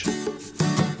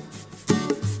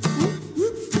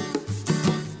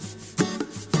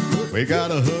We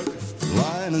got a hook,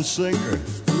 line and sinker,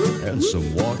 and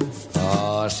some water.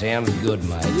 Oh, sounds good,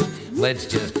 mate. Let's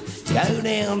just go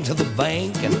down to the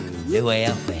bank and do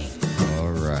our thing.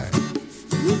 All right.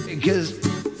 Because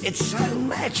it's so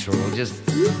natural just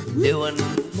doing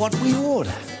what we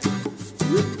order.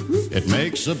 It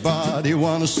makes a body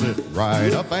want to sit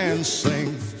right up and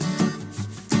sing.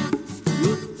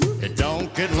 It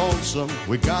don't get lonesome,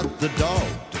 we got the dog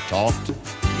to talk to.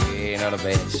 Yeah, not a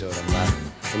bad sort of mutt.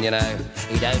 And you know,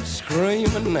 he don't scream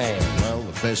and nail. Well,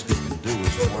 the best you can do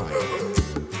is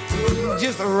whine.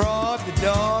 Just ride the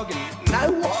dog and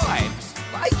no wives.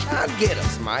 They can't get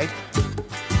us, mate.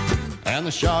 And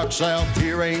the sharks out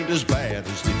here ain't as bad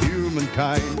as the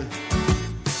humankind.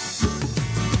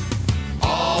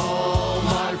 All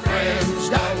my friends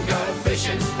don't go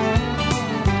fishing.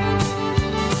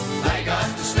 They got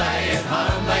to stay at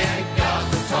home, they ain't got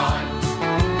the time.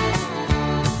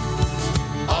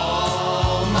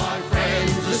 All my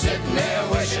friends are sitting there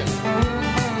wishing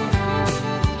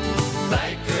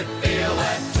they could feel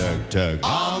that Tug.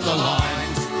 on the line.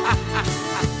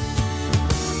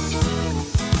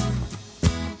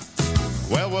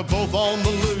 Well, we're both on the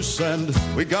loose and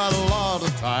we got a lot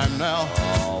of time now.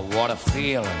 Oh, what a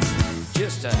feeling.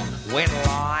 Just a wet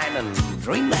line and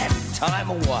dream that time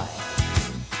away.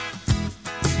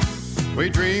 We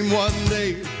dream one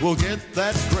day we'll get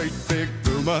that great big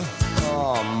boomer.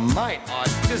 Oh, mate, I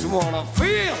just want to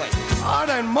feel it. I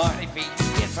don't mind if he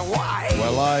gets away.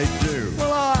 Well, I do.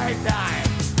 Well, I don't.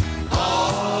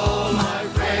 All my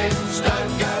friends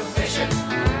don't go fishing.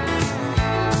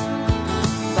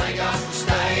 They got to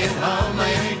stay at home,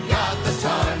 they ain't got the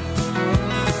time.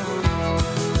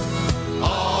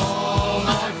 All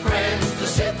my friends are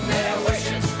sitting there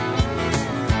wishing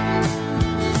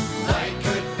they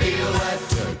could feel that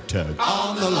Tug.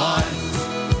 on the line.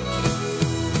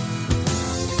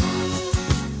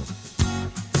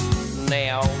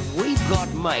 Now, we've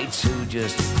got mates who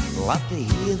just love to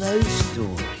hear those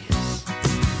stories.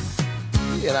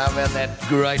 You know about that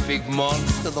great big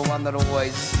monster, the one that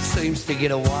always seems to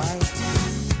get away?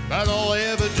 But all they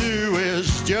ever do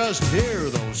is just hear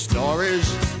those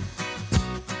stories.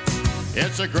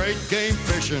 It's a great game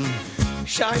fishing.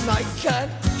 Shame they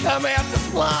can't come out to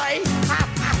play.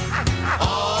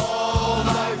 All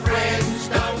my friends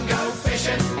don't go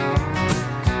fishing.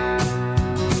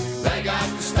 They got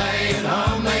to stay at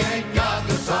home, they ain't got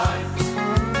the time.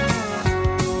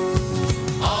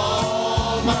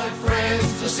 All my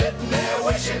friends are sitting there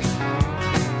wishing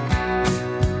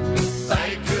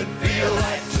they could feel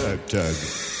that Tug.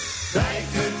 They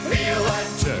could feel that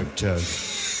Tug.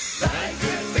 They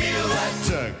could feel that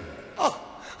Tug. Oh,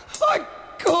 I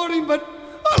caught him, but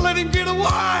I let him get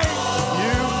away.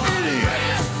 You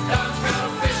idiot. Don't go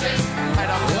fishing.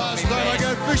 Last time I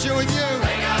go fishing with you.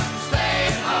 They got to stay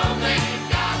at home, they ain't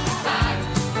got the time.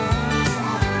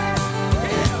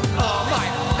 Oh,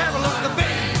 mate, have a look at the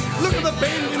bend. Look at the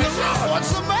bend in the rod.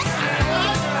 What's the matter?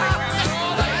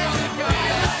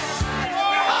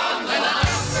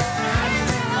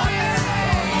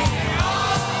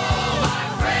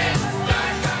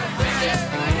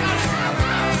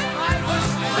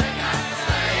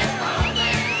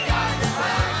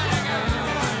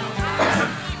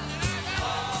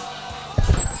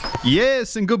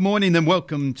 Yes, and good morning and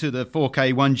welcome to the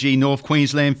 4K1G North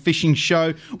Queensland Fishing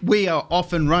Show. We are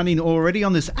off and running already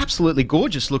on this absolutely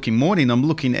gorgeous looking morning. I'm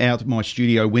looking out my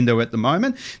studio window at the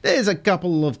moment. There's a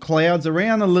couple of clouds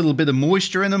around, a little bit of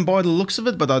moisture in them by the looks of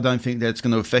it, but I don't think that's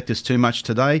going to affect us too much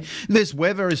today. This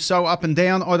weather is so up and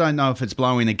down. I don't know if it's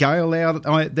blowing a gale out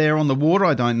there on the water.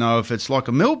 I don't know if it's like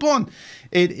a mill pond.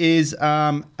 It is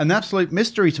an absolute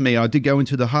mystery to me. I did go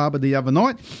into the harbour the other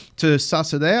night to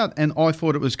suss it out, and I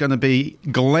thought it was going to be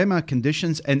glamour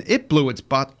conditions, and it blew its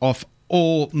butt off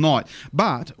all night.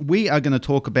 But we are going to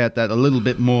talk about that a little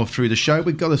bit more through the show.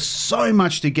 We've got so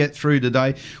much to get through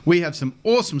today. We have some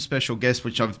awesome special guests,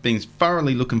 which I've been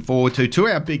thoroughly looking forward to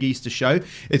our big Easter show.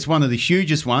 It's one of the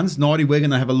hugest ones. Knighty, we're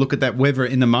going to have a look at that weather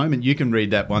in a moment. You can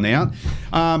read that one out.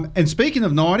 And speaking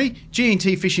of Knighty,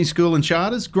 G&T Fishing School and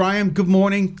Charters. Graham, good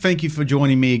morning. Thank you for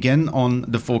joining me again on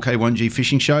the 4K1G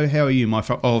Fishing Show. How are you, my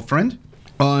old friend?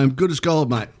 I'm good as gold,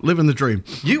 mate. Living the dream.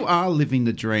 You are living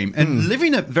the dream and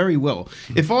living it very well.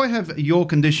 If I have your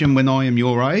condition when I am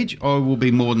your age, I will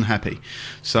be more than happy.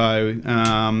 So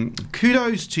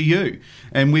kudos to you.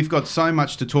 And we've got so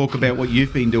much to talk about what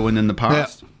you've been doing in the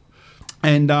past.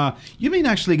 And you've been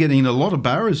actually getting a lot of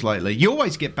barras lately. You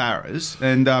always get barras,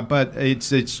 and but it's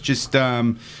just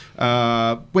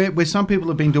where some people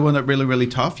have been doing it really, really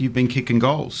tough. You've been kicking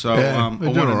goals, so I want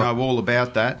to know all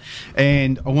about that,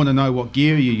 and I want to know what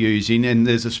gear you're using. And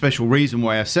there's a special reason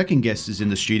why our second guest is in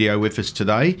the studio with us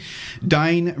today,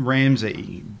 Dain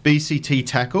Ramsey, BCT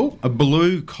tackle, a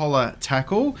blue collar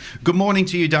tackle. Good morning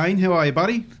to you, Dain. How are you,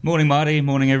 buddy? Morning, Marty.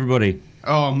 Morning, everybody.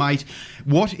 Oh, mate,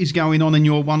 what is going on in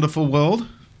your wonderful world?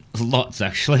 Lots,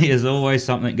 actually. There's always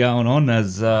something going on,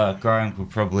 as Graham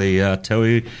could probably tell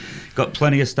you. Got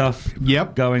plenty of stuff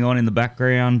going on in the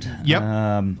background.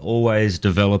 Always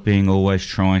developing, always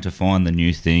trying to find the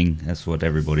new thing. That's what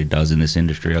everybody does in this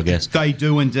industry, I guess. They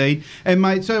do indeed. And,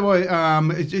 mate, so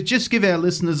just give our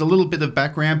listeners a little bit of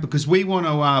background, because we want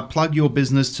to plug your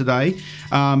business today.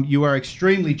 You are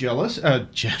extremely generous, should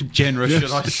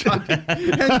I say.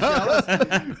 And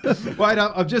jealous. Wait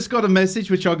up, I've just got a message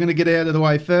which I'm going to get out of the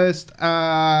way first.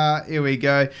 Here we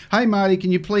go. Hey, Marty,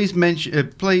 can you please put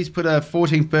a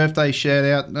 14th birthday shout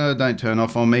out, no, don't turn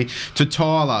off on me, to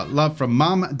Tyler. Love from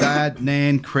Mum, Dad,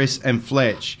 Nan, Chris and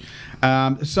Fletch.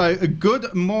 So a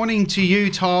good morning to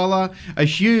you, Tyler. A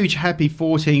huge happy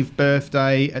 14th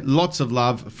birthday. Lots of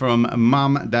love from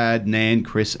Mum, Dad, Nan,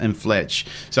 Chris and Fletch.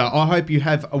 So I hope you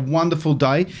have a wonderful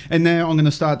day. And now I'm going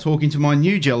to start talking to my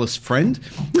new jealous friend,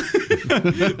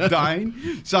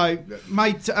 Dain. So,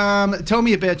 mate, tell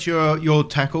me about your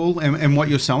tackle and what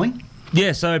you're selling.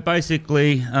 Yeah, so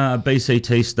basically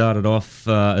BCT started off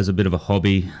as a bit of a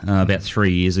hobby about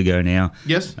 3 years ago now.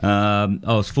 Yes. I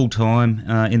was full-time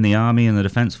in the Army and the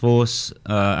Defence Force.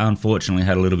 Unfortunately,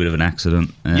 had a little bit of an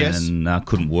accident and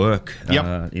couldn't work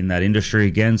in that industry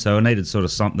again. So I needed sort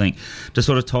of something to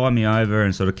sort of tie me over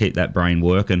and sort of keep that brain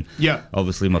working. Yeah.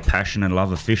 Obviously, my passion and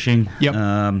love of fishing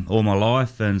all my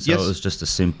life. And so it was just a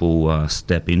simple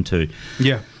step into.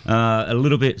 Yeah. A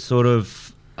little bit sort of,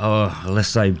 let's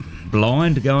say,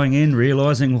 blind going in,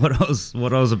 realising what I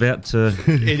was about to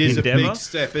It is endeavour. a big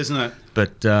step, isn't it?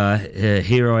 But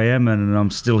here I am, and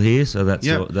I'm still here, so that's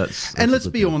and let's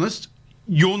be honest,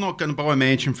 you're not going to buy a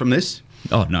mansion from this.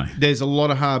 Oh, no. There's a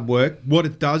lot of hard work. What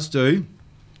it does do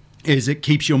is it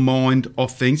keeps your mind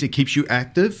off things. It keeps you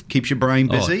active, keeps your brain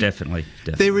busy. Oh, definitely.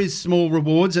 There is small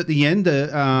rewards at the end,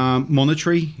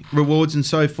 monetary rewards and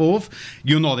so forth.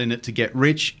 You're not in it to get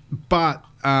rich, but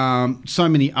so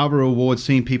many other rewards,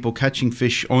 seeing people catching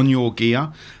fish on your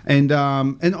gear. And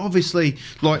obviously,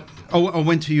 like, I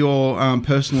went to your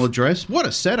personal address. What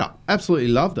a setup. Absolutely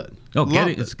loved it. Oh,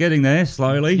 it's getting there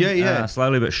slowly. Yeah.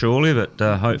 Slowly but surely, but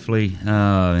hopefully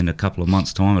in a couple of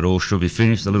months' time it all should be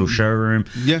finished. The little showroom.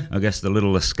 Yeah. I guess the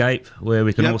little escape where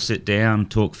we can all sit down,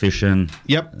 talk fishing.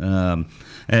 Yep.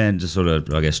 And just sort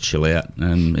of, I guess, chill out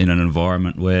and in an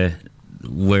environment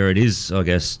where it is, I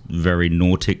guess, very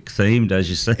Nautic themed, as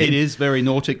you say. It is very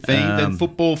Nautic themed and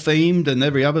football themed and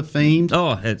every other themed.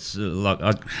 Oh, it's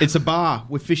it's a bar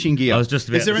with fishing gear. I was just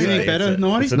about Is there to anything say, better,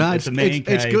 Knighty?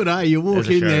 It's good, eh? You walk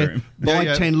in there, buy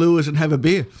 10 lures and have a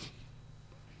beer.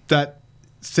 That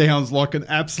sounds like an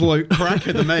absolute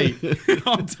cracker to me.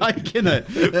 I'm taking it.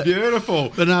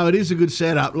 Beautiful. But no, it is a good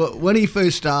setup. Look, when he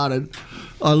first started,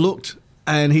 I looked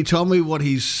and he told me what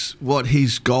his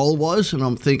goal was, and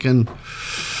I'm thinking,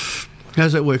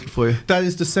 how's that working for you? That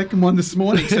is the second one this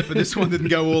morning, except for this one didn't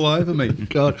go all over me.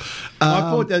 God. I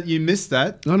thought that you missed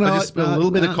that. I just spilled a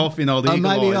little bit of coffee in old eagle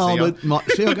eyes.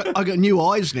 See, I got new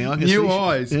eyes now. New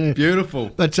eyes. Yeah.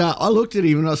 Beautiful. But I looked at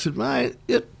him and I said, mate,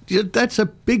 that's a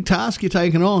big task you're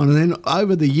taking on. And then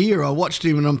over the year, I watched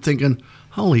him and I'm thinking,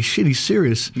 holy shit, he's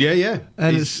serious. Yeah.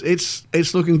 And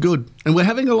it's looking good. And we're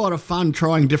having a lot of fun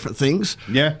trying different things.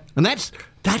 Yeah. And that's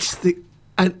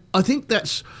and I think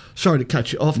that's, sorry to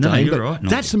cut you off, Dain, but right.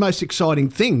 That's the most exciting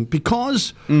thing,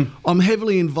 because I'm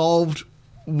heavily involved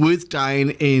with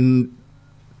Dain in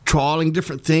trialling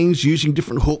different things, using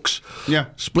different hooks,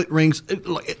 split rings.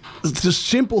 The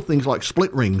simple things like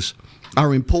split rings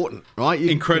are important, right?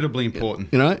 Incredibly important.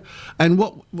 You know? And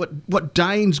what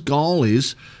Dain's goal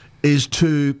is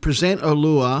to present a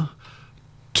lure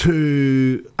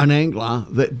to an angler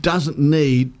that doesn't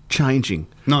need changing.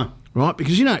 No. Right?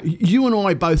 Because, you and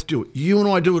I both do it. You and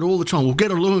I do it all the time. We'll get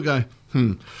a lure and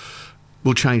go,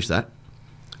 we'll change that.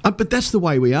 But that's the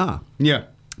way we are. Yeah.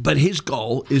 But his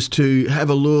goal is to have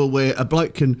a lure where a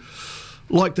bloke can,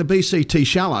 like the BCT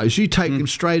shallows, you take them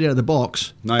straight out of the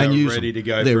box and use ready to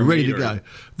go. They're ready to go.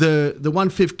 The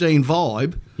 115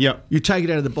 Vibe, you take it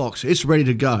out of the box, it's ready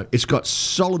to go. It's got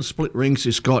solid split rings,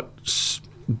 it's got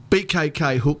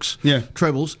BKK hooks,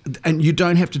 trebles, and you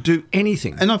don't have to do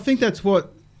anything. And I think that's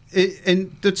what,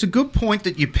 and that's a good point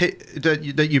that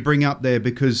you bring up there,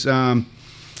 because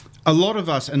a lot of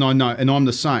us, and I know, and I'm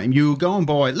the same, you will go and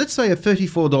buy, let's say, a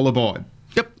 $34 buy.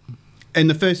 Yep. And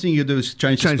the first thing you do is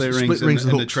change the split rings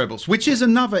and the trebles, which is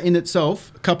another in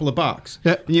itself, a couple of bucks.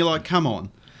 Yep. And you're like, come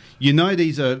on. You know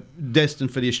these are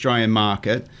destined for the Australian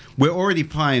market. We're already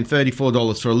paying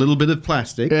 $34 for a little bit of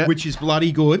plastic, which is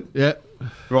bloody good. Yeah.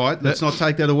 Right? Let's not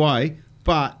take that away.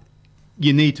 But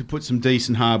you need to put some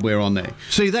decent hardware on there.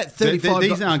 See, that $35...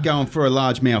 These aren't going for a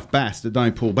largemouth bass that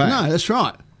don't pull back. No, that's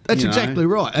right. That's exactly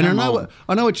right. And I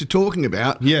know what you're talking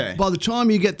about. Yeah. By the time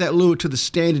you get that lure to the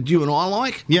standard you and I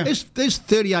like, there's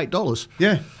 $38.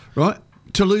 Yeah. Right?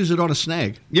 To lose it on a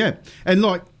snag. Yeah. And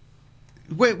like,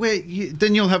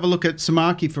 then you'll have a look at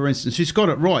Samaki, for instance, who's got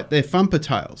it right. They're thumper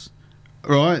tails,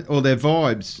 right? Or their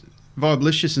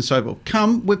Vibelicious and so forth.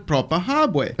 Come with proper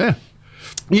hardware. Yeah.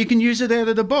 You can use it out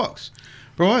of the box,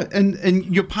 right? And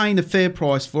you're paying a fair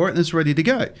price for it and it's ready to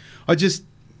go.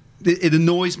 It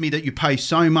annoys me that you pay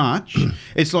so much.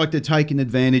 It's like they're taking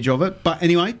advantage of it. But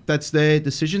anyway, that's their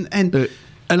decision. And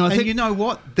I think, you know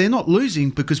what? They're not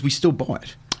losing because we still buy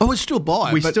it. Oh, we still buy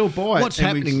it. We still buy it. What's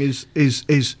happening is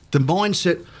the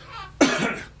mindset...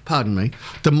 pardon me.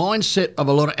 The mindset of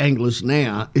a lot of anglers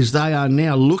now is they are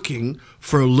now looking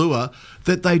for a lure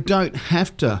that they don't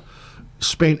have to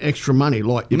spend extra money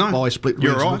like you buy split rings.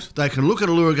 You're right. They can look at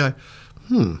a lure and go,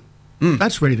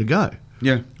 that's ready to go.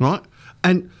 Yeah. Right?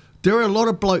 And there are a lot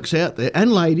of blokes out there,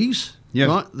 and ladies,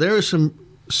 right? There are some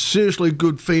seriously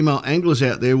good female anglers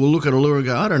out there who will look at a lure and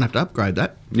go, I don't have to upgrade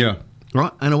that. Yeah.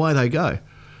 Right? And away they go.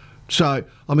 So,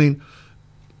 I mean,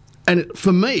 and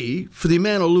for me, for the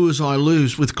amount of lures I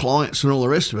lose with clients and all the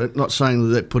rest of it, not saying that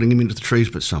they're putting them into the trees,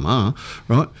 but some are,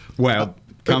 right? Well,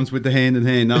 comes with the hand in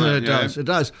hand, doesn't it? It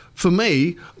does. For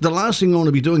me, the last thing I want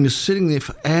to be doing is sitting there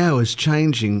for hours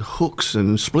changing hooks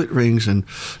and split rings and,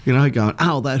 going,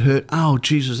 oh, that hurt. Oh,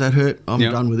 Jesus, that hurt. I'm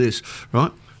done with this,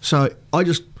 right? So I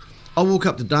walk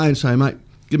up to Dain and say, mate,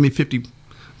 give me 50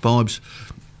 vibes.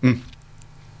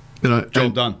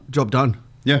 Job done. Job done.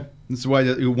 Yeah. It's the way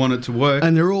that you want it to work,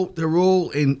 and they're all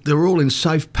in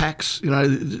safe packs.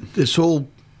 It's all,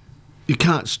 you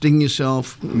can't sting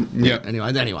yourself. Yeah.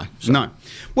 Anyway. So. No.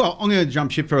 Well, I'm going to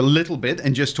jump ship for a little bit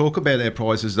and just talk about our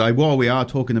prizes today. While we are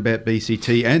talking about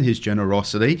BCT and his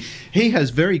generosity, he has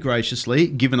very graciously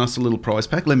given us a little prize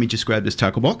pack. Let me just grab this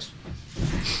tackle box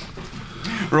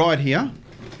right here.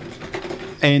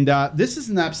 And this is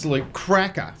an absolute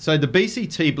cracker. So the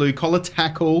BCT Blue Collar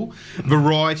Tackle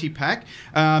Variety Pack.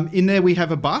 In there we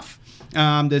have a buff.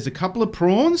 There's a couple of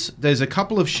prawns. There's a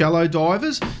couple of shallow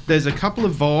divers. There's a couple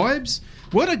of vibes.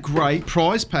 What a great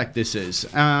prize pack this is.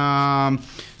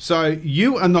 So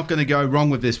you are not going to go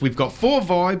wrong with this. We've got 4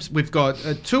 vibes. We've got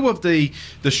 2 of the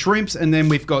shrimps, and then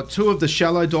we've got 2 of the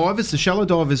shallow divers. The shallow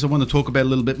divers I want to talk about a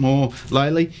little bit more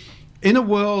lately. In a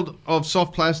world of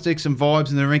soft plastics and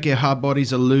vibes, and the Renke hard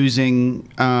bodies are losing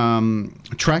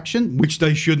traction, which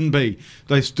they shouldn't be.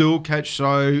 They still catch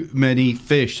so many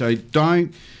fish. So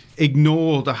don't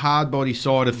ignore the hard body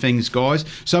side of things, guys.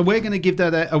 So we're going to give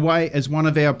that away as one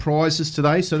of our prizes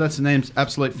today. So that's an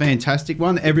absolute fantastic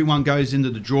one. Everyone goes into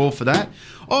the draw for that.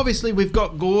 Obviously, we've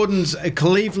got Gordon's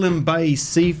Cleveland Bay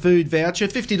seafood voucher,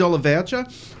 $50 voucher.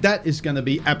 That is going to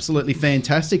be absolutely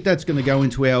fantastic. That's going to go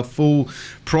into our full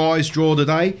prize draw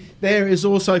today. There is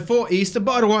also for Easter.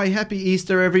 By the way, happy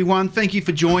Easter, everyone. Thank you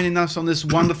for joining us on this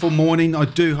wonderful morning. I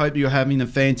do hope you're having a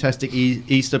fantastic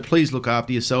Easter. Please look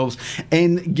after yourselves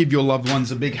and give your loved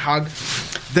ones a big hug.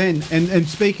 Then, and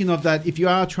speaking of that, if you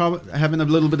are having a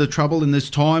little bit of trouble in this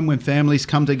time when families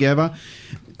come together,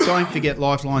 don't forget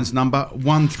Lifeline's number,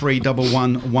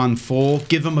 131114.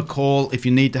 Give them a call if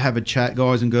you need to have a chat,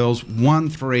 guys and girls,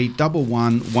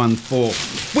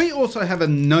 131114. We also have a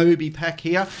Nobi pack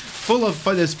here,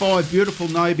 there's 5 beautiful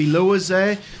Nobi lures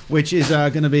there, which is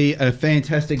going to be a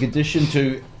fantastic addition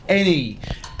to any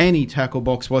tackle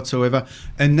box whatsoever.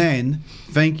 And then,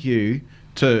 thank you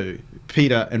to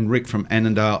Peter and Rick from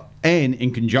Annandale, and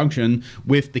in conjunction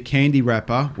with the candy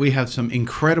wrapper, we have some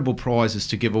incredible prizes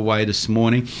to give away this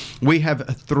morning. We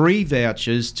have 3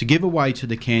 vouchers to give away to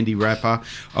the candy wrapper,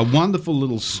 a wonderful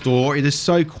little store. It is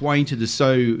so quaint, it is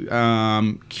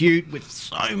so cute, with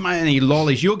so many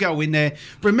lollies. You'll go in there.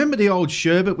 Remember the old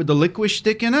sherbet with the licorice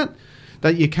stick in it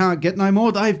that you can't get no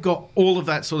more? They've got all of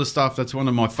that sort of stuff. That's one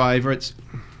of my favourites.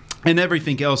 And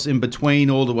everything else in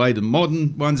between, all the way to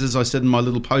modern ones, as I said in my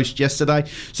little post yesterday.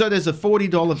 So there's a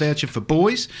 $40 voucher for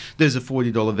boys, there's a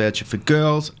 $40 voucher for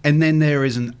girls, and then there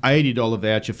is an $80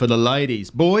 voucher for the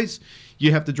ladies. Boys,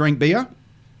 you have to drink beer,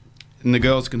 and the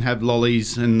girls can have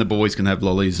lollies, and the boys can have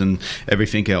lollies, and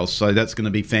everything else. So that's going to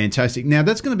be fantastic. Now,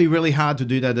 that's going to be really hard to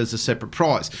do that as a separate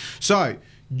prize. So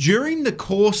during the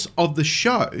course of the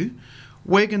show,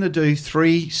 we're going to do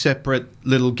 3 separate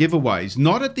little giveaways.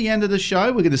 Not at the end of the show.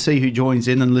 We're going to see who joins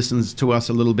in and listens to us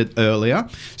a little bit earlier.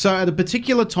 So at a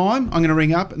particular time, I'm going to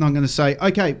ring up and I'm going to say,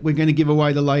 okay, we're going to give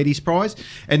away the ladies' prize.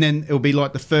 And then it'll be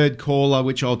like the third caller,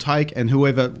 which I'll take. And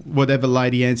whatever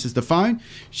lady answers the phone,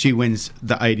 she wins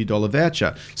the $80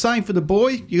 voucher. Same for the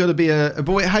boy. You got to be a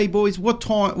boy. Hey, boys,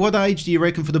 what age do you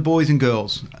reckon for the boys and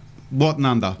girls? What and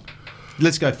under?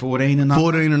 Let's go 14 and under.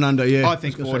 14 and under, yeah. I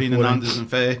think 14 and under isn't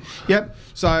fair. Yep.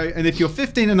 So, and if you're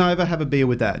 15 and over, have a beer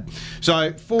with Dad.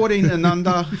 So, 14 and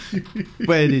under,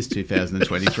 well, it is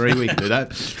 2023. We can do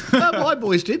that. My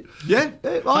boys did. Yeah.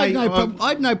 I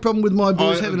had no problem with my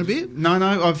boys having a beer. No,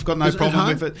 I've got no problem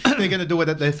with it. They're going to do it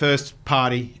at their first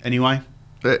party anyway.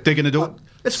 They're going to do it.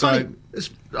 It's funny.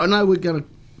 I know we're going to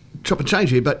chop and change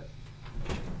here, but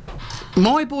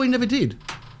my boy never did.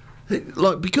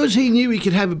 Because he knew he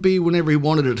could have a beer whenever he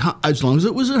wanted it, as long as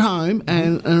it was at home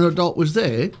and an adult was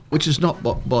there, which is not,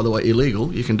 by the way,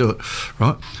 illegal. You can do it,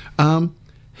 right?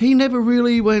 He never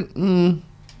really went.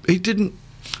 He didn't.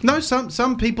 No,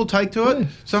 some people take to it. Yeah.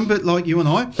 Some bit like you and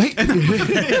I.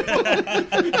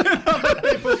 Other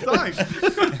people don't.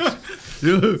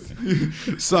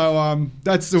 So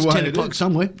that's the way. 10 o'clock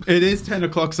somewhere. It is 10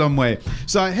 o'clock somewhere.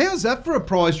 So how's that for a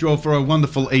prize draw for a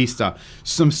wonderful Easter?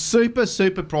 Some super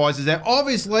prizes there.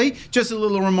 Obviously, just a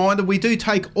little reminder, we do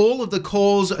take all of the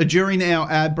calls during our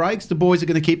ad breaks. The boys are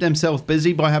going to keep themselves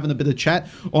busy by having a bit of chat.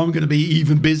 I'm going to be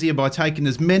even busier by taking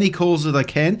as many calls as I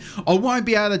can. I won't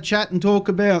be able to chat and talk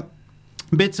about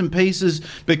bits and pieces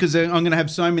because I'm going to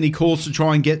have so many calls to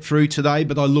try and get through today,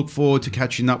 but I look forward to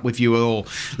catching up with you all.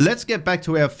 Let's get back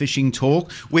to our fishing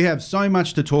talk. We have so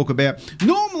much to talk about.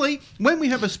 Normally, when we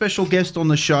have a special guest on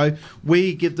the show,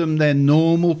 we give them their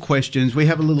normal questions. We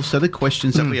have a little set of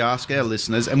questions that we ask our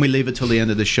listeners and we leave it till the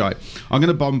end of the show. I'm going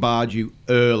to bombard you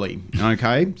early,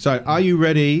 okay? So are you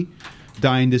ready,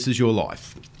 Dain? This is your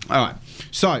life. All right.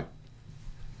 So,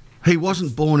 he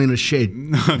wasn't born in a shed.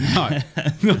 No.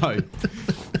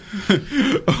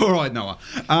 All right, Noah.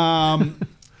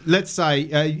 Let's say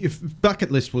if bucket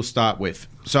list we'll start with.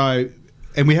 So,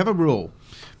 and we have a rule.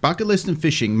 Bucket list and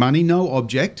fishing, money, no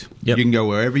object. Yep. You can go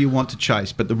wherever you want to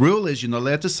chase. But the rule is you're not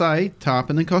allowed to say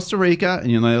tarpon in Costa Rica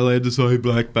and you're not allowed to say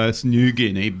black bass in New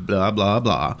Guinea, blah, blah,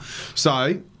 blah.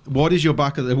 So, what is your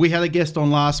bucket list? We had a guest on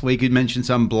last week who mentioned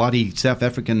some bloody South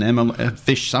African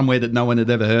fish somewhere that no one had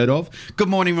ever heard of. Good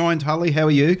morning, Ryan Tully. How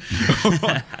are you?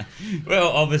 Well,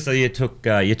 obviously you took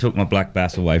my black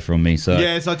bass away from me. So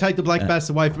yes, I take the black bass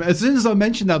away from. As soon as I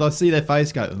mention that, I see their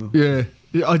face go. Oh. Yeah.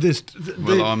 I just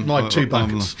I'm like 2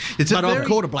 buckets. I've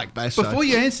caught a black bass. Before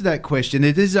you answer that question,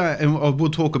 it is and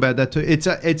we'll talk about that too. It's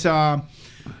it's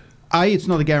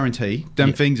not a guarantee.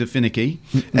 Them things are finicky,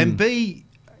 and B,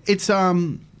 it's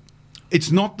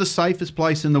not the safest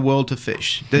place in the world to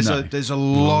fish. There's a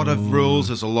lot of rules.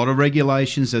 There's a lot of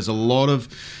regulations. There's a lot of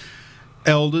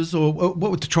elders or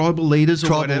what were the tribal leaders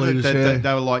or whatever. Leaders,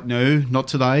 they were like, no, not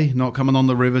today. Not coming on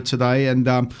the river today. And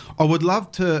I would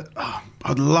love to.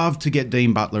 I'd love to get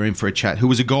Dean Butler in for a chat, who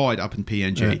was a guide up in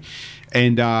PNG,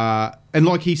 and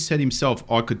like he said himself,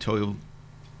 I could tell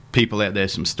people out there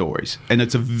some stories, and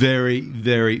it's a very,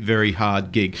 very, very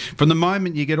hard gig. From the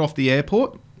moment you get off the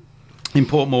airport in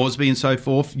Port Moresby and so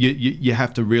forth, you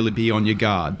have to really be on your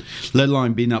guard, let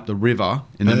alone being up the river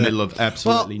in the middle of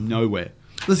absolutely nowhere.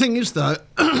 The thing is, though,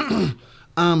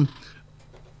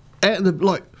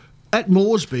 at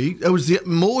Moresby,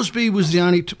 Moresby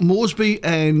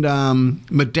and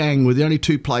Madang were the only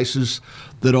 2 places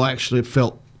that I actually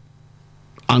felt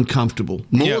uncomfortable.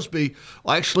 Moresby,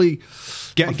 I actually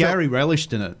Gary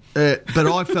relished in it, but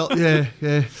I felt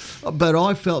but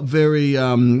I felt very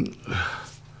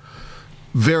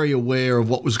very aware of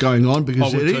what was going on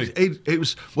because it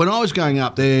was when I was going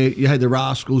up there. You had the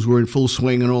rascals were in full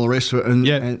swing and all the rest of it,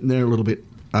 and they're a little bit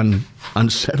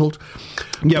unsettled.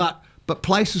 Yep. But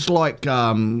places like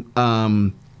Goroka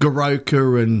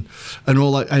and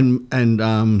all that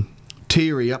and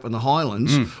Teary up in the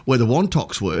Highlands where the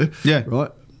Wontoks were,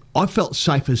 right. I felt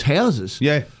safe as houses.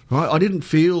 Yeah. Right, I didn't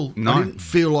feel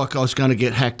like I was going to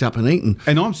get hacked up and eaten.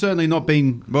 And I'm certainly not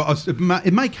being. Well,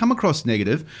 it may come across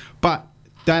negative, but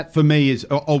that for me is.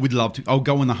 I would love to. I'll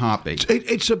go in the heartbeat. I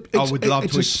would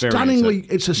love to experience it.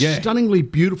 It's a stunningly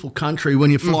beautiful country when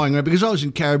you're flying around. Because I was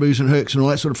in Caribous and Hercs and all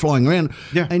that sort of flying around,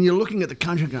 and you're looking at the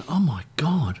country and going, "Oh my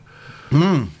God!"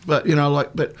 But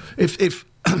but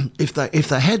if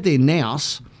they had their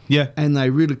nous, and they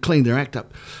really cleaned their act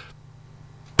up,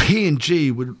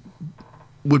 PNG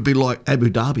would be like Abu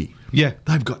Dhabi. Yeah.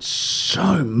 They've got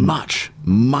so much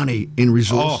money in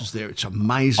resources there. It's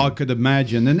amazing. I could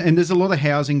imagine. And there's a lot of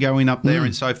housing going up there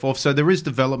and so forth. So there is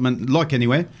development, like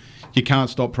anywhere. You can't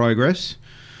stop progress,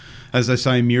 as they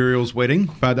say, Muriel's wedding.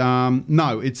 But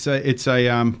no, it's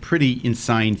a pretty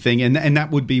insane thing, and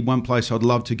that would be one place I'd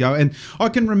love to go. And I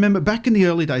can remember back in the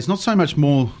early days, not so much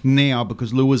more now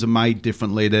because lures are made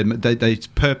differently. They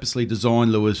purposely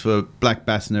design lures for black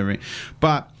bass and everything,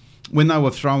 but when they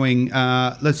were throwing,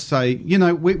 let's say,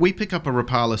 we pick up a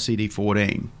Rapala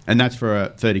CD14, and that's for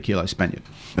a 30-kilo Spaniard.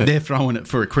 Yeah. They're throwing it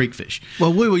for a creek fish.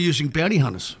 Well, we were using bounty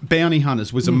hunters. Bounty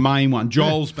hunters was the main one.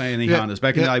 Joel's bounty hunters,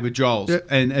 back in the day with Joel's. Yeah.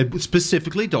 And it was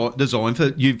specifically designed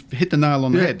for, you've hit the nail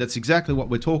on the head. That's exactly what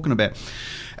we're talking about.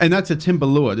 And that's a timber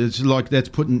lure. It's like that's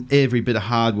putting every bit of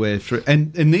hardware through.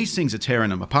 And these things are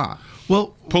tearing them apart.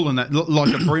 Well, pulling that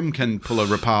like a brim can pull a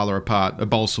Rapala apart, a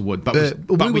balsa wood, but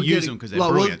we use them because they're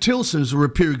brilliant. Well, Tilson's a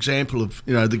pure example of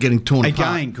they're getting torn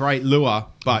apart. Again, great lure,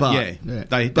 but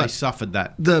they suffered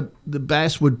that. The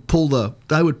bass would pull the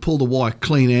wire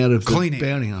clean out of the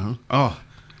bounty hunter. Oh.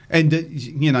 And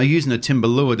using a timber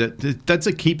lure, that's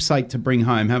a keepsake to bring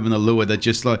home. Having a lure that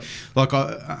just like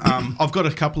I've got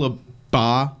a couple of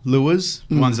bar lures,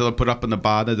 ones that I put up in the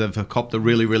bar that have copped a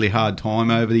really, really hard time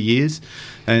over the years,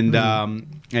 and I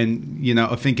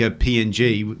think a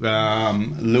PNG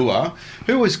lure.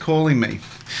 Who was calling me?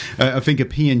 I think a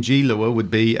PNG lure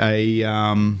would be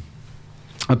a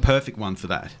perfect one for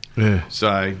that. Yeah.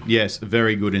 So yes,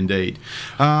 very good indeed.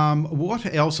 What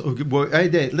else?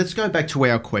 Let's go back to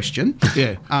our question.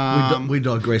 Yeah, we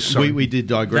digress. We did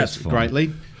digress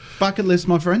greatly. Bucket list,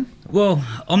 my friend. Well,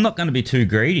 I'm not going to be too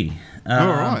greedy. All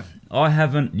right. I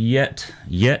haven't yet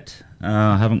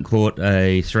haven't caught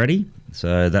a thready,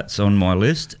 so that's on my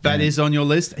list. That is on your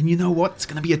list, and you know what? It's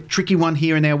going to be a tricky one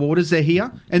here in our waters. They're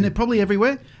here, and they're probably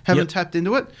everywhere. Haven't tapped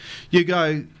into it. You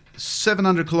go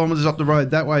 700 kilometres up the road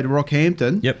that way to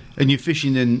Rockhampton. Yep. And you're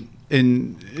fishing in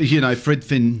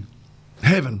Fredfin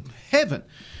heaven.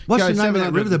 What's the name of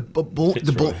that river?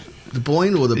 The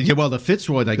Boyne or the... Yeah, well, the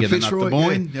Fitzroy, they get enough. The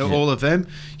Boyne, all of them.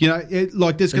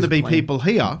 There's going to be people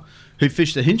here who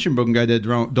fish the Hinchinbrook and go to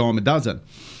dime a dozen.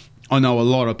 I know a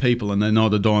lot of people and they're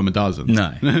not a dime a dozen.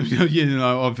 No.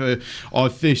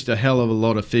 I've fished a hell of a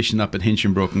lot of fishing up at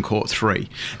Hinchinbrook and caught 3.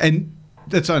 And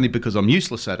that's only because I'm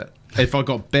useless at it. If I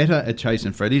got better at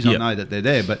chasing Freddies, I know that they're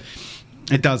there, but...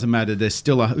 It doesn't matter. There's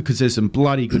still because there's some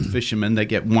bloody good fishermen that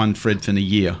get one Fredfin a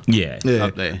year. Yeah,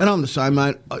 up there. And I'm the same,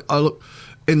 mate. I look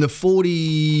in the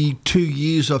 42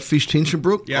 years I've fished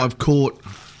Hinchinbrook, I've caught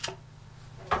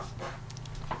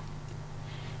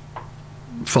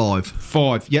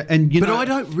 5. Yeah, and but I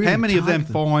don't really. How many of them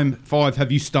 5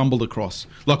 have you stumbled across?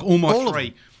 Like all my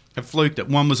 3 have fluked it.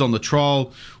 One was on the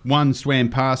troll. One swam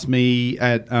past me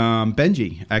at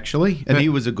Benji, actually, and he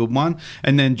was a good one.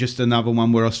 And then just another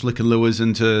one where I was flicking lures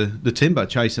into the timber,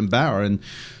 chasing barra. And,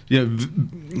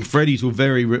 Freddies were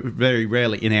very, very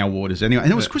rarely in our waters anyway.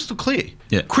 And it was crystal clear.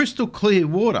 Yeah. Crystal clear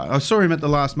water. I saw him at the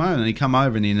last moment and he come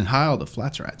over and he inhaled the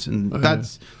flats rats. And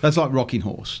that's like rocking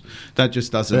horse. That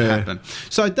just doesn't happen.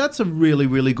 So that's a really,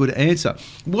 really good answer.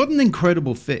 What an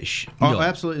incredible fish. I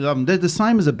absolutely love them. They're the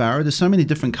same as a barra. There's so many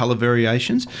different colour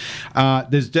variations.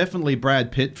 There's definitely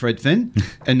Brad Pitt Fredfin,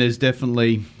 and there's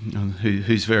definitely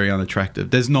who's very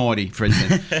unattractive. There's Knighty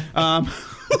Fredfin.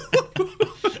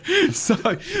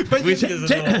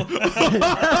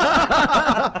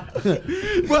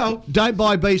 Well, don't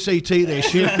buy BCT there,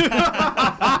 shit.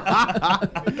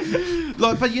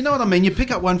 But you know what I mean. You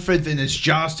pick up one Fredfin that's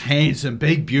just handsome,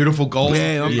 big, beautiful, golden.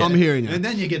 Yeah, I'm hearing you. And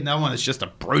then you get another one that's just a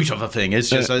brute of a thing. It's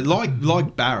just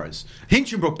like barras.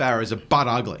 Hinchinbrook barras are butt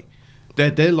ugly.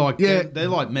 They're like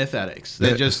meth addicts.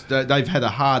 They're just they've had a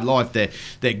hard life.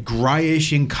 They're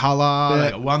greyish in colour.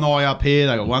 They got one eye up here.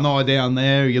 They got one eye down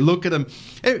there. You look at them.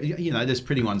 There's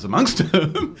pretty ones amongst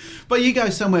them. But you go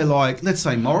somewhere like, let's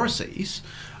say Morrissey's,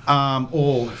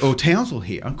 or Townsville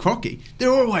here, Crocky.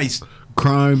 They're always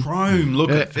chrome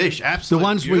looking fish. Absolutely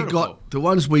the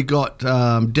ones we got.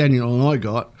 Daniel and I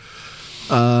got.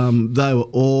 They were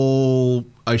all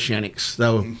oceanics.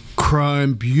 They were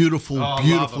chrome, beautiful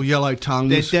yellow tongues.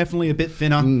 They're definitely a bit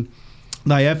thinner.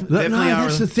 They have definitely are.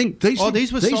 That's the thing.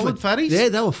 These were solid fatties? Yeah,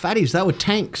 they were fatties. They were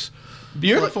tanks.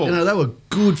 Beautiful. They were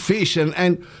good fish.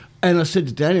 And I said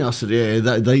to Danny, I said,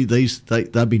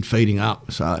 they've been feeding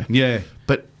up. So yeah.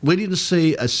 But we didn't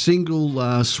see a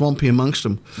single swampy amongst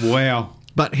them. Wow.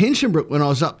 But Hinchinbrook, when I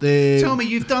was up there... Tell me,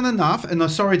 you've done enough, and I'm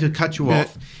sorry to cut you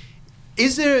off.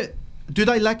 Do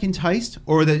they lack in taste,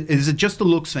 or is it just the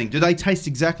looks thing? Do they taste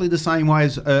exactly the same way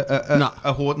as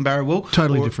a Horton Barra will?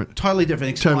 Totally different. Totally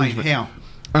different. Explain how.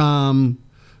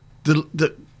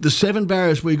 The 7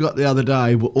 barras we got the other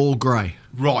day were all grey.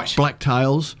 Right. Black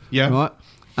tails. Yeah. Right.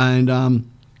 And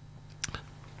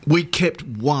we kept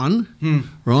one.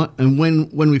 Right. And when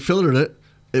we filtered it,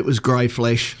 it was grey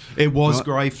flesh. It was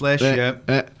grey flesh, yeah.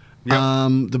 Yep.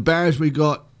 The barrows we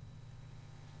got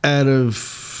out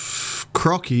of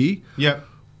Crocky,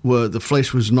 were the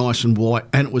flesh was nice and white,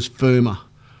 and it was firmer.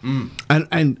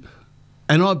 And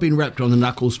I've been wrapped on the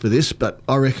knuckles for this, but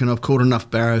I reckon I've caught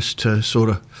enough barrows to sort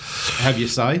of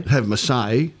have my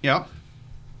say. Yeah.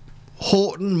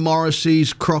 Horton,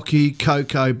 Morrissey's, Crocky,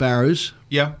 Coco barrows.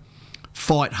 Yeah.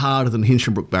 Fight harder than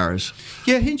Hinchinbrook barrows.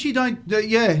 Yeah, Hinchy don't.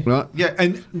 Right. Yeah,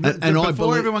 and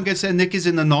before everyone gets their knickers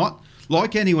in the knot,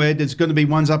 like anywhere, there's going to be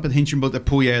ones up at Hinchinbrook that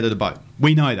pull you out of the boat.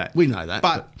 We know that.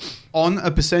 But on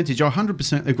a percentage, I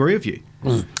 100% agree with you.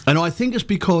 And I think it's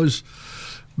because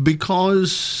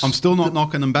I'm still not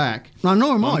knocking them back. No,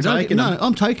 nor am I.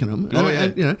 I'm taking them. Oh,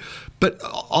 yeah. But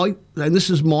and this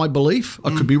is my belief.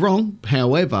 I could be wrong.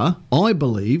 However, I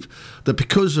believe that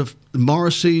because of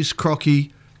Morrissey's,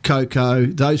 Crocky, Coco,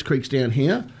 those creeks down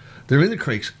here, they're in the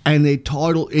creeks, and their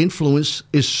tidal influence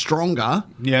is stronger.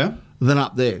 Yeah. Than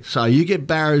up there. So you get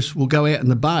barrows will go out in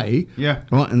the bay. Yeah.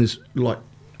 Right, and there's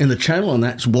in the channel on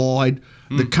that's wide.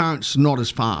 The current's not as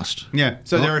fast. Yeah,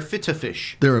 so they're a fitter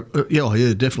fish. They're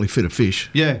definitely fitter fish.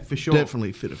 Yeah, for sure.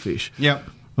 Definitely fitter fish. Yeah.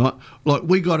 Right, like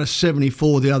we got a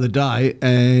 74 the other day,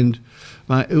 and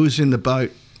it was in the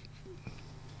boat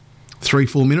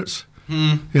 3-4 minutes.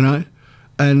 You know,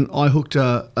 and I hooked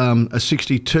a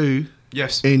 62.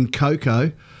 Yes. In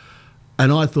Coco,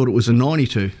 and I thought it was a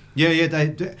 92. Yeah,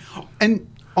 they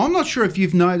and I'm not sure if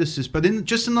you've noticed this, but in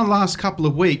the last couple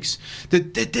of weeks, they're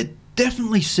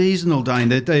definitely seasonal,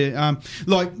 Dain. I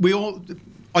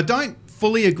don't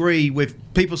fully agree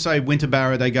with people say winter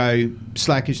barrow, they go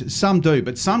slackish. Some do,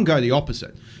 but some go the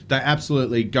opposite. They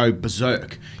absolutely go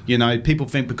berserk. You know, people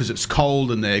think because it's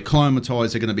cold and they're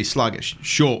acclimatised, they're going to be sluggish.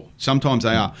 Sure, sometimes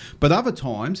they are. But other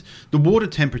times, the water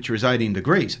temperature is 18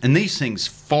 degrees, and these things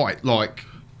fight like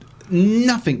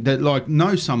nothing, that like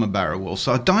no summer barrow will.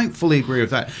 So I don't fully agree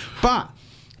with that. But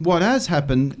what has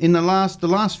happened in the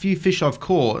last few fish I've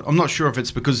caught, I'm not sure if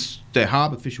it's because they're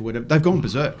harbour fish or whatever, they've gone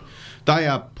berserk. They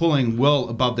are pulling well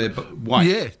above their weight.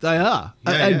 Yeah, they are.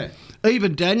 Yeah,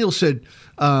 even Daniel said,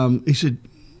 he said,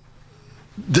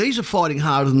 these are fighting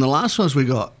harder than the last ones we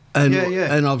got. And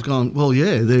and I've gone, well,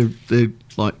 yeah, they're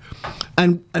like,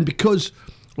 and because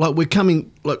like we're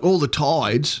coming, like all the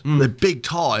tides, they're big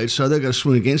tides, so they're going to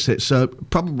swim against it. So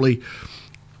probably,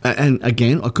 and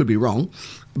again, I could be wrong,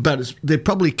 but they're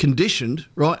probably conditioned,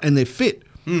 right, and they're fit.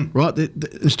 Right,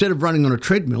 instead of running on a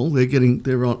treadmill,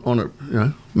 they're on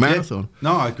a marathon. Yeah.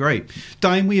 No, I agree,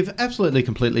 Dain. We have absolutely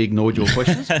completely ignored your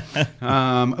questions.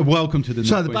 Welcome to the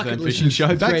North Queensland Fishing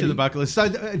Show. Back to the bucket list. So,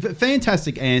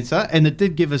 fantastic answer, and it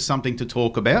did give us something to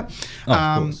talk about.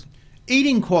 Of course.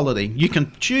 Eating quality. You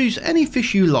can choose any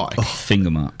fish you like.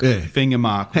 Finger mark. Yeah. Finger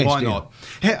mark. Hands Why down. not?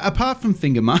 Apart from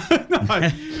finger mark, no,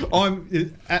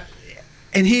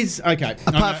 and here's okay.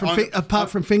 Apart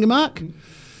from finger mark.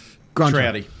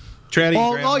 Grunter. Trouty.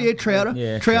 Oh, yeah, Trouter.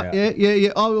 Yeah, Trout.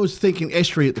 Yeah. I was thinking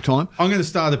estuary at the time. I'm going to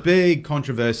start a big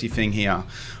controversy thing here.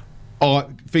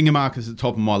 Finger mark is at the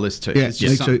top of my list too. Yeah, it's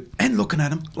just me too. And looking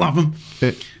at them, love them.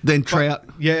 Yeah. Then trout.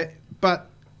 But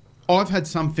I've had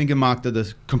some finger mark that are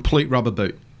complete rubber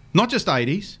boot. Not just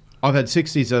 80s. I've had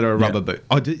 60s that are a rubber boot.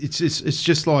 It's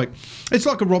just like, it's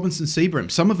like a Robinson sea bream.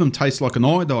 Some of them taste like an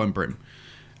iodine bream.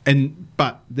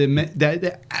 But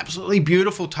they're absolutely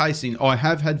beautiful tasting. I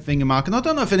have had finger mark, and I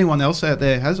don't know if anyone else out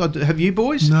there has. Have you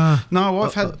boys? No.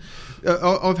 I've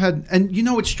had, and you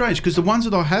know it's strange because the ones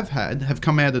that I have had have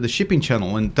come out of the shipping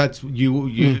channel, and that's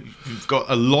you've got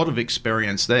a lot of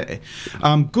experience there.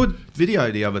 Good video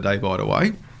the other day, by the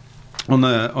way,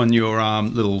 on your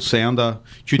little sounder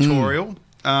tutorial.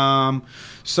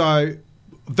 So.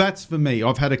 That's for me.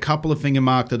 I've had a couple of finger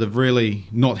mark that have really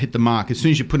not hit the mark. As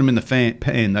soon as you put them in the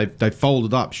pan, they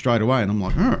folded up straight away, and I'm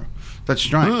like, that's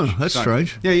strange. Oh, that's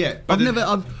strange. Yeah. But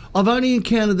I've only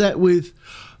encountered that with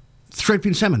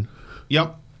threadfin salmon.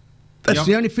 Yep. That's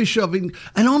the only fish I've been,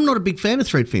 and I'm not a big fan of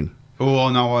threadfin. Oh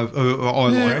no, I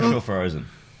Fresh or frozen?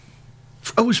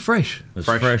 It was fresh. It's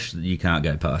fresh. You can't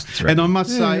go past it. And I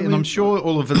must say, and I'm sure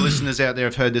all of the listeners out there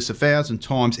have heard this 1,000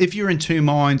 times, if you're in two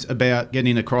minds about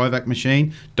getting a cryovac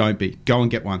machine, don't be. Go and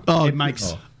get one. It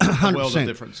makes a world of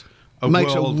difference. It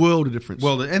makes a world of difference.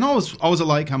 And I was a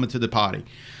latecomer to the party.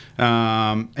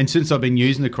 And since I've been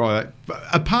using the cryovac,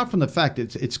 apart from the fact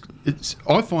it's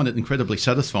I find it incredibly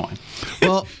satisfying.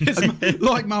 Well, it's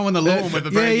like mowing the lawn with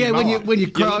a brand new mower. when you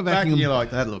cryovac back and you're like,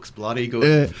 that looks bloody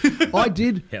good. I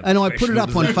did, and I put it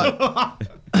up on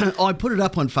I put it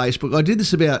up on Facebook. I did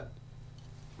this about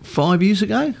 5 years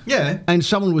ago. Yeah, and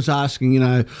someone was asking,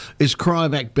 is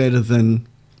cryovac better than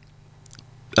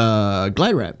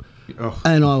Glad Wrap? Oh.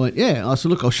 And I went, yeah. I said,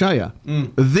 look, I'll show you.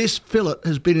 This fillet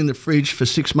has been in the fridge for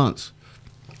 6 months.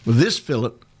 This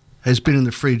fillet has been in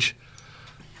the fridge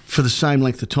for the same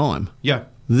length of time. Yeah.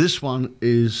 This one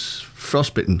is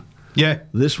frostbitten. Yeah.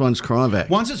 This one's Cryovac.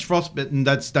 Once it's frostbitten,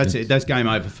 that's it. That's game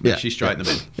over for me. She's straight in the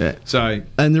bin. Yeah. So,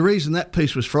 and the reason that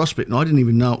piece was frostbitten, I didn't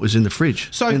even know it was in the fridge,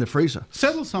 in the freezer.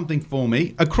 Settle something for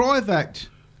me. A Cryovac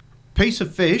piece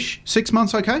of fish, 6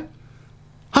 months, okay?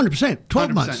 100%.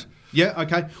 12 months. Yeah,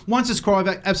 okay. Once it's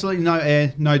Cryovac, absolutely no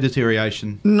air, no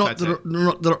deterioration. Not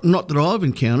that I've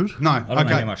encountered. No, I don't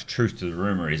know how much truth to the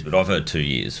rumour is, but I've heard 2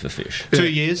 years for fish. 2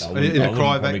 years I in wouldn't a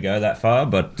Cryovac. probably go that far,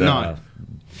 but... No.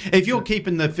 If you're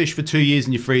keeping the fish for 2 years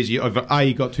in your freezer, either A,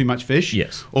 you got too much fish,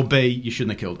 yes, or B, you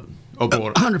shouldn't have killed it or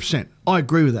bought it. 100%. I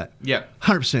agree with that. Yeah.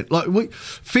 100%. Like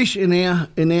fish in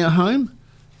our home,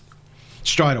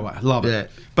 straight away, love it.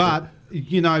 Yeah. But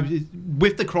you know,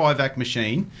 with the Cryovac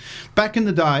machine, back in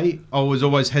the day, I was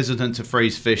always hesitant to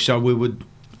freeze fish, so we would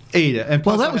eat it. And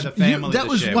plus, that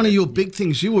was one of your big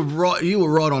things. You were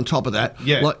right on top of that.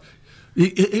 Yeah. Like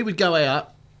he would go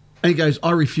out and he goes,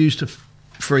 I refuse to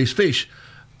freeze fish,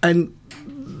 and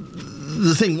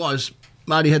the thing was,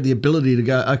 Marty had the ability to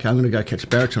go, okay, I'm going to go catch a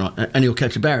barra tonight, and he'll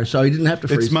catch a barra, so he didn't have to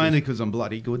freeze. It's mainly because I'm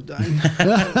bloody good, Dain.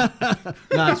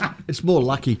 No, it's more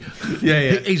lucky.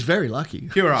 Yeah. He's very lucky.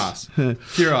 Pure ass.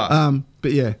 Pure ass.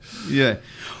 But yeah. Yeah.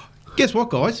 Guess what,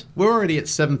 guys? We're already at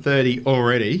 7:30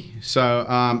 already.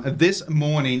 So this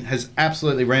morning has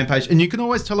absolutely rampaged, and you can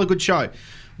always tell a good show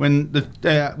when the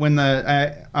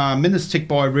minutes tick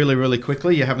by really, really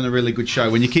quickly. You're having a really good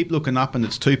show. When you keep looking up and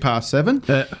it's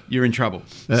 7:02, you're in trouble.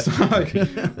 So,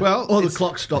 well, or the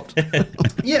clock stopped.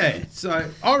 Yeah. So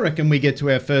I reckon we get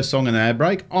to our first song and ad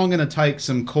break. I'm going to take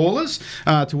some callers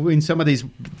to win some of these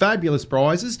fabulous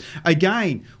prizes.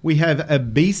 Again, we have a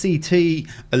BCT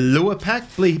lure pack.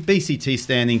 BCT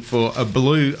standing for a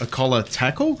blue collar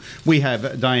tackle. We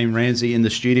have Dain Ramsey in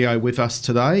the studio with us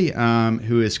today,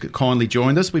 who has kindly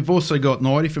joined us. We've also got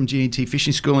Knighty from G&T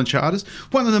Fishing School and Charters,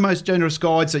 one of the most generous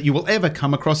guides that you will ever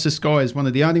come across. This guy is one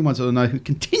of the only ones that I know who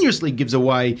continuously gives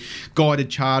away guided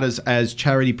charters as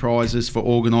charity prizes for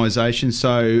organisations.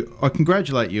 So I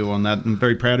congratulate you on that. I'm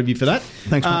very proud of you for that.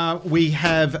 Thanks, mate. We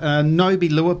have a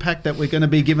Nobi lure pack that we're going to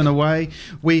be giving away.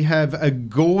 We have a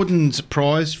Gordon's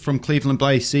prize from Cleveland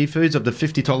Bay Seafoods of the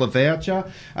 $50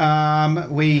 voucher.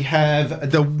 We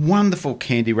have the wonderful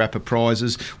candy wrapper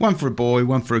prizes, one for a boy,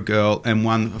 one for a girl, and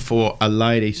one for a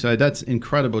lady. So that's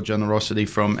incredible generosity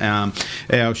from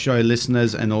our show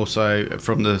listeners and also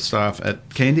from the staff at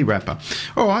Candy Wrapper.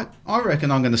 All right, I reckon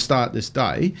I'm going to start this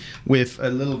day with a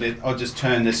little bit. I'll just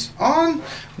turn this on.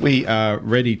 We are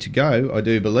ready to go, I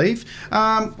do believe.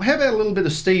 How about a little bit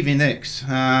of Stevie Nicks?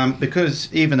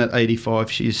 Because even at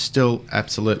 85, she is still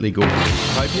absolutely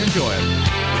gorgeous. Hope you enjoy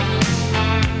it.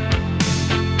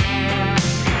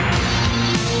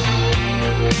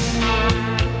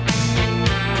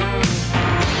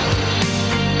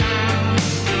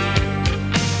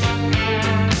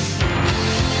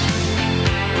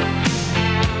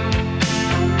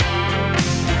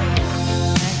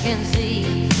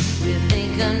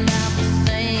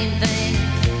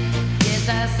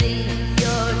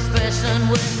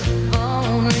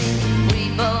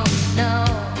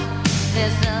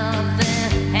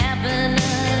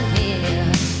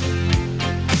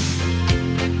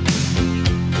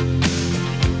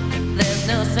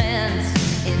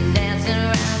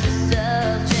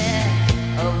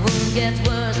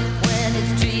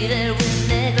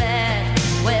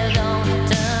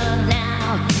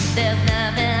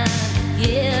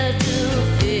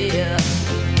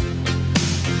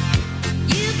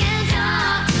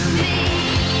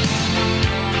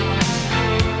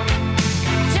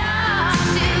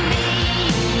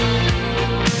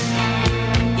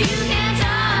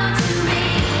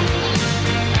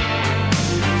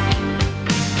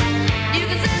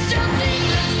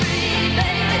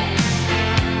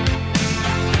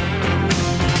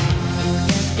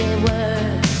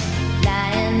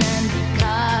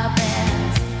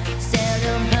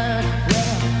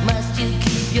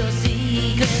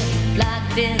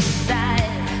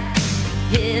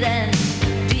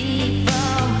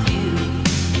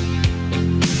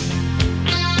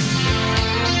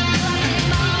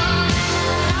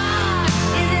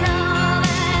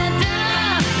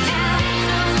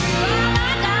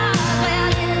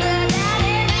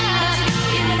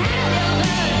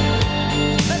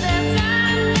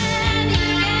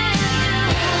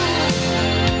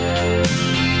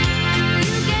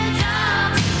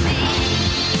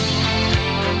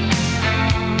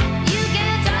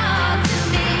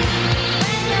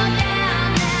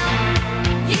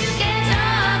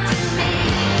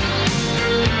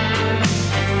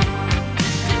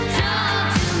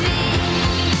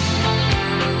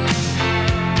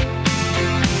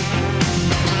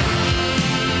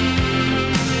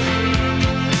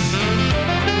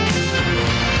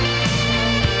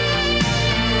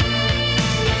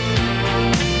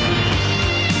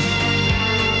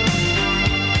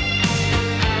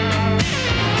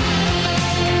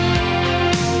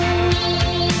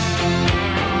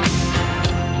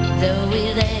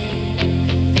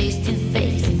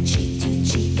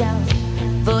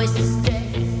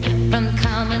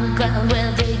 common ground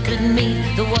where they could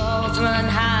meet. The walls run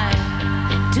high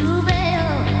to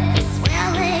veil the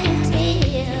swelling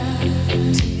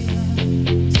tears.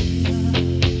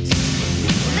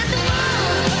 Let the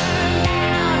walls burn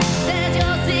down, set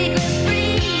your secrets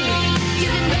free. You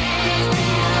can dance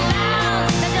with your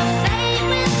bounds, that you're safe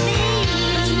with me.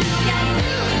 You can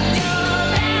soothe your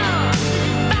bound,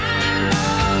 find no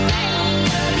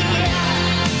danger here.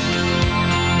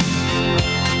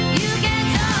 You can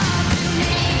talk to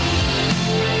me.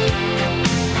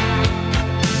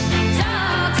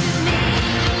 Talk to me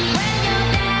when you're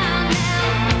down now.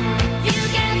 You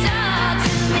can talk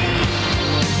to me.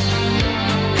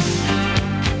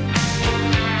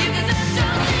 You can set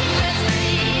your secrets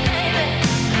free, baby.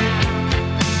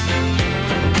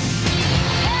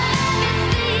 I can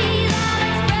see that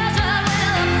expression when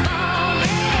I'm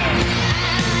falling.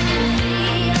 I can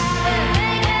see that we're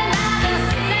thinking about the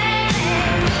same.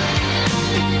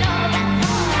 Is it all that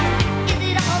love? Is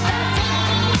it all that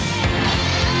time?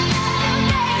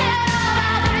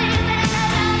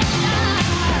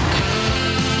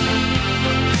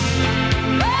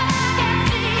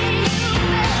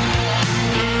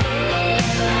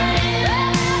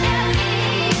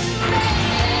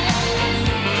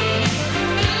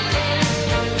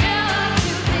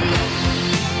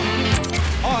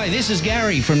 Hi, this is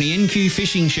Gary from the NQ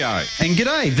Fishing Show. And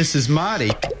g'day, this is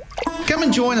Marty. Come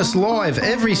and join us live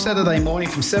every Saturday morning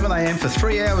from 7am for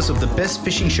 3 hours of the best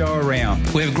fishing show around.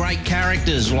 We have great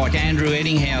characters like Andrew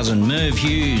Eddinghausen, Merv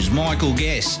Hughes, Michael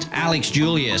Guest, Alex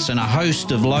Julius, and a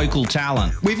host of local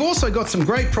talent. We've also got some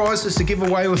great prizes to give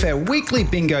away with our weekly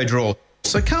bingo draw.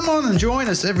 So come on and join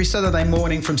us every Saturday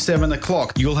morning from 7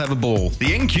 o'clock. You'll have a ball.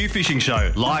 The NQ Fishing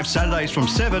Show, live Saturdays from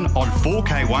 7 on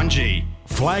 4K1G.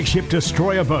 Flagship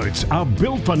destroyer boats are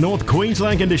built for North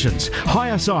Queensland conditions.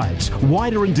 Higher sides,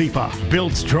 wider and deeper.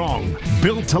 Built strong,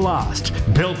 built to last,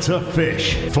 built to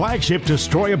fish. Flagship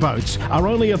destroyer boats are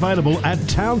only available at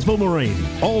Townsville Marine.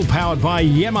 All powered by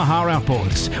Yamaha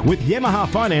outboards with Yamaha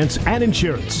finance and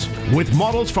insurance. With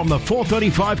models from the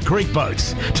 435 Creek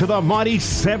boats to the mighty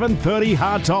 730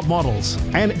 hardtop models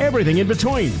and everything in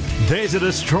between. There's a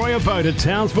destroyer boat at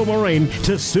Townsville Marine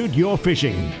to suit your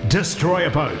fishing. Destroyer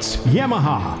boats,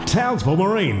 Yamaha, Townsville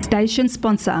Marine. Station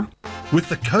sponsor. With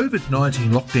the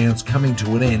COVID-19 lockdowns coming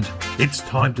to an end, it's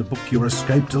time to book your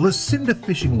escape to Lucinda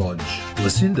Fishing Lodge.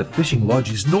 Lucinda Fishing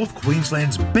Lodge is North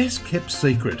Queensland's best kept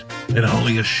secret and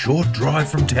only a short drive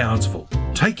from Townsville.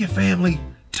 Take your family,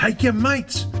 take your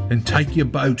mates and take your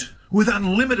boat. With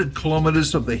unlimited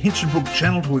kilometres of the Hinchinbrook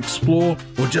Channel to explore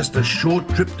or just a short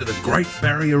trip to the Great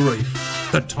Barrier Reef.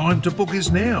 The time to book is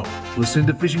now.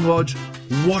 Lucinda Fishing Lodge,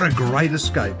 what a great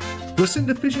escape.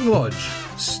 Lucinda Fishing Lodge,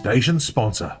 station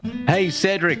sponsor. Hey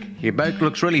Cedric, your boat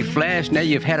looks really flash now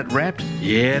you've had it wrapped.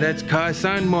 Yeah, that's Kai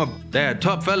Sign Mob. They're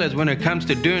top fellas when it comes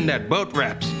to doing that boat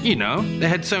wraps. You know, they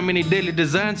had so many daily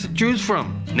designs to choose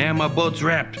from. Now my boat's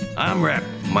wrapped, I'm wrapped.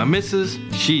 My missus,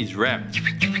 she's wrapped.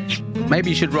 Maybe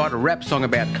you should write a rap song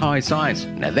about Kai Signs.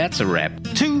 Now that's a rap.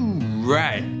 Too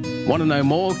right. Want to know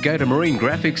more? Go to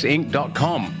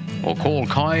marinegraphicsinc.com or call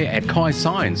Kai at Kai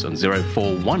Signs on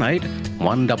 0418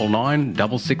 199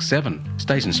 667.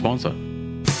 Station sponsor.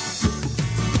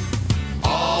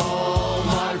 All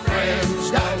my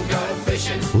friends don't go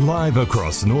fishing. Live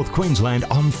across North Queensland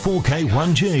on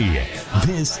 4K1G.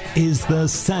 This is the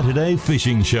Saturday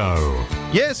Fishing Show.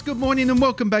 Yes, good morning and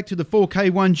welcome back to the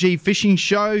 4K1G Fishing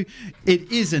Show.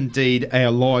 It is indeed our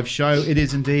live show. It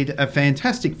is indeed a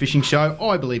fantastic fishing show.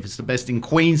 I believe it's the best in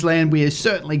Queensland. We are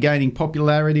certainly gaining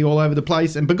popularity all over the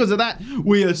place, and because of that,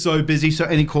 we are so busy. So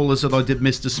any callers that I did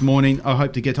miss this morning, I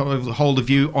hope to get a hold of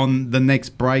you on the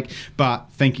next break. But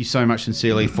thank you so much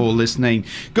sincerely for listening.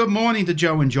 Good morning to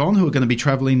Joe and John, who are going to be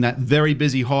travelling that very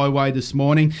busy highway this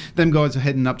morning. Them guys are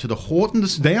heading up to the Horton,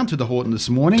 down to the Horton this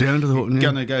morning. Down to the Horton, yeah.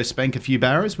 Going to go spank a few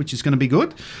barrows, which is going to be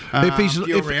good.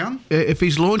 If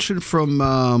he's launching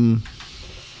from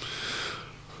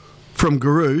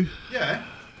Guru, yeah.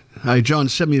 Hey John,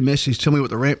 send me a message. Tell me what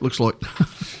the ramp looks like.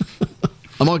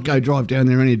 I might go drive down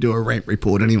there and do a ramp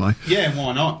report anyway. Yeah,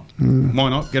 why not? Why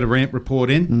not get a ramp report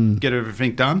in? Get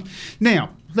everything done.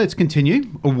 Now let's continue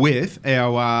with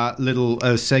our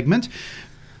little segment.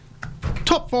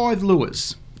 Top 5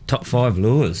 lures. Top 5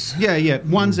 lures. Yeah.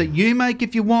 Ones that you make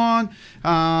if you want.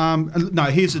 No,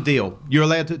 here's the deal. You're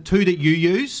allowed to 2 that you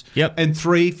use. Yep. And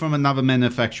 3 from another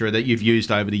manufacturer that you've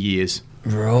used over the years.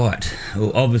 Right.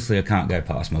 Well, obviously I can't go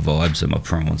past my vibes and my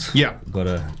prawns. Yeah. Got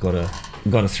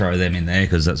to throw them in there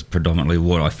because that's predominantly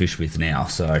what I fish with now.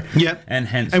 So yeah. And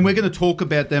hence. And we're going to talk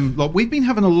about them. Like we've been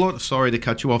having a lot. Sorry to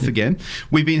cut you off again.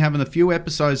 We've been having a few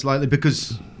episodes lately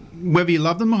because whether you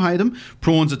love them or hate them,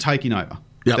 prawns are taking over.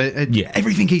 Yep.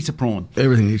 Everything eats a prawn.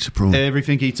 Everything eats a prawn.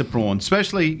 Everything eats a prawn.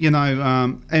 Especially,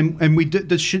 and we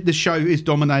the show is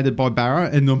dominated by Barra,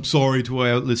 and I'm sorry to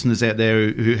our listeners out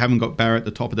there who haven't got Barra at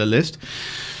the top of their list.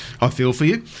 I feel for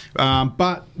you.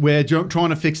 But we're trying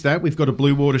to fix that. We've got a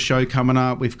Blue Water show coming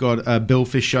up. We've got a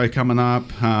Billfish show coming up.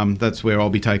 That's where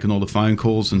I'll be taking all the phone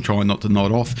calls and trying not to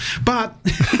nod off. But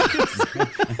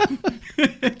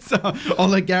I'll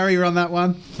let Gary run that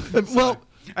one. Well...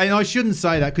 And I shouldn't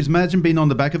say that, because imagine being on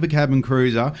the back of a cabin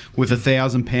cruiser with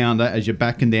 1,000-pounder as you're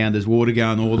backing down. There's water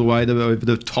going all the way over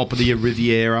the top of the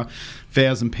Riviera.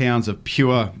 1,000 pounds of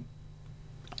pure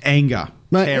anger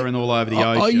tearing all over the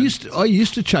ocean. I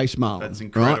used to chase marlin. That's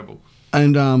incredible.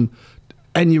 Right?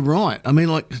 And you're right. I mean,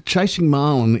 like, chasing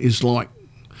marlin is like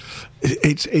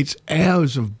it's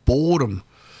hours of boredom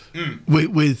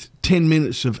with 10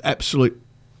 minutes of absolute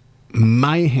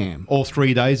mayhem. Or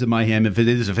 3 days of mayhem if it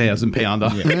is 1,000-pounder.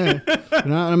 Yeah. You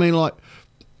know what I mean? Like,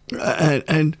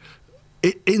 and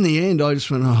in the end, I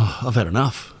just went, I've had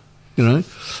enough. You know?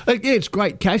 Yeah, it's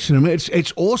great catching them.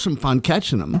 It's awesome fun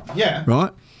catching them. Yeah.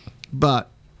 Right? But,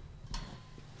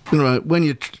 when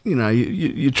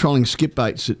you're trolling skip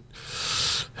baits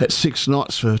at 6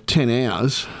 knots for 10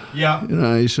 hours,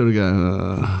 yeah, you sort of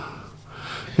go,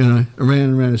 around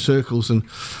and around in circles. And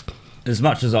as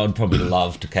much as I'd probably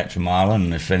love to catch a marlin,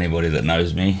 and if anybody that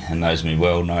knows me and knows me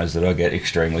well knows that I get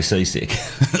extremely seasick.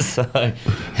 So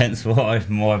hence why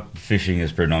my fishing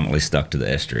is predominantly stuck to the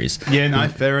estuaries. Yeah, no,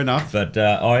 fair enough. But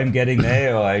I am getting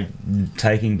there. I'm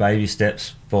taking baby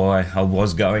steps I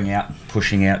was going out,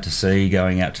 pushing out to sea,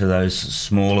 going out to those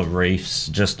smaller reefs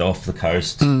just off the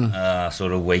coast,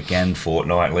 sort of weekend,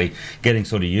 fortnightly, getting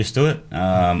sort of used to it.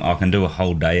 I can do a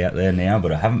whole day out there now,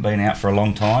 but I haven't been out for a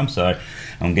long time, so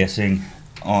I'm guessing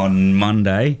on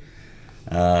Monday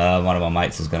one of my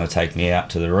mates is going to take me out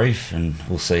to the reef, and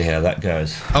we'll see how that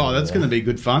goes. Oh, that's going to be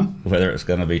good fun. Whether it's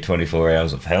going to be 24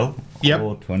 hours of hell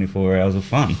or 24 hours of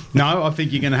fun. No, I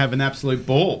think you're going to have an absolute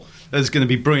ball. That's going to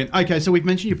be brilliant. Okay, so we've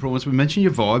mentioned your prawns, we've mentioned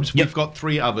your vibes. We've got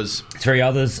 3 others. 3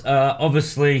 others.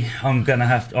 Obviously, I'm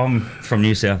from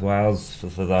New South Wales,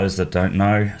 for those that don't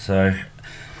know. So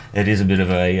it is a bit of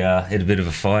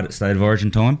a fight at State of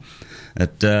Origin time.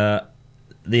 At the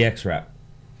X-Wrap.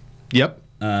 Yep.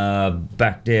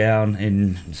 Back down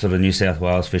in sort of New South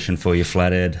Wales fishing for your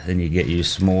flathead, and you get your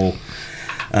small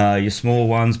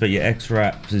ones, but your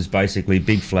X-Wraps is basically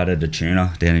big flathead to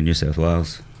tuna down in New South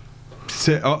Wales.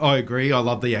 So, I agree. I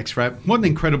love the X-Wrap. What an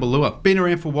incredible lure. Been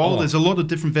around for a while. There's a lot of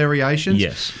different variations.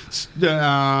 Yes.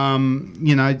 I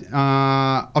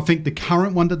think the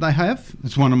current one that they have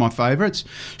is one of my favourites.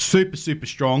 Super, super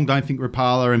strong. Don't think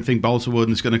Rapala and think balsa wood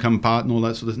and it's going to come apart and all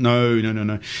that sort of... No.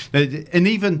 And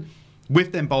even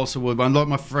with them balsa wood one, like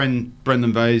my friend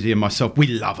Brendan Vasey and myself, we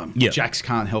love them. Yep. Jacks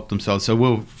can't help themselves, so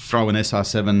we'll throw an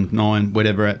SR7, 9,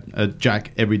 whatever at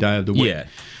Jack every day of the week. Yeah.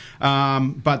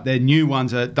 But their new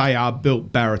ones they are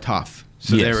built Barra tough,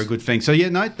 so they're a good thing. So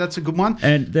that's a good one.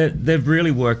 And they've really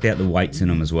worked out the weights in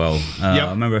them as well. I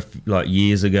remember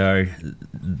years ago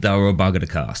they were a bugger to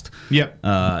cast. Yep.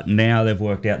 Now they've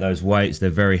worked out those weights. They're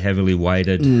very heavily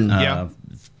weighted.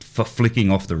 For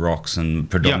flicking off the rocks, and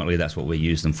predominantly that's what we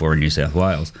use them for in New South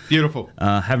Wales. Beautiful.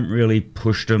 Haven't really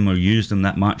pushed them or used them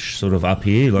that much sort of up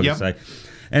here, like I say.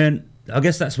 And I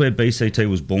guess that's where BCT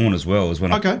was born as well. Is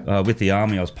when with the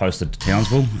army, I was posted to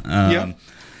Townsville.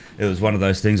 It was one of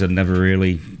those things I'd never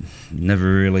really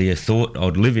thought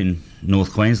I'd live in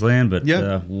North Queensland, but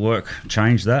work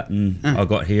changed that, and I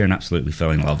got here and absolutely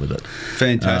fell in love with it.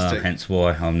 Fantastic. Hence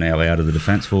why I'm now out of the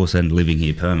Defence Force and living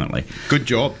here permanently. Good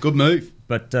job. Good move.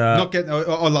 But I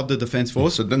love the Defence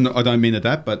Force. I don't mean it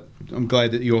that, but I'm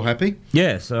glad that you're happy.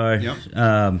 Yeah, so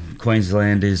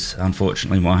Queensland is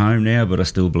unfortunately my home now, but I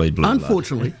still bleed blue.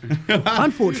 Unfortunately.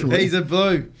 He's a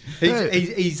blue.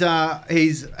 He's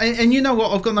and you know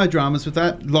what? I've got no dramas with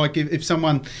that. Like if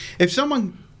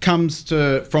someone comes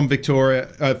from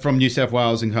Victoria, from New South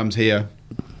Wales, and comes here,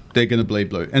 they're going to bleed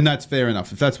blue. And that's fair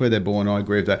enough. If that's where they're born, I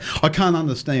agree with that. I can't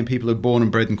understand people who are born and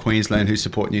bred in Queensland who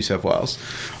support New South Wales.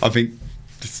 I think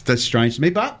that's strange to me,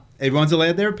 but everyone's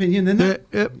allowed their opinion, isn't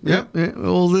it? Yeah.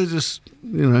 Well, they're just,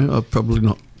 I'm probably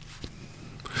not.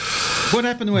 What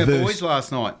happened to our boys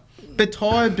last night? Bit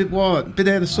tired, bit what? Bit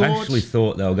out of sorts? I actually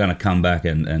thought they were going to come back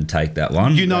and take that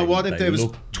one. You know what? If there was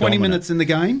 20 minutes in the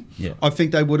game, I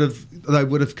think they would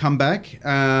have come back.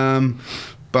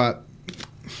 But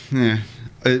yeah,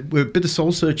 we're a bit of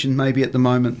soul searching maybe at the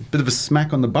moment. Bit of a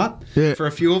smack on the butt for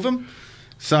a few of them.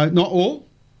 So not all.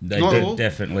 They Not did, all.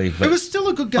 definitely. It was still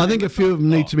a good game. I think a few of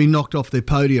them need to be knocked off their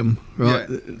podium, right?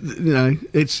 Yeah. You know,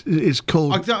 it's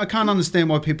called. I can't understand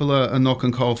why people are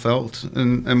knocking Kyle Felt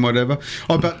and whatever.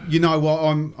 Oh, but you know what?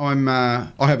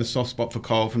 I have a soft spot for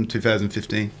Kyle from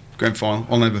 2015 grand final.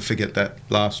 I'll never forget that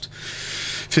last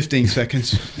 15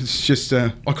 seconds. It's just I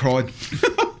cried.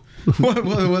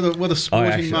 what a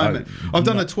sporting moment! I've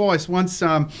done it twice. Once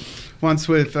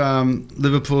with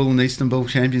Liverpool and Istanbul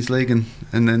Champions League, and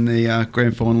then the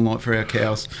grand final night for our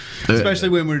cows. Especially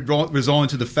when we resigned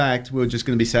to the fact we were just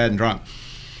going to be sad and drunk.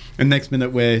 And next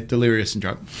minute we're delirious and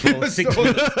drunk. Well, 6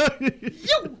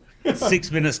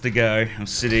 minutes to go. I'm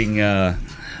sitting at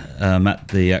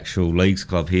the actual leagues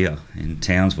club here in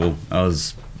Townsville. I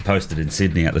was posted in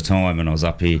Sydney at the time, and I was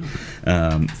up here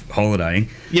holidaying.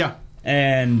 Yeah.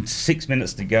 And 6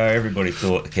 minutes to go, everybody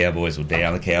thought the Cowboys were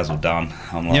down, the Cows were done.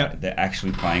 I'm like, they're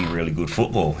actually playing really good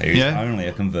football. There's only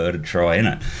a converted try in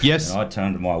it. Yes. And I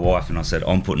turned to my wife and I said,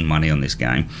 I'm putting money on this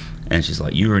game. And she's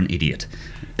like, you're an idiot.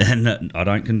 And I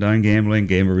don't condone gambling,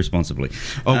 gamble responsibly.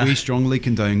 Oh, we strongly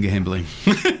condone gambling.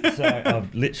 So I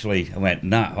literally went,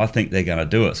 no, I think they're going to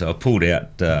do it. So I pulled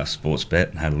out Sportsbet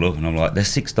and had a look, and I'm like, they're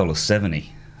 $6.70.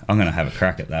 I'm going to have a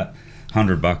crack at that.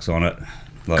 $100 on it.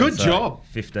 Like, good job.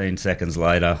 15 seconds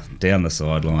later, down the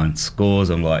sideline,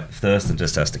 scores. I'm like, Thurston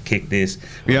just has to kick this.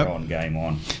 We're on, game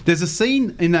on. There's a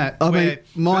scene in that. I mean,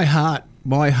 my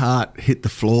heart hit the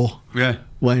floor. Yeah.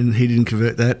 When he didn't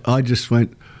convert that, I just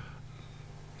went,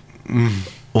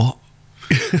 what?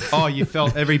 Oh, you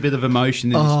felt every bit of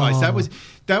emotion in his face.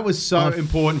 That was so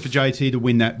important for JT to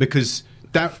win that, because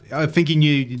I think he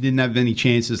knew he didn't have any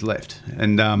chances left,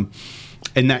 and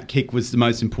that kick was the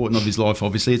most important of his life.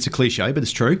 Obviously, it's a cliche, but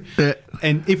it's true. Yeah.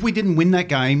 And if we didn't win that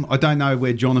game, I don't know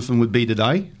where Jonathan would be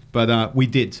today, but we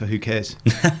did. So who cares?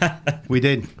 We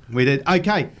did.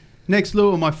 Okay. Next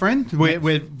lure, my friend.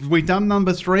 We've done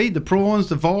number 3, the prawns,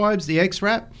 the vibes, the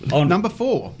X-Wrap. Number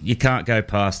 4. You can't go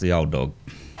past the old dog.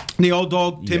 The old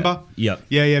dog, timber. Yep.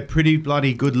 Yeah, pretty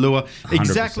bloody good lure. 100%.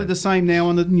 Exactly the same now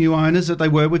on the new owners that they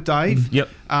were with Dave. Yep.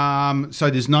 So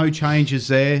there's no changes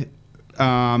there.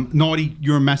 Knighty,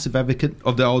 you're a massive advocate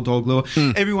of the old dog lure.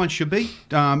 Everyone should be.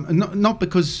 Not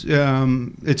because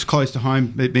it's close to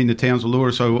home, it being the Townsville lure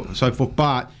or so forth,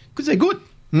 but because they're good.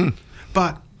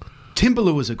 But timber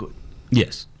lures are good.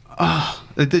 Yes.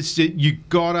 You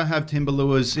gotta have timber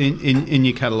lures in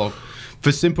your catalogue,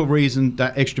 for simple reason,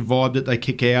 that extra vibe that they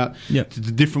kick out, the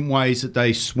different ways that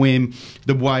they swim,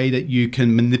 the way that you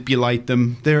can manipulate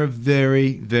them. They're a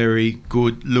very, very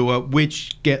good lure,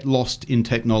 which get lost in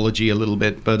technology a little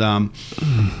bit. But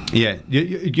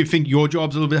you think your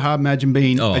job's a little bit hard? Imagine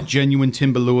being a genuine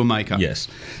timber lure maker. Yes.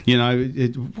 You know,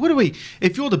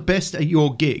 if you're the best at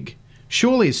your gig,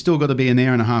 surely it's still got to be an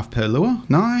hour and a half per lure.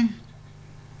 No.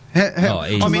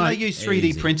 I mean, they use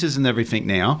 3D printers and everything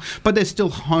now, but they're still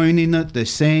honing it, they're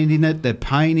sanding it, they're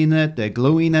painting it, they're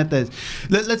gluing it.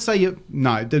 Let's say the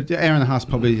hour and a half is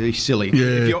probably silly.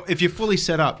 Yeah. If you're fully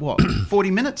set up,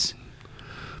 40 minutes?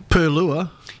 Per lure?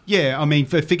 Yeah, I mean,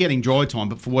 for getting dry time,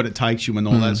 but for what it takes you and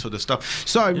all that sort of stuff.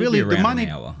 So It'd really, be around the money, an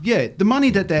hour. the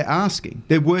money that they're asking,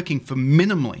 they're working for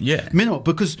minimally. Yeah. Minimal,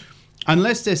 because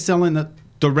unless they're selling it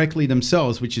directly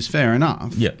themselves, which is fair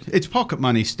enough. Yeah. It's pocket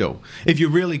money still. If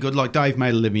you're really good, like Dave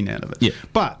made a living out of it. Yeah.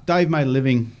 But Dave made a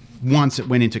living once it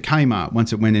went into Kmart,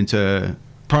 once it went into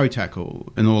Pro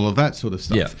Tackle and all of that sort of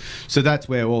stuff. Yeah. So that's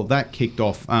where all that kicked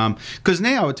off. Because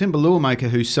now a timber lure maker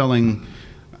who's selling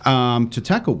to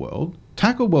Tackle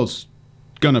World's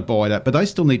going to buy that, but they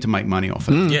still need to make money off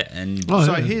it. Yeah. And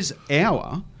His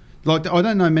hour, like I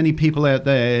don't know many people out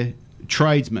there,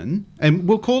 tradesmen, and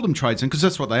we'll call them tradesmen because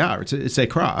that's what they are. It's their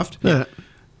craft. Yeah.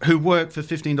 Who work for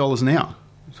 $15 an hour.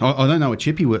 I don't know a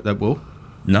chippy work that will.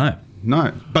 No.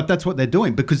 But that's what they're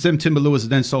doing, because them timber lures are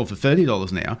then sold for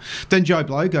 $30 an hour. Then Joe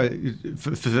Blow go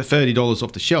for $30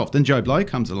 off the shelf. Then Joe Blow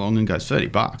comes along and goes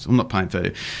 $30. I'm not paying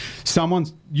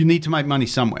 $30. You need to make money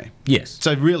somewhere. Yes.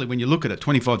 So really, when you look at it,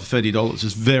 $25 to $30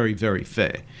 is very, very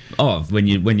fair. Oh, when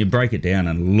you break it down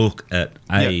and look at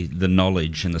the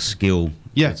knowledge and the skill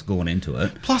that's gone into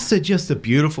it. Plus, they're just a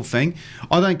beautiful thing.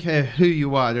 I don't care who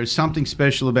you are. There's something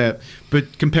special about,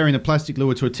 but comparing a plastic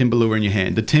lure to a timber lure in your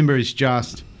hand. The timber is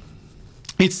just.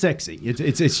 It's sexy.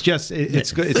 It's got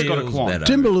a quality.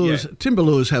 Timber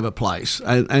lures have a place,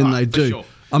 and they do. Sure.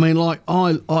 I mean, like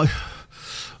I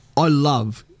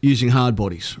love using hard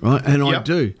bodies, right? And I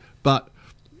do, but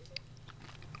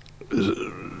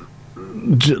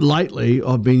lately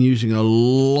I've been using a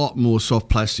lot more soft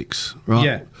plastics, right?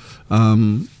 Yeah.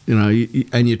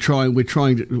 You try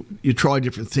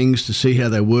different things to see how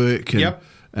they work.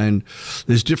 And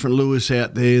there's different lures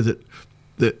out there that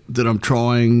that I'm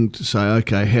trying to say,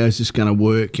 okay, how's this going to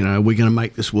work? You know, are we going to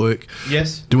make this work?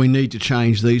 Yes. Do we need to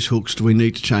change these hooks? Do we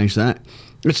need to change that?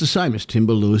 It's the same as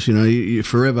timber lures. You know, you're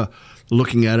forever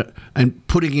looking at it and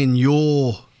putting in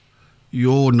your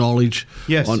knowledge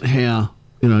on how.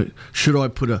 You know, should I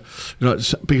put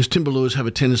because timber lures have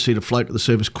a tendency to float to the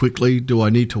surface quickly. Do I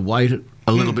need to weight it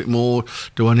a little bit more?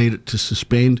 Do I need it to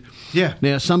suspend? Yeah.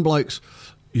 Now, some blokes,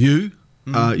 you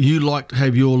like to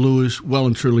have your lures well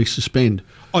and truly suspend.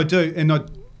 I do, and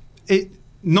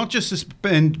not just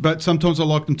suspend, but sometimes I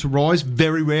like them to rise.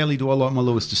 Very rarely do I like my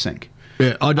lures to sink.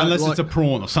 Yeah, I don't unless it's a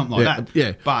prawn or something like that.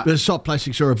 Yeah, but the soft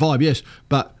plastics are a vibe, yes.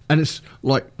 And it's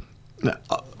like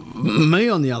me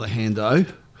on the other hand, though.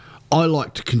 I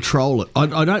like to control it. I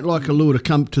don't like a lure to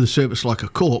come to the surface like a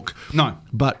cork. No,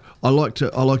 but I like to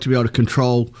be able to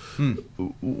control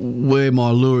where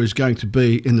my lure is going to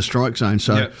be in the strike zone.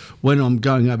 So when I'm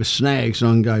going over snags, and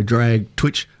I can go drag,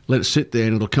 twitch, let it sit there,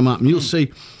 and it'll come up, and you'll see.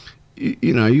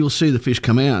 You know, you'll see the fish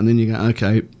come out, and then you go,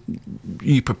 okay,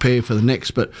 you prepare for the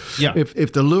next. But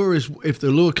if the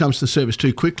lure comes to the surface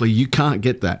too quickly, you can't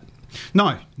get that.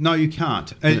 No, you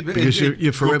can't. Because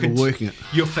you're forever working it.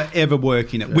 You're forever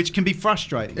working it, which can be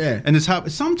frustrating. Yeah. And it's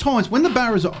hard. Sometimes when the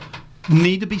barras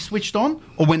need to be switched on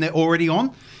or when they're already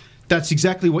on, that's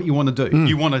exactly what you want to do.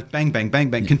 You want to bang, bang, bang,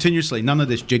 bang continuously. None of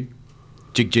this jig,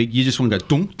 jig, jig. You just want to go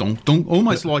dunk, dunk, dunk,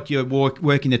 almost like you're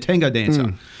working a tango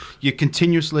dancer. You're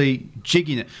continuously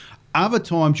jigging it. Other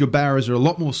times your barras are a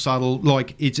lot more subtle.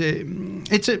 Like they're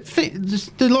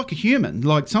like a human.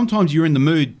 Like sometimes you're in the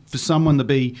mood for someone to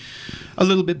be a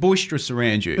little bit boisterous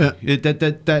around you. Yeah.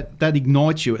 That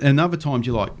ignites you. And other times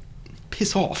you're like,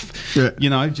 piss off. Yeah. You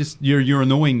know, just you're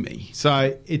annoying me.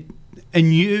 So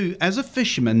you as a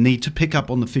fisherman need to pick up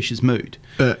on the fish's mood.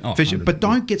 But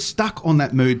don't get stuck on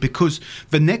that mood because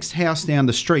the next house down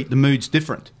the street the mood's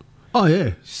different. Oh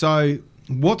yeah. So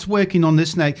what's working on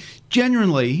this snag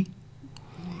generally.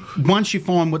 Once you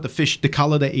find what the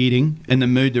colour they're eating and the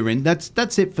mood they're in,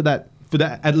 that's it for that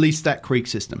at least that creek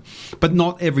system, but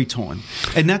not every time.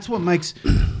 And that's what makes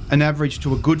an average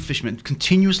to a good fisherman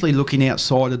continuously looking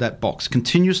outside of that box,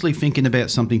 continuously thinking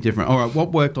about something different. All right,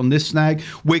 what worked on this snag?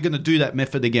 We're going to do that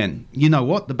method again. You know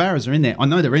what? The barras are in there. I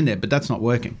know they're in there, but that's not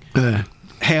working.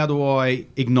 How do I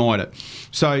ignite it?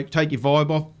 So take your vibe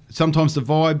off. Sometimes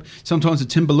the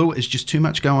timber lure is just too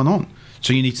much going on.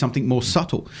 So you need something more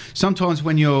subtle. Sometimes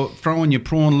when you're throwing your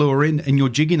prawn lure in and you're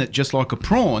jigging it just like a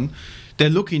prawn, they're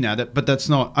looking at it, but that's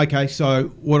not. Okay, so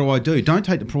what do? Don't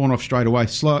take the prawn off straight away.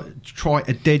 Try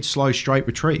a dead slow straight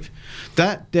retrieve.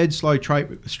 That dead slow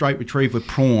straight retrieve with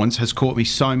prawns has caught me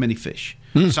so many fish.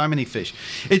 So many fish.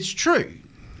 It's true.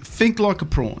 Think like a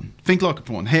prawn.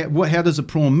 How does a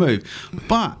prawn move?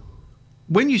 But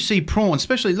when you see prawns,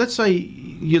 especially, let's say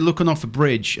you're looking off a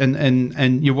bridge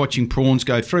and you're watching prawns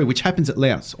go through, which happens at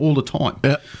Laos all the time.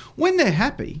 Yep. When they're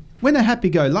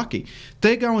happy-go-lucky,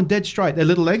 they're going dead straight. Their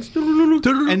little legs,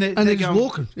 and they're just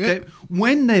walking. Yeah.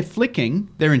 When they're flicking,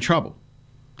 they're in trouble.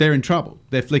 They're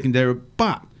flicking.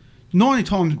 But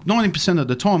 90% of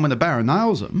the time when the barra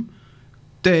nails them,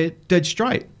 they're dead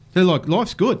straight. They're like,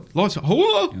 life's good.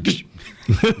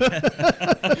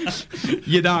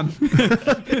 You're done.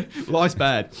 Life's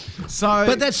bad.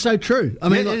 But that's so true. I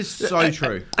mean, it is so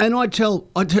true. And I tell,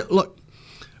 look,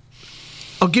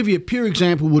 I'll give you a pure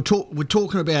example. We're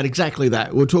talking about exactly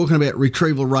that. We're talking about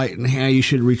retrieval rate and how you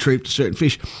should retrieve to certain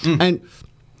fish. And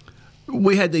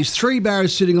we had these 3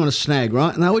 barras sitting on a snag,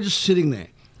 right? And they were just sitting there,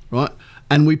 right?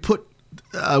 And we put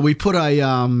a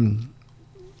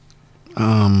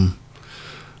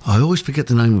I always forget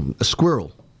the name of them. A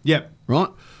squirrel. Yep.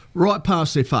 Right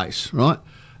past their face, right?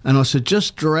 And I said,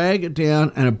 just drag it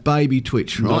down and a baby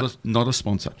twitch, right? Not a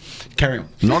sponsor. Carry on.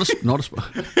 Not a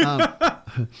sponsor.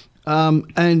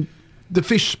 And the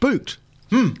fish spooked,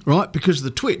 right? Because of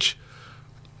the twitch.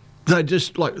 They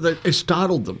just, it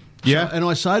startled them. Yeah. So, and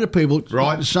I say to people,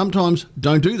 sometimes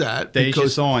don't do that. There's your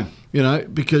sign. You know,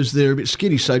 because they're a bit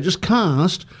skitty. So just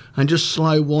cast and just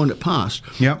slow wind it past.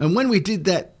 Yep. And when we did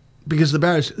that, because the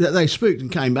barras, they spooked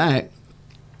and came back,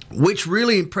 which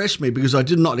really impressed me because I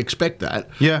did not expect that.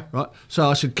 Yeah. Right. So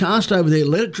I said, cast over there,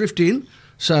 let it drift in.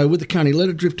 So with the cunny, let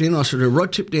it drift in. I said,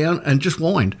 rod tip down and just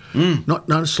wind.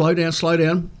 No, slow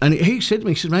down. And he said to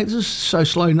me, he said, mate, this is so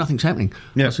slow, nothing's happening.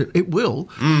 Yeah. I said, it will.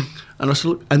 And I said,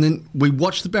 look, and then we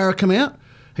watched the barra come out.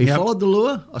 He followed the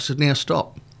lure. I said, now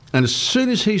stop. And as soon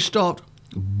as he stopped,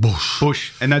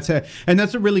 bush. And that's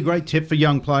a really great tip for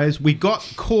young players. We got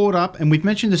caught up, and we've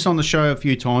mentioned this on the show a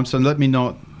few times, so let me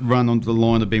not run onto the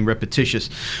line of being repetitious.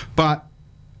 But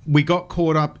we got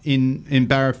caught up in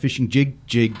barra fishing, jig,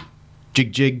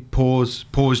 pause,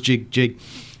 jig.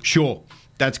 Sure,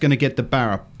 That's going to get the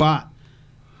barra. But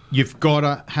you've got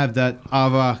to have that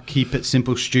other keep it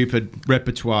simple, stupid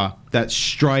repertoire. That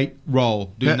straight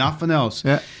roll. Do nothing else.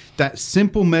 Yeah. That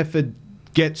simple method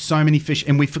gets so many fish,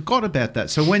 and we forgot about that.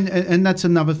 So and that's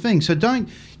another thing. So don't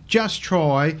just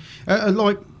try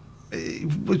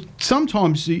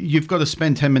sometimes you've got to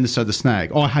spend 10 minutes at the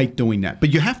snag. I hate doing that,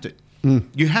 but you have to.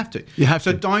 You have to.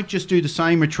 So don't just do the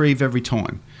same retrieve every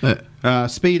time.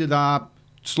 Speed it up,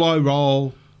 slow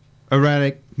roll,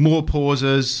 erratic, more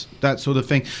pauses, that sort of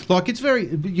thing. Like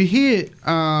you hear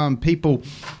people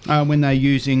when they're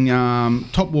using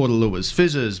topwater lures,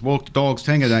 fizzers, walk the dogs,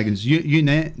 tango daggers, you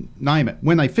name it.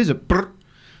 When they fizz it,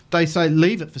 they say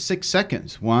leave it for 6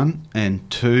 seconds. 1 and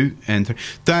 2 and 3.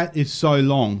 That is so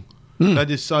long. That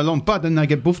is so long. But then they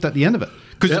get buffed at the end of it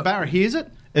because the barra hears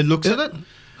it, it looks at it.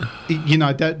 You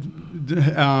know that.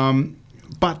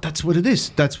 But that's what it is.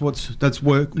 That's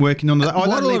working on that. I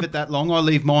don't leave it that long. I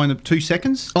leave mine at 2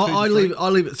 seconds. I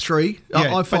leave it 3.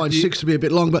 I find 6 to be a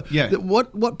bit long. But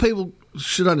what people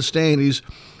should understand is,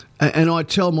 and I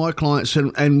tell my clients,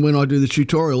 and when I do the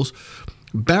tutorials,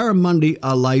 barramundi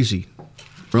are lazy.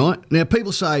 Right? Now,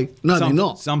 people say, no, they're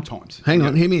not. Sometimes. Hang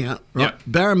on, hear me out. Right?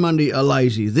 Barramundi are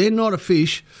lazy. They're not a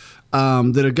fish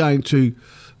that are going to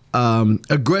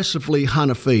aggressively hunt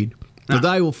a feed. No. But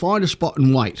they will find a spot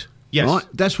and wait. Yes. Right?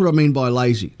 That's what I mean by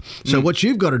lazy. So what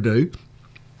you've got to do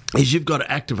is you've got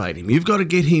to activate him. You've got to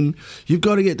get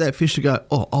that fish to go,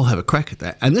 oh, I'll have a crack at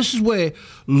that. And this is where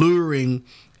luring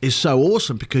is so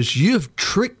awesome because you've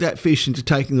tricked that fish into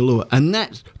taking the lure. And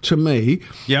that, to me,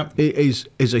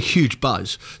 is a huge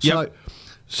buzz.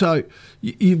 So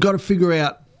you've got to figure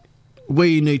out where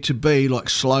you need to be, like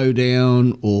slow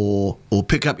down or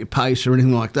pick up your pace or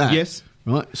anything like that. Yes.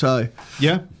 Right? So...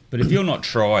 Yeah. But if you're not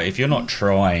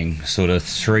trying sort of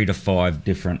 3 to 5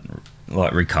 different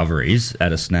like recoveries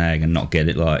at a snag and not get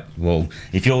it,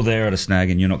 if you're there at a snag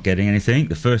and you're not getting anything,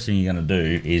 the first thing you're going to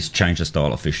do is change the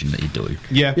style of fishing that you do.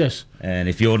 Yeah. Yes. And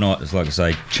if you're not, it's like I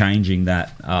say, changing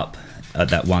that up at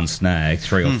that one snag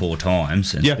 3 or 4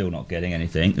 times and still not getting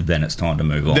anything, then it's time to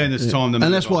move on. Then it's time to move on.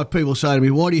 And that's why people say to me,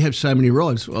 why do you have so many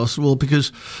rods? I said, well,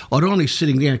 because I'm not only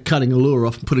sitting down cutting a lure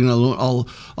off and putting another lure,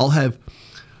 I'll have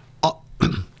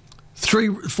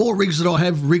 3-4 rigs that I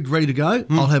have rigged ready to go.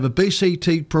 I'll have a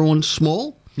BCT prawn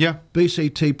small. Yeah.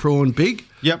 BCT prawn big.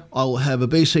 Yep. I'll have a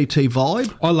BCT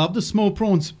vibe. I love the small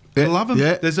prawns. I love them.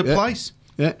 Yeah. There's a place.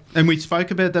 Yeah. And we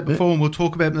spoke about that before and we'll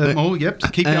talk about that more. Yep.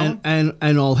 Keep going. And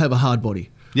I'll have a hard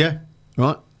body. Yeah.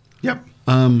 Right? Yep.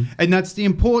 And that's the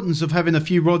importance of having a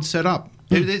few rods set up.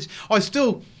 I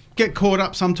still get caught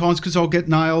up sometimes because I'll get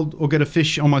nailed or get a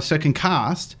fish on my second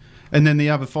cast and then the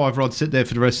other 5 rods sit there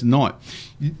for the rest of the night.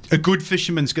 A good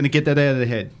fisherman's going to get that out of their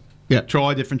head. Yeah.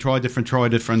 Try different.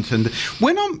 And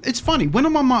it's funny, when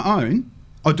I'm on my own,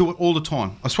 I do it all the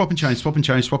time. I swap and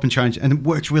change, and it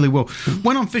works really well.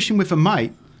 When I'm fishing with a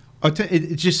mate,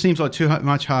 it just seems like too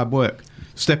much hard work.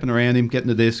 Stepping around him, getting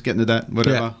to this, getting to that,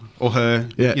 whatever, or her.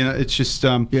 Yeah. You know, it's just,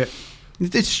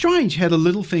 it's strange how the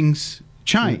little things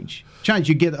change.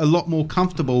 You get a lot more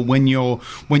comfortable when you're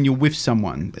with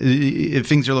someone.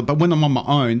 Things are, but when I'm on my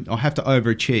own, I have to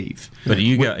overachieve. But are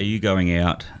you going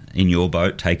out in your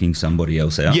boat taking somebody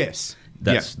else out? Yes.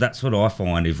 That's what I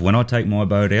find. If when I take my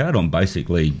boat out, I'm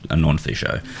basically a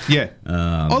non-fisher. Yeah.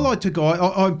 I like to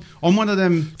go. I'm one of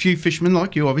them few fishermen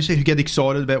like you, obviously, who get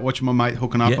excited about watching my mate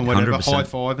hooking up and whatever, 100%.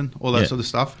 high-fiving, all that sort of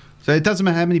stuff. So it doesn't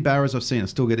matter how many barras I've seen, I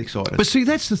still get excited. But see,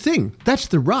 that's the thing. That's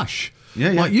the rush.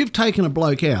 Yeah. Like you've taken a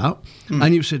bloke out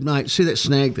and you've said, mate, see that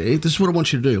snag there? This is what I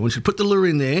want you to do. I want you to put the lure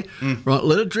in there, right?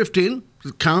 Let it drift in.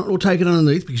 The current will take it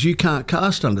underneath because you can't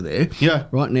cast under there. Yeah.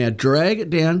 Right now, drag it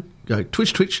down. Go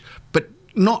twitch, but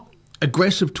not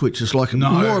aggressive twitches. Like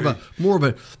more of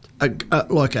a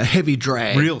like a heavy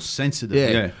drag. Real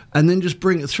sensitive. Yeah. And then just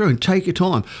bring it through and take your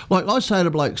time. Like I say to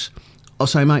blokes, I'll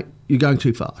say, mate, you're going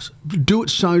too fast. Do it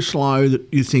so slow that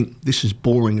you think this is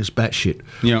boring as batshit.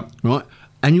 Yeah. Right.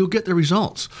 And you'll get the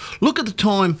results. Look at the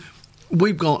time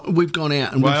we've gone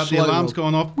out and the alarm's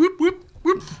gone off. Whoop, whoop,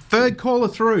 whoop. Third caller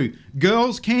through.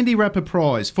 Girls candy wrapper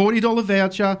prize. $40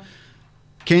 voucher.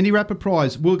 Candy wrapper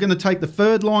prize. We're going to take the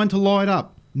third line to light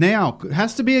up. Now, it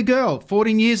has to be a girl,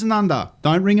 14 years and under.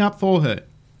 Don't ring up for her.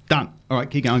 Done. All right,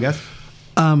 keep going, guys.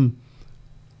 I'm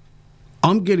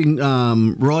getting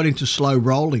right into slow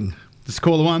rolling. This is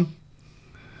caller 1.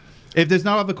 If there's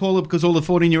no other caller because all the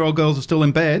 14-year-old girls are still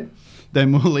in bed,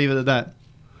 then we'll leave it at that.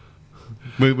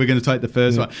 We're going to take the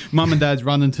first one. Mum and Dad's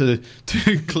running to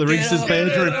Clarissa's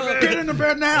bedroom. Get in the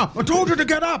bed now. I told you to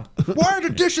get up. Why are the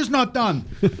dishes not done?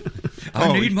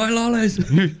 I need my lollies.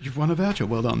 You've won a voucher.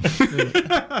 Well done.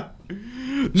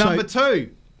 Number 2.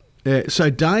 Yeah, so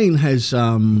Dain has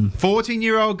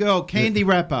 14-year-old girl, candy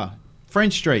wrapper,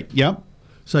 French Street. Yep.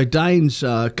 So Dain's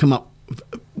come up.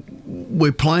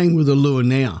 We're playing with a lure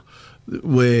now,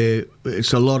 where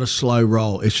it's a lot of slow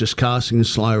roll. It's just casting and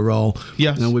slow roll.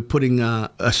 Yes. And we're putting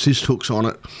assist hooks on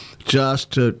it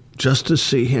just to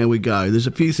see how we go. There's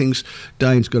a few things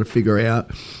Dain's got to figure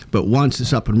out, but once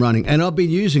it's up and running, and I've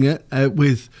been using it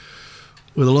with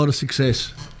a lot of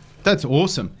success. That's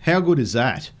awesome. How good is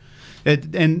that?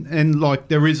 And like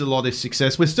there is a lot of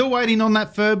success. We're still waiting on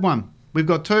that third one. We've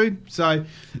got 2. So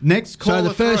next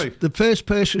caller through. The first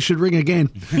person should ring again.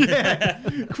 Yeah,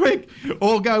 quick.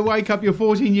 Or go wake up your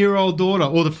 14-year-old daughter.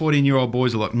 Or the 14-year-old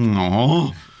boys are like,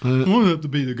 no, I have to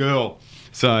be the girl.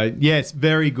 So, yes,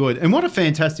 very good. And what a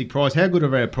fantastic prize. How good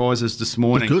are our prizes this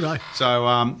morning? Good, eh?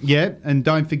 So, yeah, and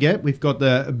don't forget, we've got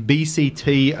the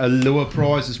BCT Lure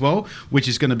Prize as well, which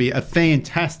is going to be a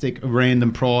fantastic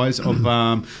random prize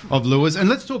of lures. And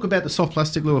let's talk about the soft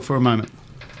plastic lure for a moment.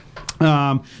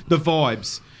 The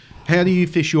vibes. How do you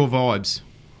fish your vibes?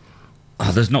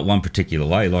 Oh, there's not one particular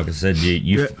way. Like I said,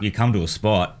 you come to a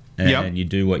spot and you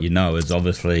do what you know is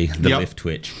obviously the lift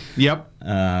twitch. Yep.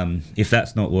 If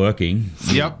that's not working,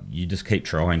 you just keep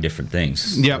trying different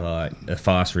things. Yep. Like a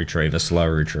fast retrieve, a slow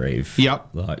retrieve. Yep.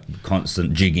 Like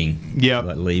constant jigging. Yep.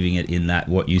 Like leaving it in that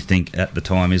what you think at the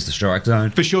time is the strike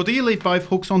zone. For sure. Do you leave both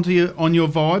hooks on your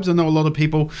vibes? I know a lot of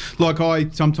people,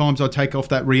 like sometimes I take off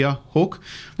that rear hook.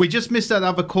 We just missed that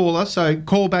other caller, so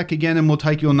call back again and we'll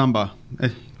take your number.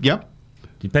 Yep.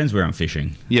 Depends where I'm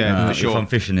fishing. Yeah, for sure. If I'm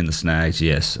fishing in the snags,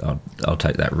 yes, I'll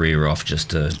take that rear off just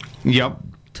to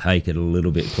take it a little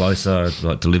bit closer,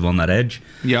 like to live on that edge.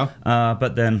 Yeah.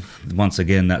 But then, once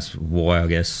again, that's why I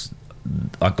guess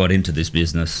I got into this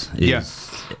business.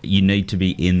 You need to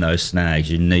be in those snags.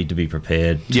 You need to be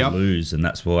prepared to lose, and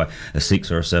that's why a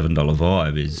 $6 or a $7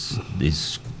 vibe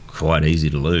is quite easy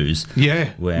to lose.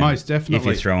 Yeah, most definitely. If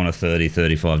you're throwing a $30,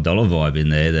 $35 vibe in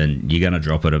there, then you're going to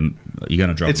drop it. You're going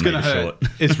to drop it. It's going to hurt.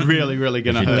 It's really, really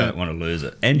going to hurt. You don't want to lose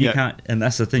it, and you can't. And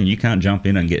that's the thing. You can't jump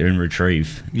in and get in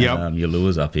retrieve. Your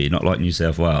lures up here, not like New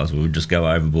South Wales. We'll just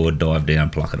go overboard, dive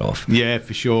down, pluck it off. Yeah,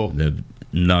 for sure.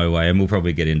 No way, and we'll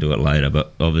probably get into it later.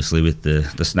 But obviously, with the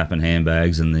snapping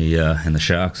handbags and the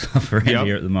sharks around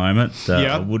here at the moment,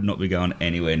 I would not be going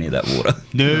anywhere near that water.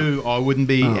 No, I wouldn't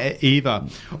be either.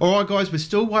 All right, guys, we're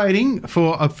still waiting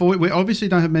for we obviously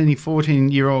don't have many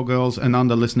 14-year-old girls and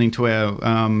under listening to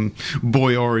our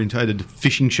boy-orientated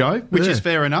fishing show, which is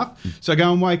fair enough. So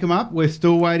go and wake them up. We're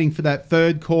still waiting for that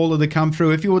third caller to come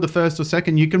through. If you were the first or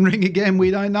second, you can ring again.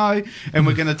 We don't know, and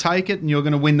we're going to take it, and you're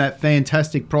going to win that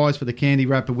fantastic prize for the candy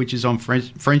wrapper, which is on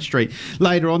French Street.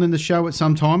 Later on in the show at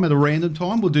some time, at a random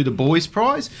time, we'll do the boys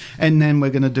prize, and then we're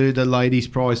going to do the ladies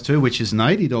prize too, which is an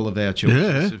 $80 voucher.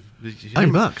 Yeah.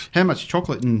 $8. How much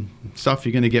chocolate and stuff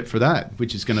you're going to get for that,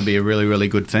 which is going to be a really, really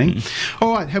good thing.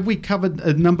 All right, have we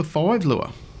covered number 5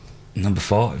 lure? Number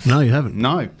 5? No, you haven't.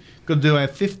 No. Got to do our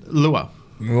 5th lure.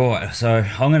 Right, so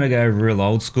I'm going to go real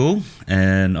old school,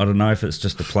 and I don't know if it's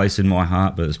just a place in my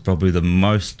heart, but it's probably the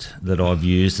most that I've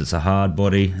used. It's a hard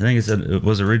body. I think it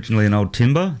was originally an old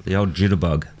timber, the old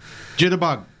jitterbug.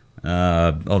 Jitterbug.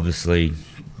 Obviously,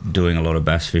 doing a lot of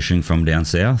bass fishing from down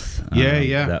south.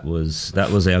 Yeah. That was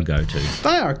our go-to.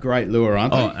 They are a great lure,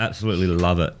 aren't they? Oh, absolutely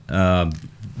love it.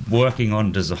 Working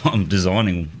on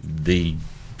designing the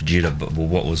jitterbug, well,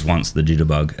 what was once the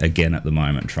jitterbug, again at the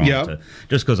moment, trying to,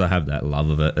 just because I have that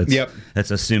love of it. It's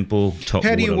a simple top.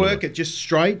 How do you work it? Just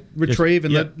straight retrieve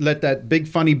and let that big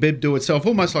funny bib do itself,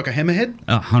 almost like a hammerhead?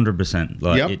 100%.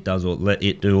 Like it does let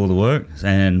it do all the work,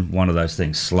 and one of those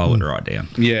things, slow it right down.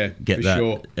 Yeah, get for that.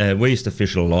 Sure. We used to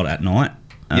fish a lot at night.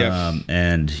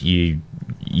 And you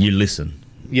listen.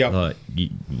 Like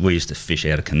we used to fish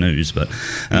out of canoes, but.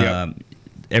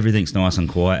 Everything's nice and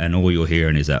quiet, and all you're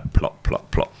hearing is that plop,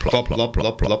 plop, plop, plop, plop,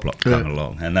 plop, plop, plop, coming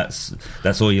along, and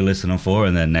that's all you're listening for.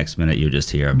 And then next minute you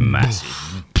just hear a massive.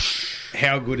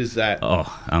 How good is that?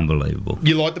 Oh, unbelievable!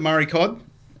 You like the Murray cod?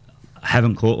 I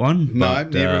haven't caught one. No,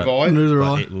 but, neither have I. Neither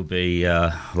have I. It will be.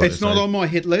 It's not on my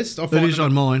hit list. It is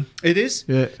on mine. It is.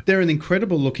 Yeah, they're an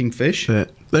incredible looking fish. Yeah.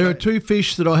 There are 2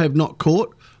 fish that I have not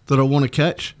caught that I want to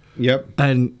catch. Yep.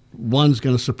 And one's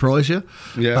going to surprise you.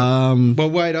 Yeah. Well,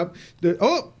 wait up.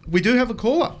 We do have a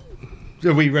caller.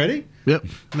 Are we ready? Yep.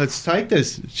 Let's take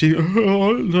this. That's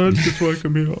just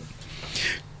waking me up.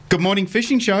 Good morning,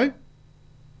 fishing show.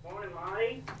 Morning,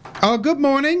 Marty. Oh, good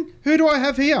morning. Who do I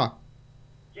have here?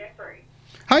 Jeffrey.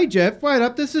 Hey, Jeff. Wait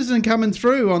up. This isn't coming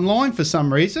through online for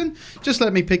some reason. Just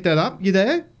let me pick that up. You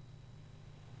there?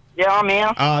 Yeah, I'm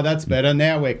here. Ah, that's better.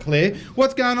 Now we're clear.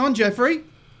 What's going on, Jeffrey?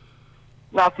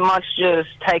 Nothing much, just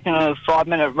taking a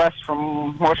 5-minute rest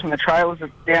from watching the trails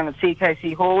down at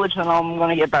TKC Haulage, and I'm going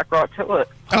to get back right to it.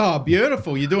 Oh,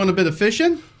 beautiful. You doing a bit of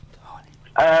fishing?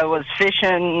 Was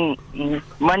fishing,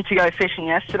 went to go fishing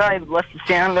yesterday, left the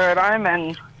sounder at home,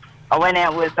 and I went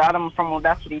out with Adam from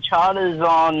Audacity Charters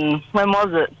on, when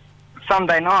was it?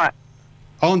 Sunday night.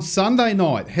 On Sunday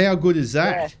night. How good is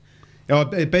that? Yeah. Oh,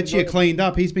 I bet you cleaned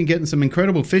up. He's been getting some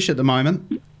incredible fish at the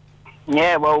moment.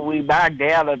 Yeah, well, we bagged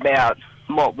out about,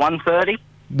 1:30?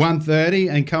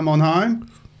 1:30 and come on home?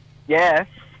 Yeah.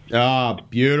 Ah,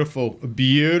 beautiful.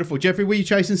 Beautiful. Jeffrey, were you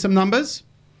chasing some numbers?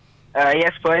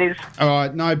 Yes, please. All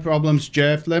right, no problems,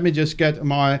 Jeff. Let me just get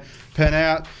my pen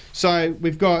out. So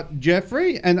we've got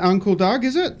Jeffrey and Uncle Doug,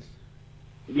 is it?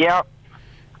 Yep.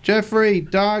 Jeffrey,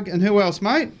 Doug, and who else,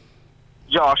 mate?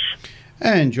 Josh.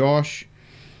 And Josh.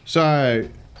 So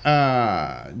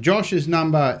Josh's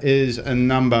number is a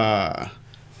number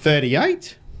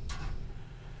 38.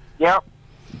 Yep.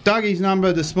 Dougie's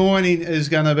number this morning is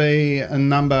going to be a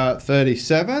number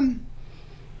 37.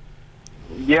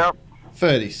 Yep.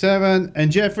 37.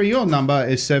 And Jeffrey, your number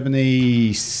is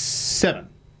 77.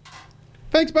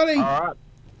 Thanks, buddy. All right.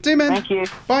 See you, man. Thank you.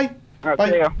 Bye. All right, Bye.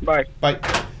 see ya. Bye. Bye.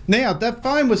 Now, that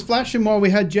phone was flashing while we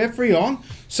had Jeffrey on.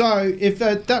 So if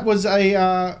that was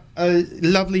a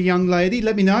lovely young lady,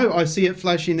 let me know. I see it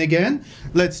flashing again.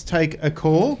 Let's take a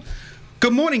call.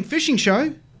 Good morning, Fishing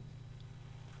Show.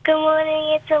 Good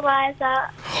morning, it's Eliza.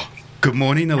 Good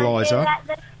morning, Eliza.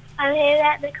 I'm here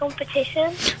at the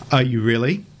competition. Are you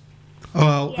really?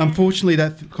 Well, unfortunately,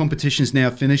 that competition's now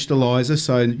finished, Eliza,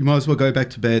 so you might as well go back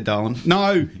to bed, darling.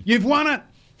 No, you've won it.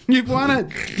 You've won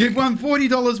it. You've won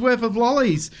 $40 worth of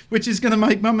lollies, which is going to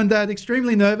make Mum and Dad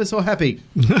extremely nervous or happy.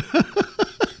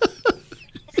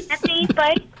 Happy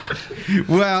both.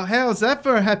 Well, how's that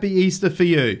for a happy Easter for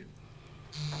you?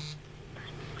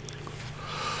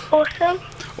 Awesome.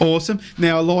 Awesome.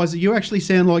 Now, Eliza, you actually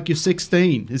sound like you're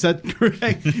 16. Is that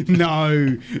correct?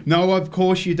 No, of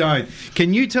course you don't.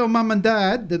 Can you tell Mum and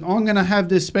Dad that I'm going to have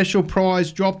this special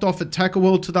prize dropped off at Tackle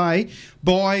World today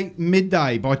by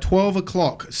midday, by 12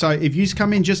 o'clock. So if you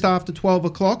come in just after 12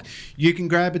 o'clock, you can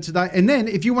grab it today. And then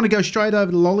if you want to go straight over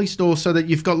to the lolly store so that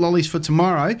you've got lollies for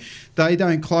tomorrow, they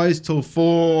don't close till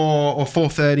 4 or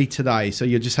 4:30 today. So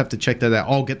you'll just have to check that out.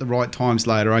 I'll get the right times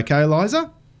later. Okay,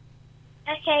 Eliza?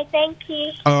 Okay, thank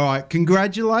you. All right,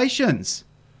 congratulations.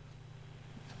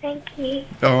 Thank you.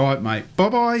 All right, mate.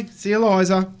 Bye-bye. See you,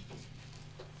 Liza.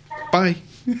 Bye.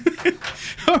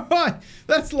 All right,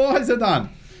 that's Liza done.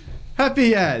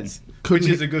 Happy as, which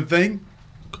is a good thing.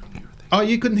 Oh,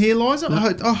 you couldn't hear Liza?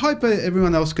 No. I hope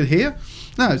everyone else could hear.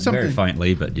 No, something. Very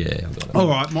faintly, but yeah, I've got it. All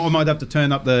right, I might have to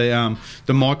turn up the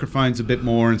microphones a bit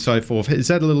more and so forth. Is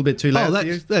that a little bit too loud for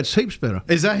you? That's heaps better.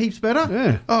 Is that heaps better?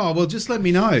 Yeah. Oh, well, just let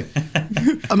me know.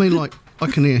 I mean, like, I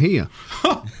can now hear.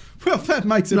 Well, that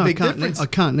makes a big difference. I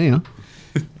can't now.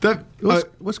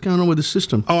 What's going on with the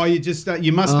system? Oh, you just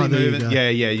you must be moving. Yeah,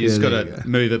 you just got to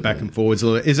move it back and forwards a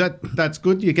little. Is that's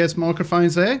good? You guess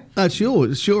microphones there? That's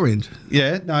yours. It's your end.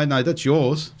 Yeah, no, that's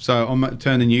yours. So I'm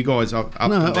turning you guys up.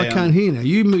 No, and down. I can't hear now.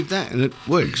 You move that and it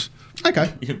works.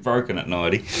 Okay, you've broken it,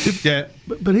 Knighty. Yeah,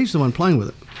 but he's the one playing with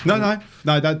it. No,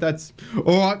 that's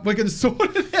all right. We're going to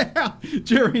sort it out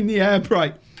during the ad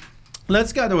break.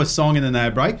 Let's go to a song in an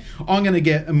ad break. I'm going to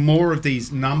get more of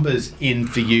these numbers in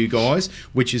for you guys,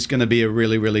 which is going to be a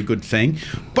really, really good thing.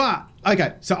 But,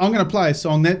 okay, so I'm going to play a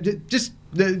song. That just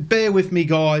bear with me,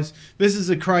 guys. This is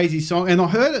a crazy song. And I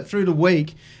heard it through the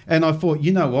week, and I thought,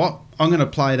 you know what? I'm going to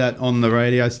play that on the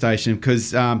radio station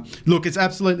because, look, it's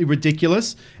absolutely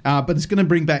ridiculous, but it's going to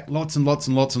bring back lots and lots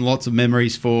and lots and lots of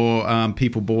memories for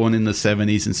people born in the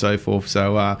 70s and so forth.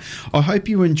 So I hope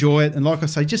you enjoy it. And like I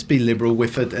say, just be liberal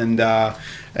with it, and we'll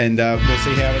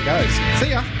see how it goes.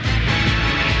 See ya.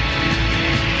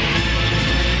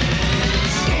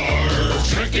 Star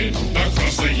trekking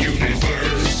across the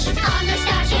universe. On the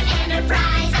Starship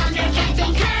Enterprise under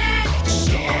Captain Kirk.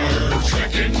 Star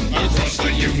trekking across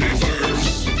the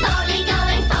universe. Slowly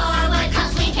going forward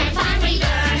 'cause we can't find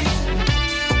reverse.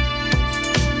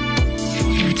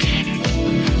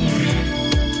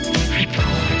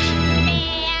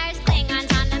 There's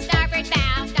Klingons on the starboard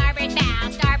bow, starboard bow,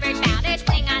 starboard bow. There's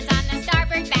Klingons on the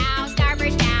starboard bow,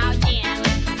 Jim.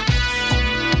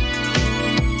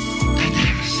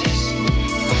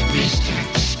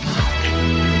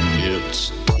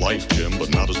 It's life, Jim, but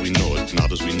not as we know it,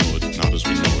 not as we know it, not as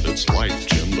we know it. It's life,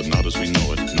 Jim, but not as we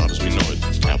know it, not as we know it,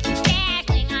 Captain. There's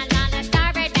Klingons on the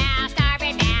starboard bow,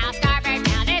 starboard bow, starboard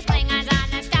bow. There's Klingons on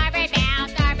the starboard bow,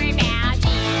 Jim.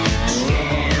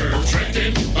 Star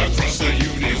trekking across the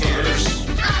universe.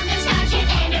 On the Starship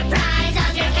Enterprise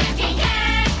under Captain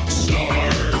Kirk. Star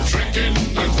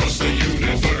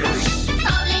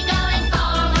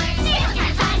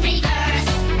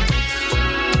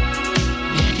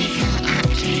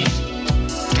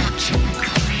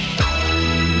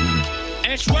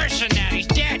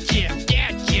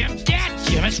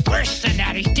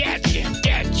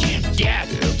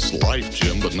life,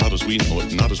 Jim, but not as we know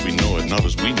it, not as we know it, not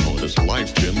as we know it. It's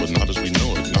life, Jim, but not as we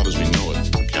know it, not as we know it.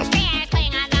 Captain. There's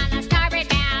Klingons on the starboard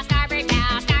bow, starboard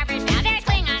bow, starboard bow. There's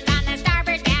Klingons on the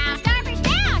starboard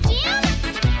bow, Jim.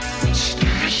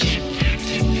 Starship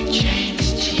Captain James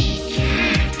T.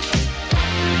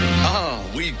 Ah,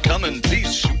 we come in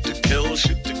peace, shoot to kill,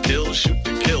 shoot to kill, shoot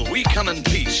to kill. We come in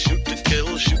peace, shoot to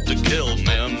kill,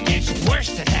 man. It's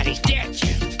worse than that, he's dead,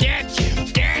 Jim. Dead, Jim.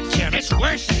 Dead, Jim. It's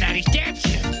worse than that, he's dead,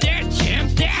 Jim. Dead,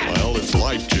 Jim. Dead. Well, it's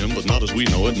life, Jim, but not as we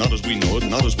know it, not as we know it,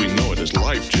 not as we know it. It's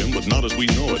life, Jim, but not as we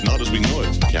know it, not as we know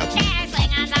it. Captain. There's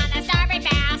Klingons on the starboard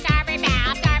bow, starboard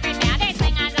bow, starboard bow. There's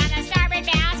Klingons on the starboard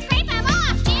bow. Scrape them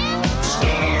off, Jim.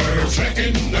 Star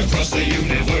trekking across the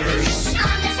universe.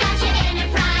 On the Starship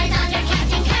Enterprise under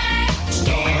Captain Kirk.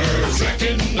 Star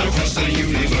trekking across the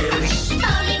universe.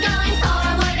 Slowly going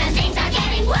forward and things are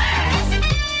getting worse.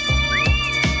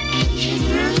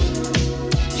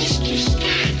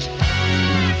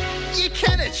 You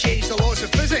cannot change the laws of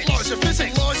physics. Laws of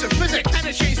physics. Laws of physics.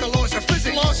 Cannot change the laws of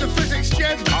physics. Laws of physics,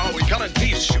 Jim. Ah, we come in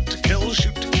peace, shoot to kill,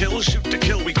 shoot to kill, shoot to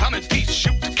kill. We come in peace,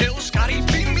 shoot to kill. Scotty,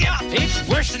 beam me up. It's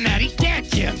worse than that, he's dead,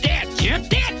 Jim. Dead, Jim.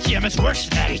 Dead, Jim. It's worse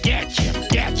than that, he's dead, Jim.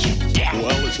 Dead, Jim. Dead.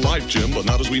 Well, it's life, Jim, but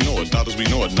not as we know it, not as we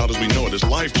know it, not as we know it. It's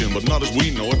life, Jim, but not as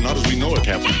we know it, not as we know it,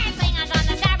 Captain. There's Klingons on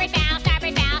the starboard bow,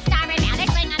 starboard bow, starboard bow. There's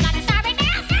Klingons on the starboard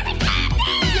bow, starboard bow.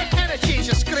 You cannot change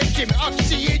the script, Jim. Up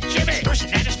to you, Jimmy. It's worse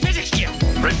than that, it's physics, Jim.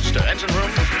 Bridge to engine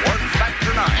room, warp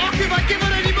factor 9. If I give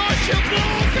it any more, she'll blow,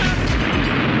 Captain.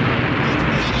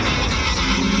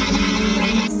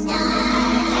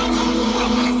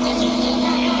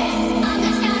 On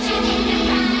the Starship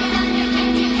Enterprise under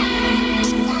Captain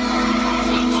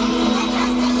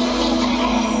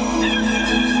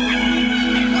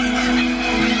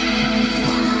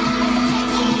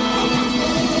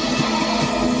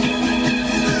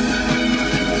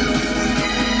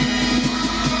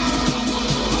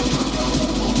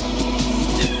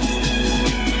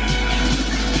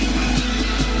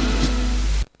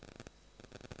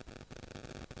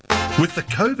With the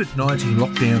COVID-19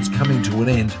 lockdowns coming to an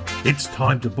end, it's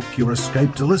time to book your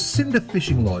escape to Lucinda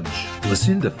Fishing Lodge.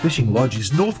 Lucinda Fishing Lodge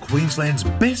is North Queensland's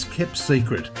best kept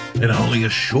secret and only a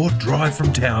short drive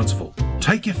from Townsville.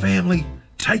 Take your family,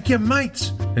 take your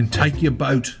mates and take your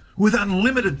boat. With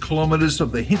unlimited kilometres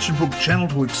of the Hinchinbrook Channel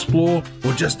to explore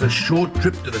or just a short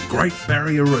trip to the Great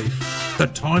Barrier Reef. The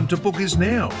time to book is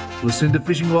now. Lucinda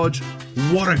Fishing Lodge,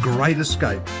 what a great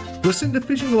escape. Lucinda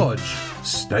Fishing Lodge,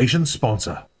 station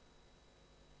sponsor.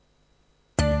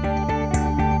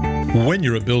 When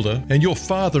you're a builder, and your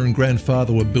father and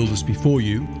grandfather were builders before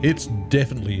you, it's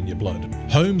definitely in your blood.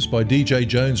 Homes by DJ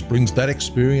Jones brings that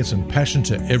experience and passion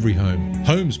to every home.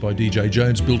 Homes by DJ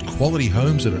Jones build quality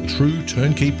homes at a true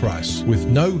turnkey price, with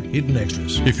no hidden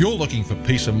extras. If you're looking for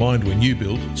peace of mind when you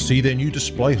build, see their new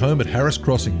display home at Harris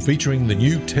Crossing featuring the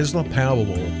new Tesla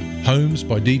Powerwall. Homes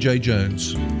by DJ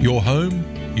Jones. Your home,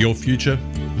 your future,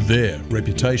 their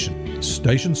reputation.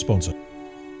 Station sponsor.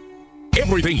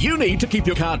 Everything you need to keep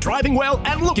your car driving well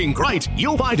and looking great.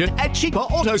 You'll find it at Cheaper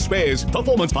Auto Spares.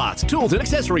 Performance parts, tools and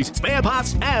accessories, spare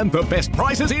parts, and the best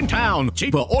prices in town.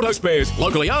 Cheaper Auto Spares,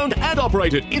 locally owned and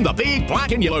operated in the big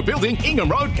black and yellow building, Ingham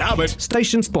Road, Carpet.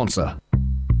 Station sponsor.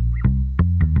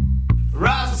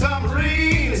 Rise the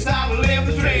submarine, it's time to live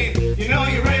the dream. You know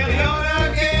you really ought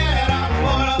to get on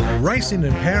one. Race in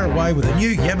and power away with a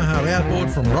new Yamaha outboard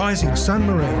from Rising Sun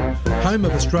Marine, home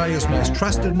of Australia's most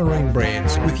trusted marine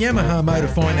brands. With Yamaha Motor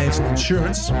Finance and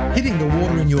Insurance, hitting the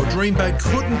water in your dream boat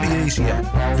couldn't be easier.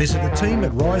 Visit the team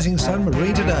at Rising Sun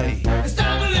Marine today. It's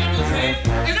time to live the dream.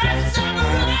 And that's the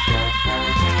submarine.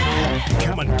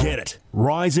 Come and get it.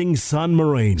 Rising Sun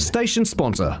Marine. Station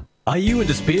sponsor. Are you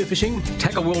into spearfishing?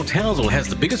 Tackle World Townsville has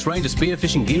the biggest range of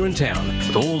spearfishing gear in town,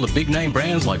 with all the big name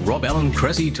brands like Rob Allen,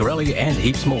 Cressy, Torelli, and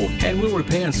heaps more. And we'll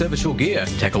repair and service your gear.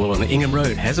 Tackle World on the Ingham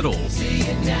Road has it all. See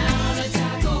it down at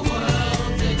Tackle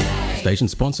World today. Station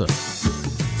sponsor.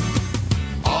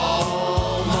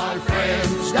 All my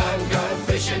friends done go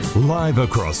fishing. Live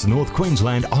across North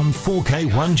Queensland on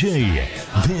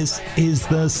 4K1G. This is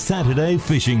the Saturday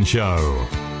Fishing Show.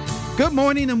 Good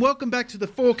morning and welcome back to the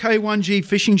 4K1G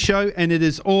Fishing Show, and it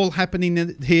is all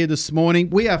happening here this morning.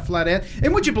 We are flat out,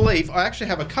 and would you believe I actually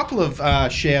have a couple of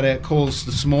shout-out calls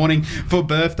this morning for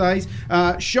birthdays.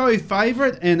 Show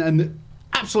favourite and an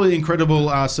absolutely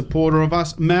incredible supporter of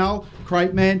us, Mal,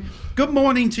 Crateman. Good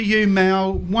morning to you,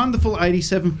 Mal. Wonderful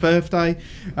 87th birthday.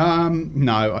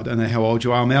 No, I don't know how old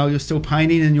you are, Mal. You're still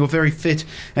painting and you're very fit.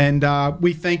 And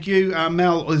we thank you.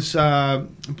 Mal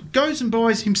goes and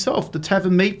buys himself the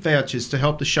tavern meat vouchers to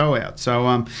help the show out.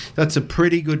 So that's a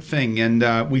pretty good thing.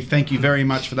 And we thank you very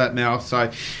much for that, Mal.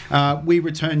 So we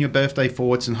return your birthday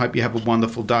forwards and hope you have a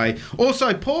wonderful day.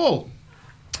 Also, Paul.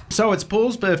 So it's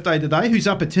Paul's birthday today, who's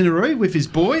up at Tinaroo with his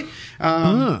boy,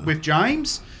 with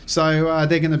James. So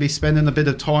they're going to be spending a bit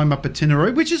of time up at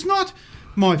Tinaroo, which is not,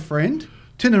 my friend.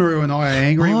 Tinaroo and I are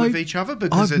angry with each other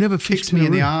because I've never kicks me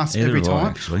in the arse every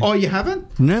time. Oh, you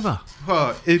haven't? Never.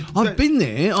 Oh, I've been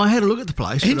there. I had a look at the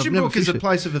place. Hinchinbrook is a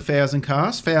place of 1,000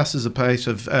 casts. Faust is a place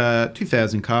of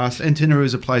 2,000 casts. And Tinaroo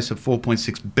is a place of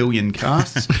 4.6 billion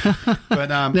casts. But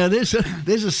now, there's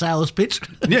a sales pitch.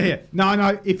 Yeah.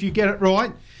 No, if you get it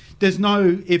right. There's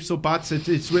no ifs or buts.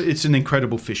 It's an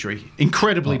incredible fishery.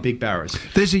 Incredibly big barras.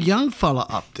 There's a young fella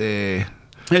up there.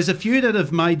 There's a few that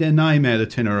have made their name out of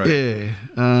Tinaroo.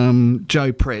 Yeah.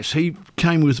 Joe Press. He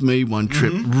came with me one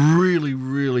trip. Mm-hmm. Really,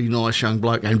 really nice young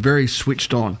bloke and very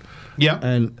switched on. Yeah.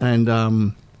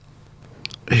 And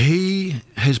he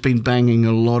has been banging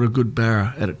a lot of good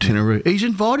barra out at Tinaroo. He's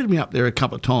invited me up there a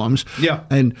couple of times. Yeah.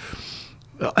 And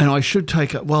I should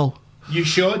take it. Well, you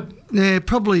should. Yeah,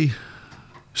 probably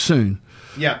soon.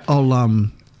 Yeah. I'll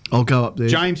go up there.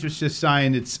 James was just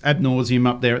saying it's ad nauseum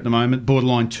up there at the moment,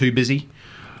 borderline too busy.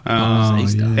 Every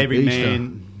Easter.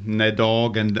 man and their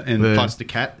dog and plus the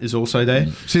cat is also there.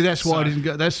 See, that's why I didn't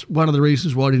go. That's one of the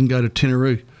reasons why I didn't go to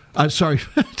Tinaroo. Sorry,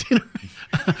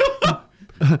 Tinaroo.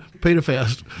 Peter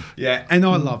Faust. Yeah, and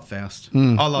I love Faust.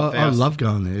 I love Faust. I love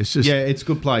going there. It's just it's a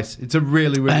good place. It's a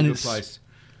really, really good place.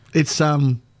 It's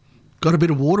got a bit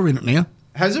of water in it now.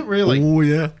 Has it really? Oh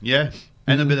yeah. Yeah.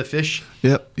 And a bit of fish.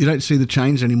 Yep. You don't see the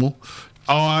chains anymore.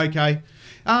 Oh, okay.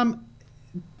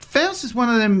 Faust is one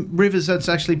of them rivers that's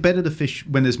actually better to fish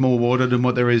when there's more water than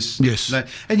what there is. Yes.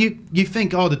 And you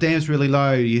think, the dam's really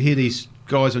low. You hear these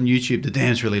guys on YouTube, the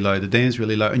dam's really low,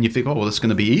 and you think, it's going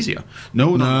to be easier.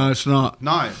 No, it's not.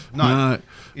 No. No.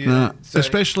 So,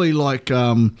 especially like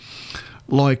oh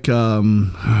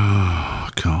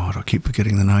God, I keep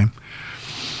forgetting the name.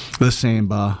 The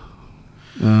sandbar.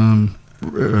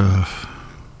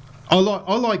 I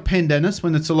like Pendennis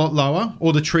when it's a lot lower,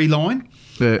 or the tree line.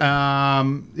 Yeah. I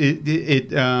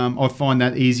find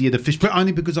that easier to fish, but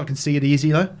only because I can see it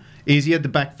easier the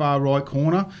back far right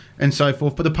corner and so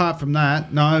forth. But apart from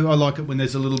that, no, I like it when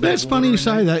there's a little bit. That's of water funny you in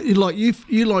say there. that.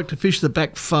 You like to fish the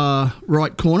back far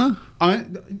right corner.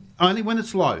 Only when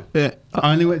it's low. Yeah.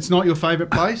 Only when it's not your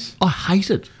favourite place. I hate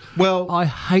it. Well, I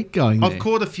hate going there. I've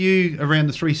caught a few around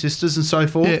the Three Sisters and so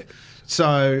forth. Yeah.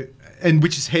 So, and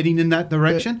which is heading in that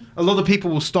direction. Yeah. A lot of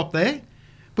people will stop there,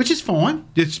 which is fine.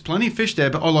 There's plenty of fish there,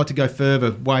 but I like to go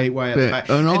further, way at the back.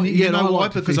 And you know why?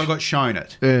 Because I got shown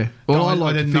it. Yeah. Well, I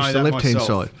like to fish the left-hand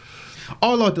side.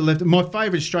 I like the left. My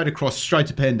favourite is straight across, straight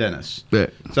to Pendennis. Yeah.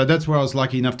 So that's where I was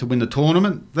lucky enough to win the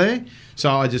tournament there.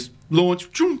 So I just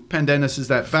launched, Pendennis is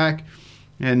that back,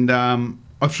 and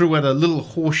I threw out a little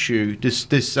horseshoe, this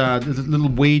little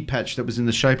weed patch that was in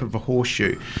the shape of a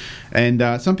horseshoe.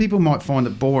 And some people might find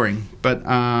it boring, but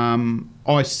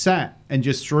I sat and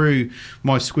just threw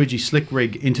my squidgy slick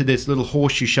rig into this little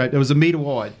horseshoe shape. It was 1 metre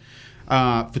wide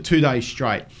for 2 days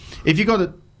straight. If you got it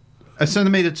a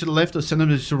centimetre to the left or a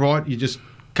centimetre to the right, you just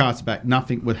cast it back.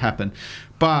 Nothing would happen.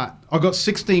 But I got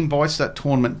 16 bites that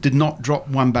tournament, did not drop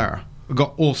one barra. I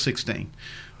got all 16.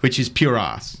 Which is pure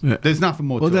ass. Yeah. There's nothing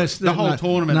more to it. The whole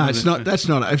tournament. No, it's not. That's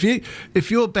not.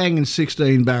 If you're banging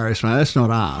 16 barras, mate, that's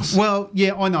not ass. Well,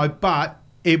 yeah, I know, but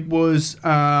it was.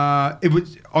 I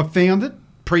found it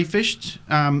pre-fished.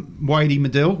 Wade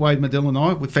Medill and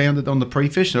I, we found it on the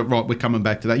pre-fish. So, right, we're coming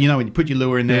back to that. You know, when you put your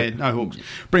lure in there, no hooks,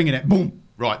 bring it out, boom,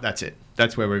 right, that's it.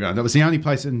 That's where we're going. That was the only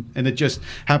place, and it just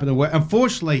happened to work.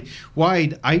 Unfortunately,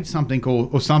 Wade ate something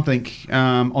or something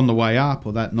on the way up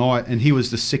or that night, and he was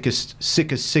the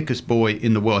sickest boy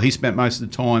in the world. He spent most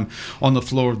of the time on the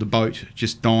floor of the boat,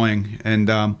 just dying. And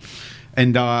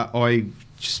I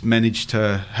just managed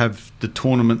to have the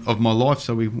tournament of my life.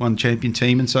 So we won champion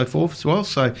team and so forth as well.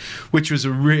 So, which was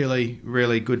a really,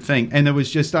 really good thing. And it was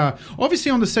just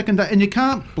obviously on the second day, and you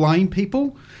can't blame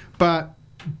people, but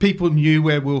people knew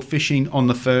where we were fishing on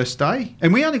the first day,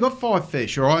 and we only got 5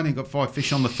 fish, or I only got 5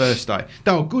 fish on the first day.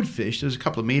 They were good fish. There was a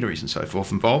couple of meteries and so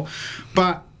forth involved,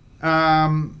 but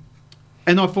and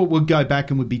I thought we'd go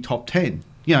back and we'd be top 10.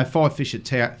 5 fish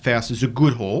at Faust is a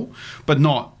good haul, but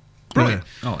not brilliant.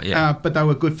 Oh yeah. But they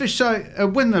were good fish. So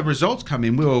when the results come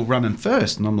in, we were running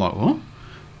first, and I'm like, well,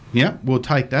 Yeah, we'll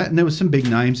take that. And there were some big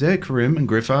names there, Karim and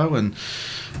Griffo.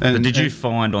 And did you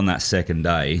find on that second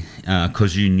day,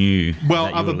 because you knew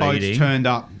that other you were boats leading, turned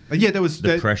up. Yeah, there was...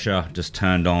 the pressure just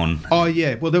turned on. Oh,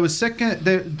 yeah. Well, there was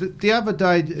the other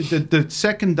day, the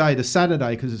second day, the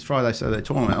Saturday, because it's Friday, Saturday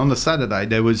tournament, on the Saturday,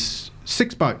 there was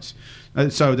 6 boats.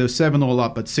 So there were 7 all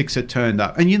up, but 6 had turned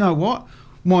up. And you know what?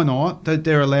 Why not?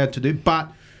 They're allowed to do.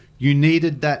 But you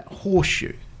needed that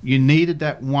horseshoe. You needed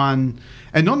that one.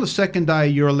 And on the second day,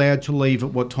 you're allowed to leave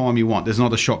at what time you want. There's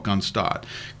not a shotgun start.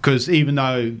 Because even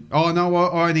though, I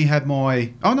only had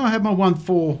my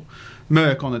 1-4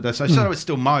 Merc on it. So it's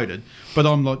still motored, but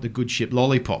I'm like the good ship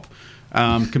Lollipop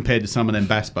compared to some of them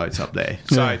bass boats up there.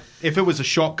 So if it was a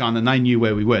shotgun and they knew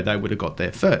where we were, they would have got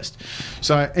there first.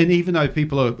 So, and even though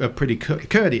people are pretty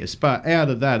courteous, but out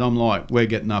of that, I'm like, we're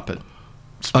getting up at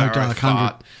Sparrow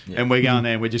Fart, and we're going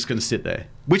there and we're just going to sit there,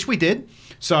 which we did.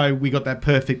 So we got that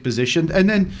perfect position. And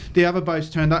then the other boats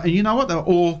turned up, and you know what? They were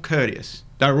all courteous.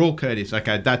 They were all courteous.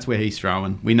 Okay, that's where he's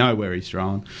throwing. We know where he's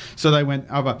throwing. So they went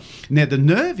over. Now, the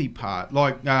nervy part,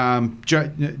 like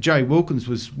Jay Wilkins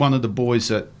was one of the boys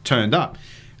that turned up.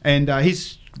 And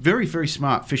he's very, very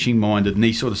smart, fishing-minded, and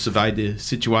he sort of surveyed the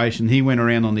situation. He went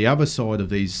around on the other side of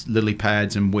these lily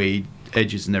pads and weed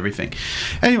edges and everything.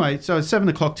 Anyway, so 7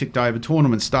 o'clock ticked over,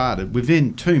 tournament started.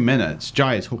 Within 2 minutes,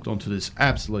 Jay is hooked onto this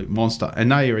absolute monster,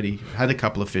 and they already had a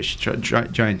couple of fish, Jay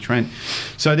and Trent.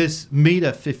 So this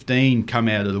 1.15 metre come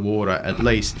out of the water at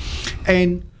least.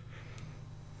 And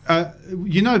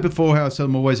you know before how I said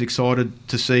I'm always excited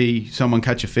to see someone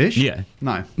catch a fish? Yeah.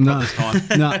 No. No. This time.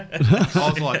 No. I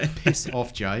was like, piss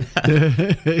off, Jay.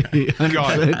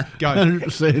 100%. Go.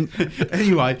 100%.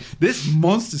 Anyway, this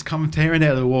monster's coming tearing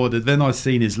out of the water. Then I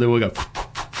seen his lure go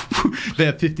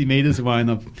about 50 metres away,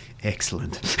 and I'm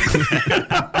excellent.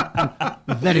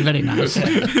 Very, very nice.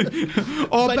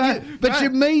 But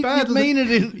you mean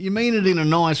it in a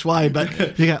nice way.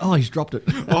 But you go, oh, he's dropped it.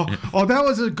 oh, that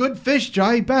was a good fish,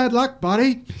 Jay. Bad luck,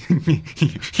 buddy.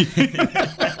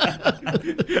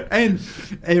 And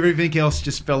everything else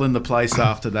just fell into place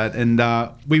after that, and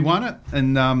we won it,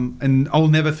 and I'll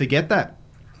never forget that.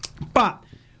 But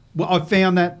I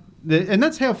found that. And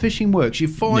that's how fishing works. You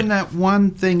find that one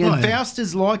thing, and Faust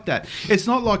is like that. It's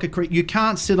not like a creek. You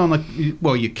can't sit on a...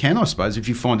 Well, you can, I suppose, if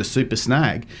you find a super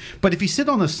snag. But if you sit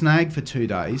on a snag for 2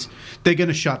 days, they're going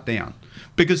to shut down.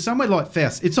 Because somewhere like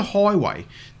Faust, it's a highway.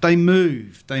 They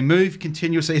move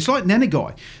continuously. It's like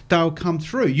Nanagai. They'll come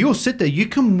through. You'll sit there. You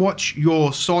can watch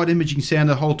your side imaging sound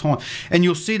the whole time, and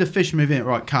you'll see the fish move in.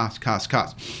 Right, cast. I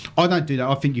don't do that.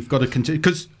 I think you've got to continue.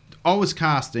 Because I was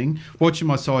casting, watching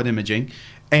my side imaging,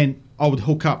 and I would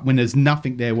hook up when there's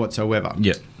nothing there whatsoever.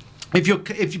 Yeah.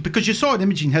 Because your side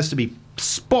imaging has to be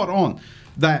spot on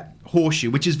that horseshoe,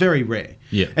 which is very rare.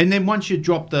 Yeah. And then once you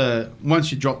drop the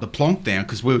plonk down,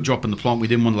 because we were dropping the plonk, we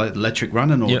didn't want to let the electric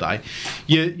running all day.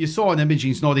 Your side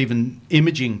imaging's not even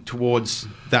imaging towards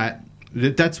that.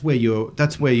 That's where your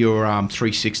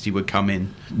 360 would come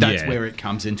in. That's where it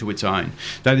comes into its own.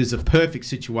 That is a perfect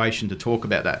situation to talk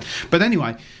about that. But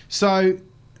anyway, so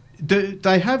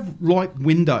they have like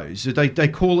windows. They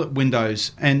call it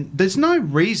windows, and there's no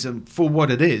reason for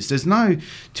what it is. There's no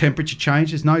temperature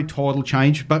change. There's no tidal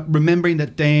change. But remembering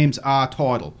that dams are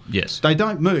tidal. Yes. They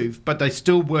don't move, but they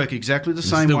still work exactly the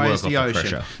same way as the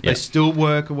ocean. They still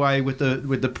work away with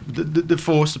the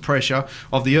force, the pressure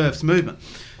of the Earth's movement.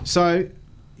 So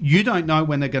you don't know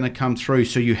when they're going to come through,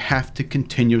 so you have to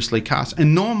continuously cast.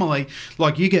 And normally,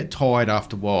 like, you get tired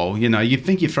after a while. You know, you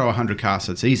think you throw 100 casts,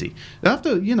 it's easy.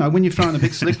 After, you know, when you're throwing a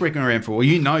big slick rig around for a while,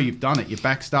 you know you've done it. Your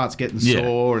back starts getting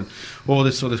sore and all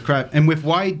this sort of crap. And with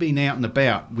Wade being out and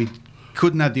about, we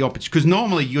couldn't have the opportunity. Because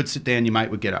normally you'd sit down, your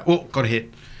mate would get up. Oh, got a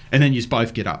hit. And then you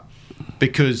both get up.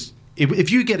 Because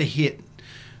if you get a hit,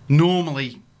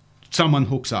 normally someone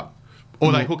hooks up.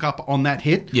 Or they hook up on that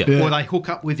hit, or they hook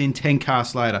up within 10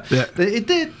 casts later. Yeah.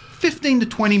 They're 15 to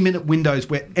 20 minute windows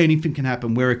where anything can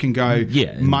happen, where it can go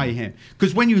mayhem.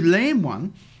 Because when you land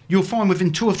one, you'll find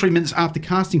within 2 or 3 minutes after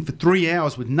casting for 3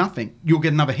 hours with nothing, you'll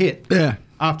get another hit. Yeah.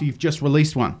 After you've just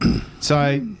released one.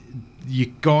 So you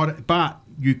got it, but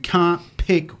you can't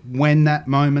pick when that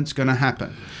moment's going to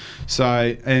happen.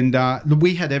 So, and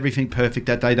we had everything perfect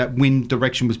that day. That wind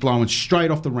direction was blowing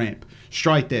straight off the ramp,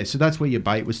 straight there. So that's where your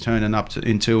bait was turning up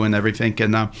into and everything.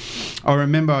 And I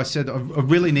remember I said, I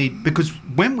really need, because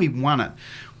when we won it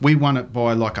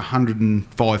by like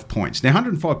 105 points. Now,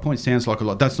 105 points sounds like a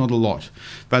lot. That's not a lot.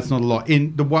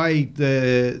 In the way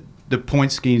the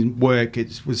point scheme work,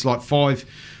 it was like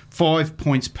 5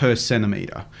 points per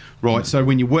centimetre, right? So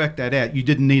when you work that out, you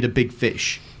didn't need a big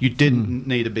fish. You didn't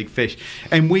need a big fish.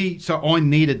 And so I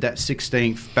needed that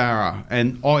 16th barra,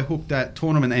 and I hooked that.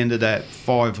 Tournament ended at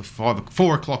 4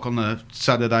 o'clock on the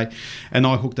Saturday, and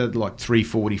I hooked at like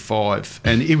 3:45,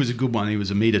 and it was a good one. It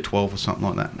was a metre 12 or something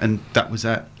like that, and that was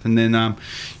that. And then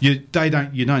you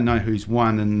don't know who's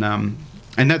won,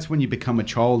 and that's when you become a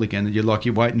child again, and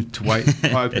you're waiting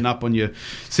to open up on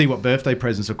see what birthday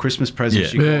presents or Christmas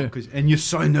presents you got, and you're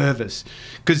so nervous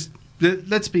because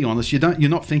let's be honest, you're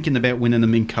not thinking about winning a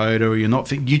Minn Kota, or you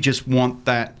just want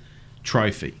that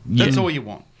trophy. That's all you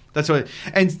want. That's all.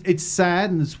 And it's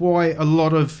sad, and it's why a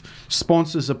lot of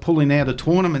sponsors are pulling out of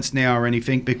tournaments now or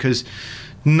anything, because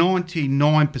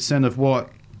 99% of what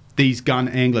these gun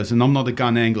anglers, and I'm not a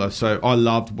gun angler, so I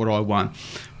loved what I won.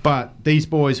 But these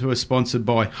boys who are sponsored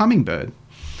by Hummingbird,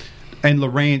 and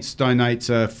Lawrence donates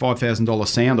a $5,000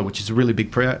 sounder, which is a really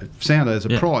big sounder as a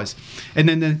prize. And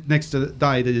then the next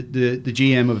day, the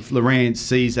GM of Lawrence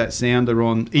sees that sounder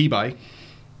on eBay.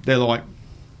 They're like,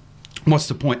 what's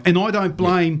the point? And I don't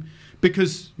blame,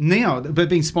 because now they're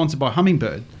being sponsored by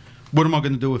Hummingbird. What am I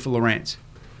going to do with Lawrence?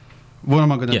 What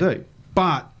am I going to do?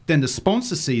 But then the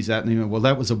sponsor sees that and you go, well,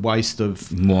 that was a waste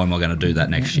of... Why am I going to do that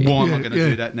next year? Why am I going to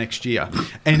do that next year?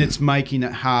 And it's making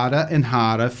it harder and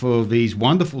harder for these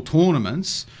wonderful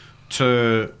tournaments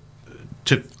to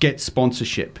get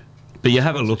sponsorship. But you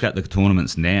have a look at the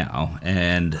tournaments now,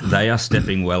 and they are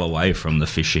stepping well away from the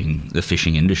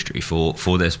fishing industry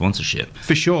for their sponsorship.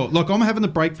 For sure. Look, I'm having a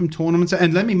break from tournaments,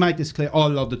 and let me make this clear. I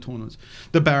love the tournaments.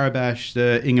 The Barrabash,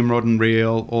 the Ingham Rod and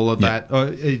Reel, all of that.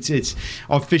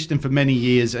 I've fished them for many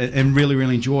years and really,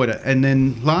 really enjoyed it. And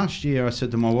then last year I said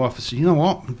to my wife, I said, you know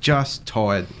what? I'm just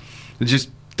tired.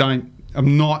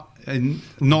 I'm not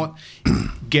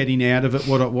getting out of it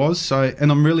what it was. And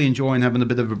I'm really enjoying having a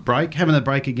bit of a break. Having a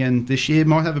break again this year.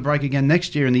 Might have a break again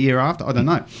next year and the year after. I don't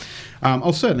know.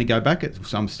 I'll certainly go back at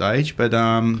some stage. But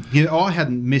I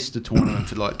hadn't missed a tournament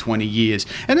for like 20 years.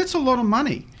 And it's a lot of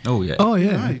money. Oh, yeah. Oh,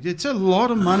 yeah. It's a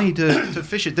lot of money to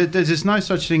fish it. There's no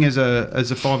such thing as a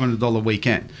 $500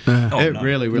 weekend. It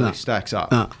really stacks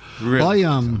up. Really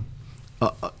I'm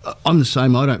the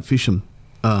same. I don't fish them.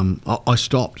 I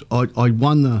stopped. I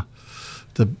won the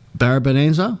Barra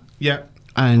Bonanza. Yeah.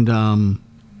 And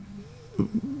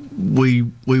we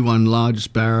won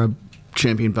largest Barra,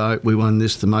 champion boat. We won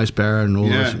the most Barra and all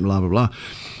this, blah, blah, blah.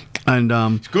 And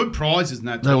it's good prizes in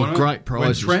that they tournament. Were great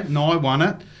prizes. When Trent and I won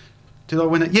it, did I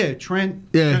win it? Yeah,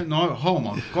 Trent and I, oh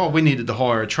my God, we needed to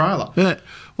hire a trailer. Yeah.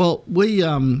 Well, we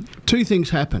two things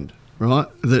happened, right,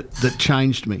 that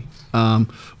changed me.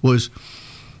 Was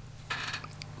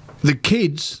the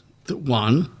kids that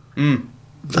won,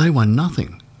 they won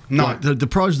nothing. No. Like the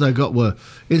prizes they got were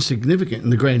insignificant in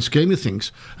the grand scheme of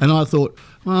things. And I thought,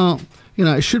 well,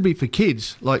 it should be for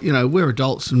kids. Like, we're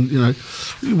adults and,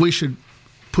 we should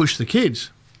push the kids.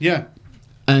 Yeah.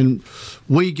 And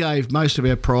we gave most of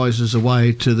our prizes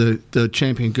away to the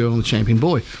champion girl and the champion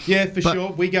boy. Yeah, for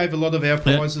sure. We gave a lot of our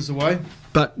prizes away.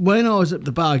 But when I was at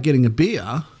the bar getting a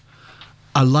beer,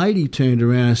 a lady turned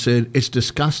around and said, it's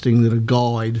disgusting that a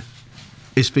guide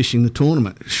is fishing the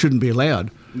tournament. It shouldn't be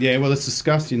allowed. Yeah, well, it's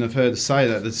disgusting of her to say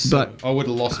that. I would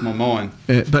have lost my mind.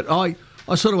 Yeah, but I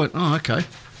sort of went, oh, okay.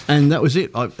 And that was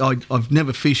it. I've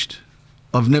never fished.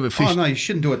 Oh, no, you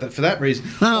shouldn't do it for that reason.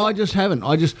 No, I just haven't.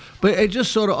 But it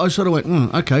just sort of, I sort of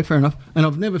went, okay, fair enough. And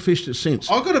I've never fished it since.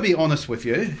 I've got to be honest with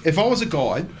you. If I was a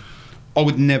guide, I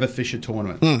would never fish a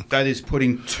tournament. That is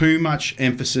putting too much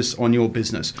emphasis on your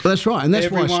business. That's right, and that's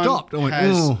Everyone why I stopped. I went,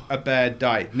 has a bad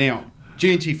day. Now,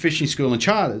 G&T Fishing School and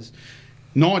Charters,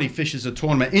 Knighty fishes a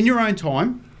tournament in your own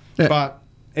time, but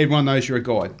everyone knows you're a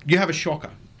guide. You have a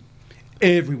shocker.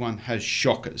 Everyone has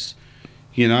shockers.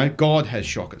 God has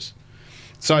shockers.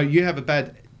 So you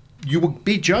have you will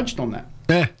be judged on that.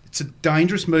 Yeah. It's a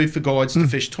dangerous move for guides to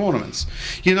fish tournaments.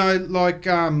 There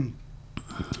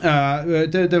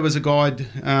was a guide,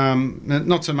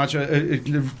 not so much,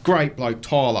 a great bloke,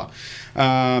 Tyler.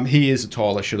 He is a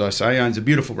Tyler, should I say. Owns a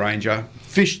beautiful Ranger.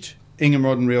 Fished Ingham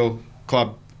Rod and Reel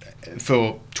Club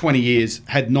for 20 years,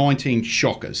 had 19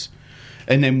 shockers,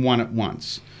 and then won it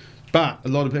once. But a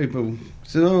lot of people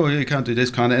said, oh, you can't do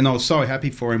this kind of... And I was so happy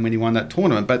for him when he won that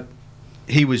tournament. But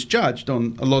he was judged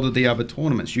on a lot of the other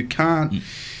tournaments. You can't...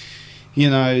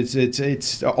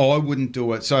 it's I wouldn't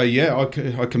do it. So yeah,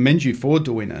 I commend you for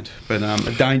doing it, but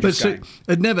a dangerous game.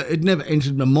 It never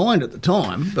entered my mind at the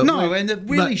time. But and it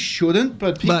really shouldn't.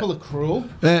 But people are cruel.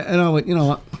 And I went, you know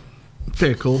what,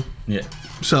 fair call. Yeah.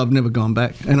 So I've never gone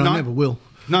back, and I never will.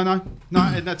 No,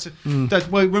 and that's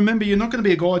well. Remember, you're not going to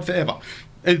be a guide forever.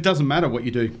 It doesn't matter what you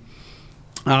do.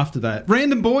 after that.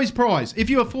 Random Boys Prize. If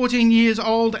you are 14 years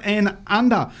old and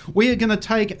under, we are going to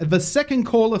take the second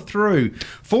caller through.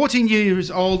 14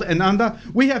 years old and under.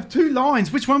 We have 2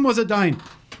 lines. Which one was it, Dain?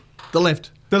 The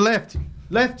left. The left.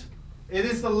 Left. It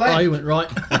is the left. Oh, you went right.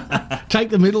 Take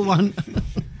the middle one.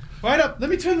 Wait up. Let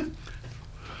me turn the...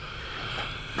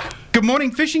 Good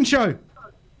morning, fishing show.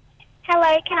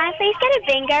 Hello, can I please get a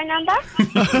bingo number?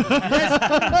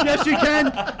 Yes, you can.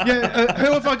 Yeah.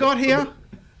 Who have I got here?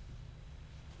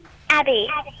 Abby.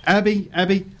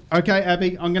 Abby. Okay,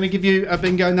 Abby, I'm going to give you a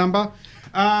bingo number.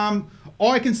 I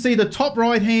can see the top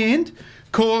right hand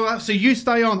caller, so you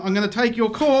stay on. I'm going to take your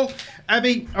call.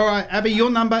 Abby, all right, Abby, your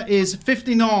number is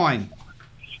 59.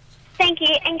 Thank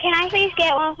you. And can I please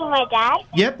get one for my dad?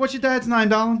 Yep, what's your dad's name,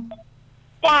 darling?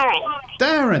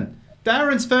 Darren.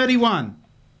 Darren's 31.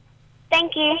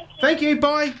 Thank you. Thank you,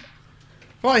 bye.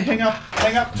 Bye, hang up.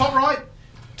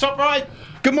 Top right.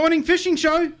 Good morning, fishing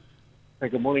show. Hey,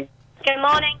 good morning. Good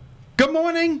morning. Good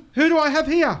morning. Who do I have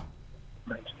here?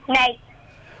 Nate.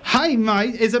 Hey,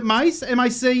 mate. Is it Mace?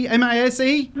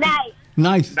 M-A-C-M-A-S-E?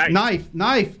 Nath.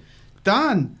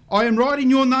 Done. I am writing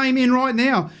your name in right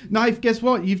now. Nath, guess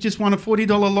what? You've just won a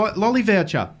 $40 lolly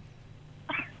voucher.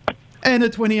 And a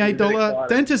 $28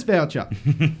 dentist voucher.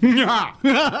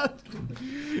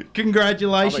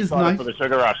 Congratulations, I'm excited Nath. for the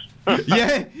sugar rush.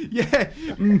 Yeah.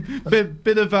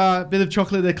 Bit of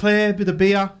chocolate eclair, bit of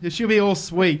beer. It should be all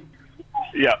sweet.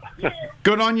 Yeah.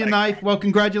 Good on you, Nath. Well,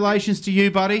 congratulations to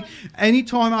you, buddy.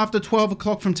 Anytime after 12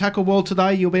 o'clock from Tackle World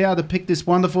today, you'll be able to pick this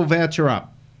wonderful voucher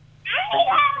up.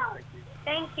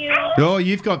 Thank you. Oh,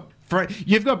 you've got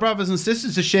brothers and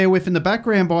sisters to share with in the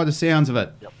background by the sounds of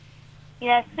it. Yep.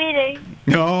 Yes, we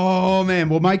do. Oh, man.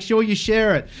 Well, make sure you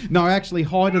share it. No, actually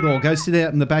hide it all. Go sit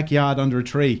out in the backyard under a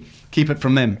tree. Keep it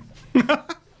from them.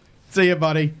 See you,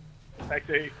 buddy. Thanks,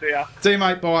 see ya. See you,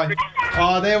 mate. Bye.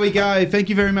 Oh, there we go. Thank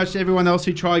you very much to everyone else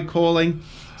who tried calling.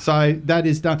 So that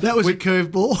is done. That was a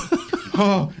curveball.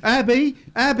 Oh, Abby,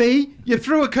 you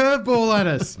threw a curveball at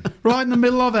us right in the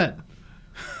middle of it.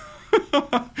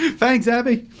 Thanks,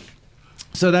 Abby.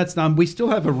 So that's done. We still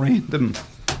have a random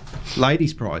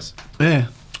ladies' prize. Yeah.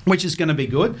 Which is going to be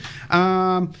good.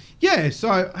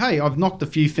 So, hey, I've knocked a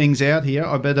few things out here.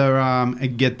 I better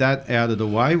get that out of the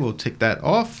way. We'll tick that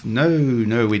off. No,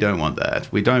 we don't want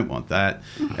that. We don't want that.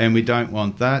 And we don't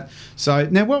want that. So,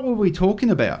 now what were we talking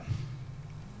about?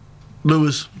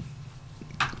 Lures.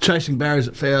 Chasing barriers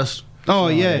at Faust. Oh,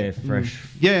 yeah. Fresh.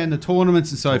 Yeah, and the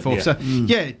tournaments and so forth.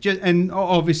 Yeah. So, and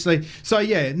obviously,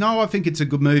 I think it's a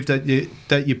good move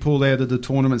that you pulled out of the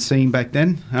tournament scene back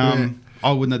then.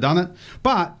 I wouldn't have done it.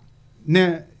 But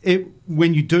now,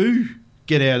 when you do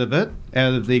get out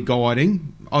of the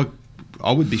guiding, I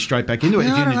would be straight back into it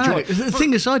if you enjoy it. The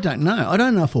thing is, I don't know. I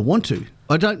don't know if I want to.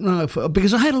 I don't know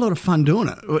because I had a lot of fun doing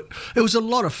it. It was a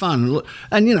lot of fun.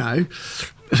 And, I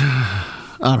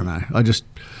don't know. I just...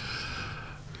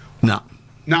 No.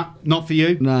 No, not for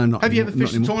you? No, not Have you ever not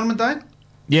fished a anymore. tournament, Dain?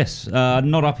 Yes,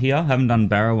 not up here. Haven't done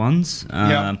barra ones.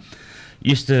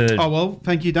 Used to... Oh, well,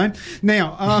 thank you, Dain.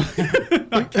 Now,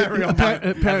 carry on.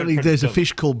 Apparently there's a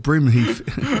fish called brim heath.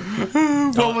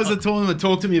 What was the tournament?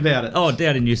 Talk to me about it. Oh,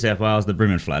 down in New South Wales, the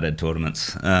brim and flathead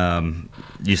tournaments.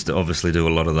 Used to obviously do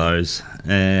a lot of those.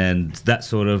 And that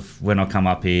sort of, when I come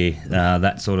up here,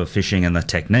 that sort of fishing and the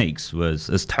techniques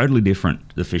was totally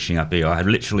different, the fishing up here. I had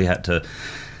literally had to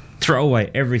throw away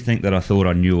everything that I thought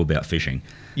I knew about fishing.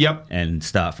 Yep. And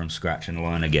start from scratch and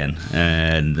learn again.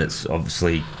 And that's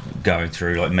obviously going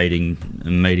through like meeting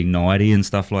Knighty and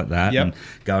stuff like that. Yep. And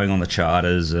going on the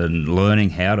charters and learning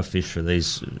how to fish for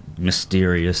these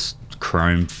mysterious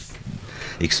chrome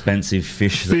expensive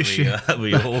fish that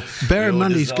we all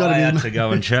Barramundi's got to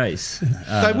go and chase.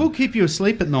 They will keep you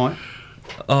asleep at night.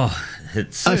 Oh,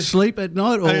 it's asleep at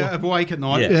night or awake at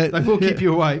night. Yeah. They will keep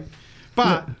you awake.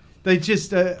 But they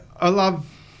just I love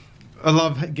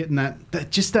getting that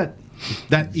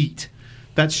eat,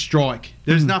 that strike.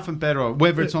 There's nothing better.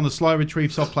 Whether it's on the slow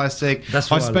retrieve soft plastic,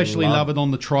 That's I what I especially love. love it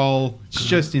on the troll. It's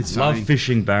just insane. Love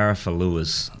fishing barra for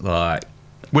lures, like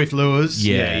with lures.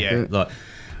 Yeah. Like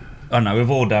I know we've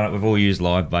all done it. We've all used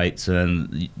live baits,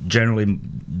 and generally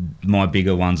my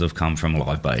bigger ones have come from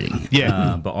live baiting.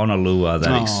 Yeah. But on a lure,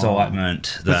 that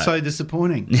excitement. That's so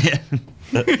disappointing. Yeah.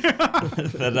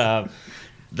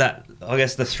 I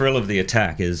guess the thrill of the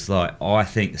attack is like, I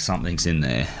think something's in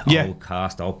there. Yeah.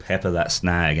 I'll pepper that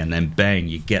snag, and then bang,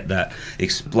 you get that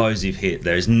explosive hit.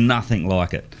 There's nothing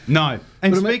like it. No.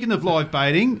 And speaking of live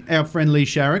baiting, our friend Lee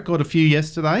Sharrock got a few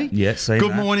yesterday. Yeah, seen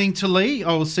Good that. morning to Lee.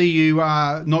 I will see you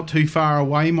not too far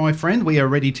away, my friend. We are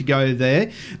ready to go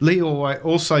there. Lee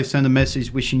also sent a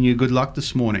message wishing you good luck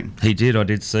this morning. He did. I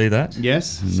did see that.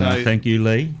 Yes. So thank you,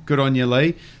 Lee. Good on you,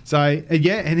 Lee. So,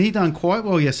 yeah, and he done quite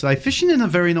well yesterday, fishing in a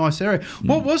very nice area.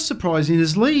 What was surprising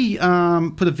is Lee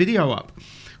put a video up.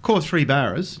 Caught 3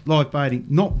 barras, live baiting,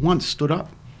 not once stood up.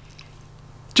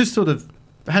 Just sort of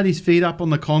had his feet up on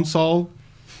the console.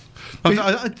 I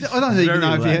don't even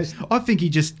know if he has. I think he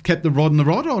just kept the rod in the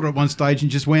rod holder at one stage and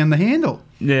just wound the handle.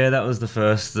 Yeah, that was the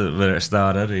first when it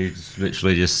started. He just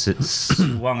literally just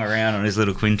swung around on his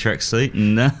little Quintrax seat.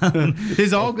 And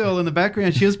his old girl in the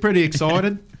background, she was pretty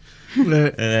excited. He's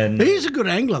a good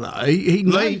angler, though. He's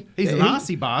an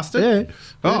arsey bastard. Yeah.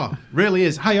 Oh, really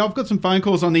is. Hey, I've got some phone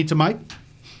calls I need to make.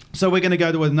 So we're going to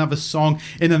go to another song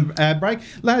in an ad break.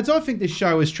 Lads, I think this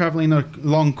show is travelling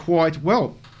along quite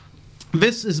well.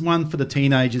 This is one for the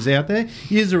teenagers out there.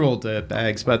 Yous are all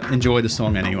dirtbags, but enjoy the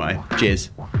song anyway. Cheers.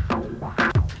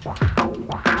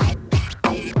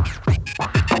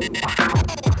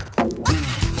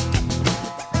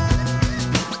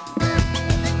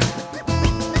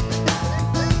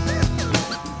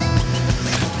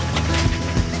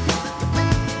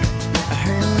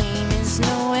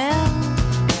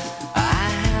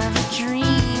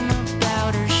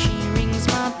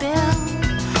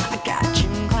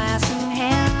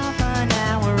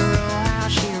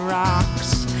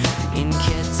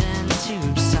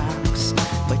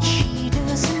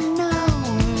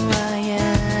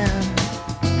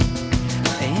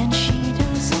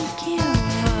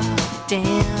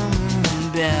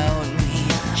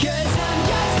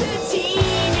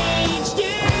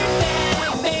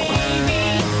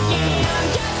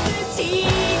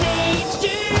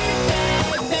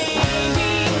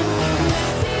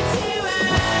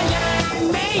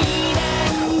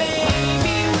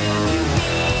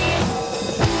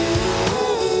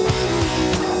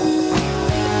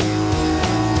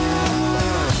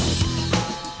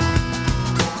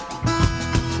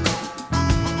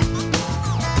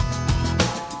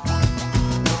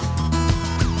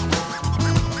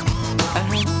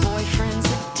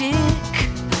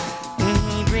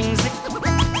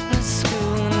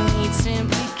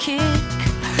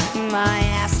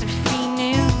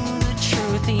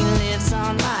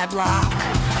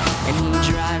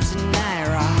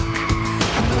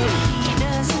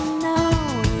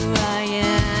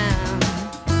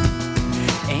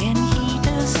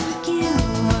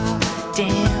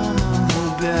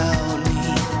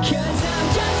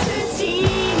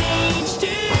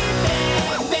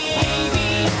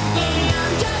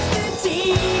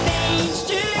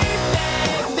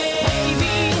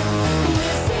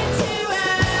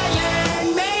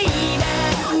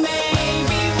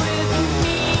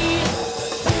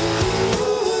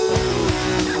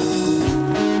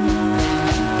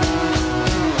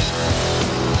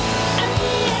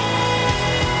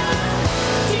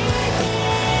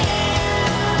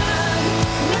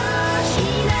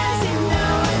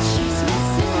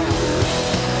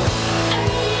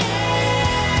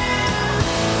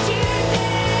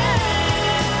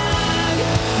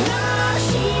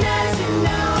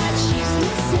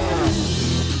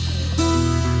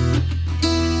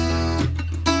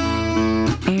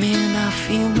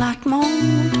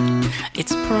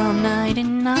 It's prom night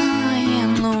and I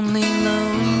am lonely, lo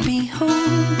and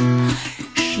behold,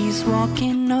 she's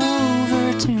walking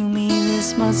over to me,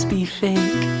 this must be fake.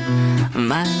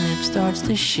 My lip starts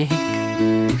to shake.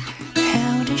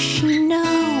 How does she know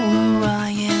who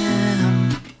I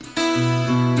am?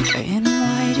 And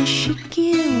why does she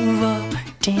give a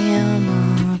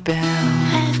damn about?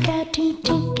 I've got 2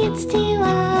 tickets to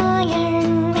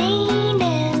Iron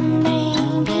Maiden,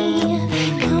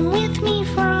 baby. Come with me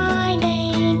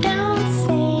Friday, don't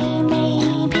say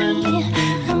maybe.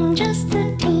 I'm just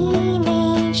a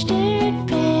teenage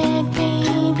dirtbag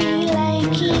baby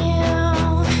like you.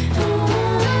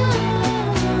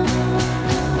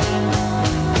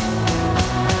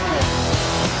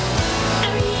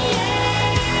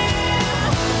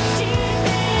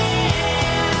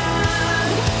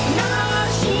 No.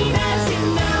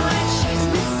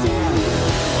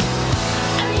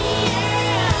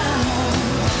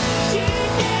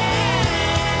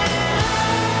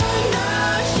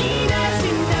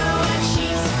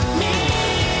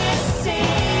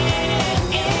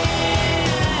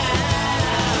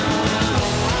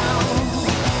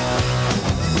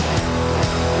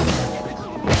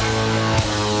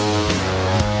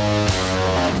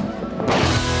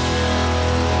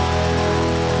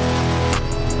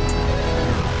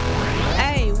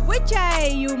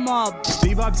 DJ, you mob.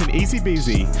 D-Vibes and Easy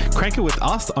Beasy. Crank it with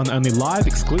us on the only live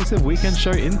exclusive weekend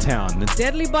show in town.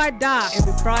 Deadly by Dark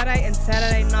every Friday and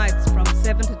Saturday nights from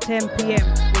 7 to 10 p.m.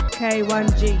 with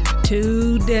K1G.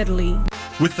 Too deadly.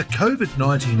 With the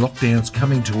COVID-19 lockdowns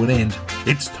coming to an end,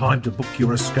 it's time to book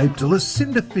your escape to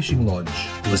Lucinda Fishing Lodge.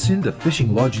 Lucinda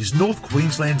Fishing Lodge is North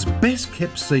Queensland's best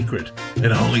kept secret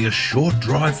and only a short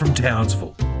drive from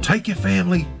Townsville. Take your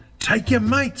family, take your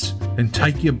mates and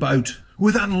take your boat.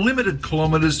 With unlimited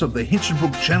kilometres of the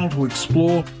Hinchinbrook Channel to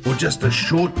explore or just a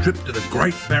short trip to the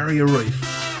Great Barrier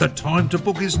Reef. The time to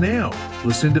book is now.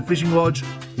 Lucinda Fishing Lodge,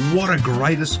 what a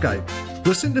great escape.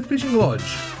 Lucinda Fishing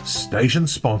Lodge, station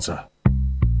sponsor.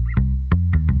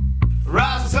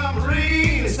 Rise and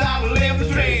submarine, it's time to live the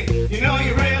dream. You know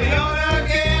you really ought to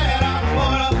get on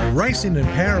board. Race in and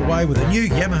power away with a new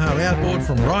Yamaha outboard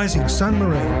from Rising Sun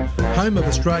Marine, home of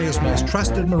Australia's most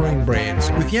trusted marine brands.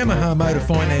 With Yamaha Motor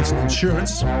Finance and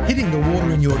Insurance, hitting the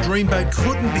water in your dream boat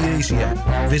couldn't be easier.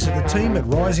 Visit the team at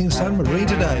Rising Sun Marine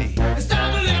today. It's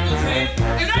time to live the dream.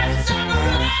 It's Rising Sun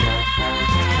Marine.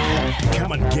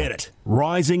 Come and get it.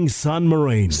 Rising Sun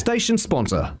Marine. Station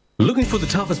sponsor. Looking for the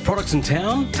toughest products in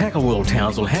town? Tackle World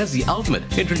Townsville has the ultimate.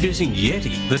 Introducing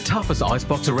Yeti, the toughest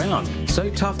icebox around. So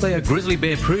tough they are grizzly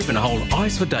bear proof and hold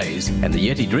ice for days. And the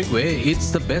Yeti drinkware, it's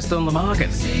the best on the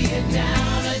market.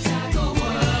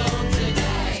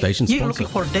 Station sponsor. You're looking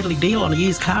for a deadly deal on a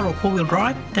used car or four-wheel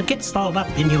drive? Then get styled up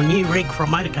in your new rig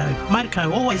from Motorco.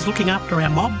 Motorco always looking after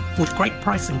our mob with great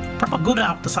pricing, proper good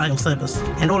after-sales service,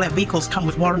 and all our vehicles come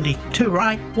with warranty. Too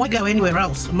right? Why go anywhere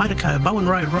else? Motorco, Bowen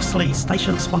Road, Rossley,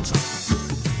 station sponsor.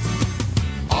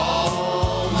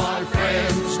 All my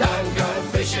friends don't go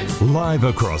fishing. Live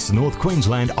across North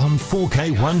Queensland on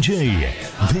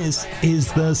 4K1G. This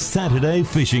is the Saturday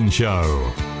Fishing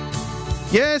Show.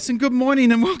 Yes, and good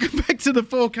morning and welcome back to the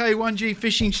 4K1G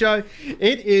Fishing Show.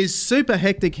 It is super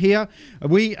hectic here.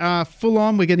 We are full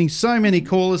on. We're getting so many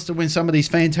callers to win some of these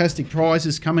fantastic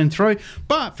prizes coming through.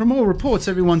 But from all reports,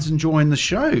 everyone's enjoying the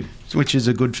show, which is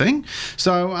a good thing.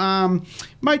 So,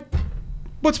 mate,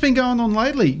 what's been going on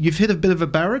lately? You've hit a bit of a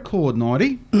barracord,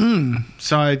 Knighty.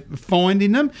 So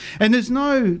finding them, and there's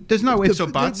no ifs or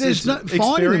buts. There's no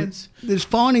experience.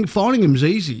 Finding them's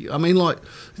easy. I mean, like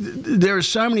there are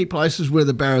so many places where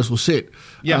the barrows will sit.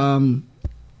 Yeah.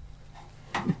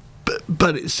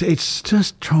 But it's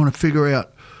just trying to figure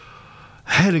out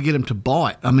how to get them to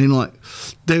bite. I mean, like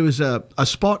there was a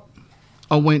spot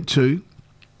I went to.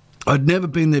 I'd never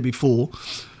been there before.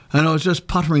 And I was just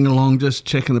puttering along, just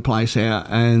checking the place out,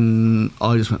 and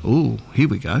I just went, "Ooh, here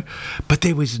we go!" But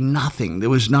there was nothing. There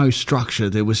was no structure.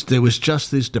 There was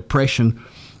just this depression,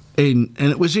 and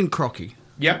it was in Crocky.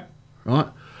 Yep. Right,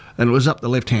 and it was up the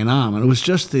left-hand arm, and it was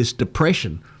just this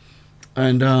depression,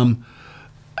 and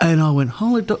I went,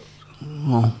 "Holy,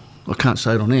 well, I can't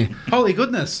say it on air." Holy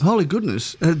goodness! Holy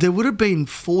goodness! There would have been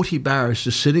 40 barrows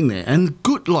just sitting there, and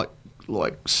good like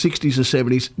 60s or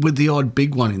 70s with the odd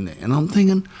big one in there. And I'm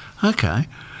thinking, okay.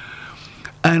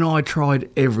 And I tried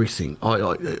everything.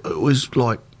 It was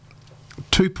like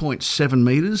 2.7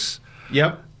 metres.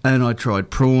 Yep. And I tried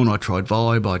prawn, I tried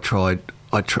vibe,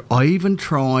 I even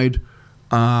tried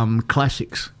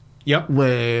classics. Yep.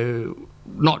 Where,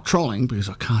 not trolling, because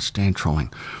I can't stand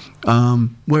trolling,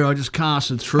 where I just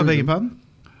casted through. I beg your pardon?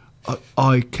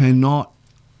 I cannot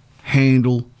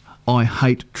handle. I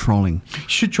hate trolling. You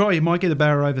should try. You might get a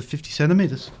barrow over 50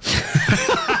 centimetres.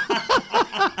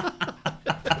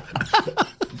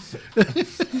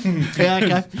 Yeah,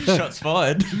 okay. Shots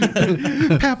fired.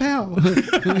 Pow, pow.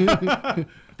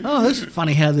 Oh, this is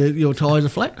funny how your tyres are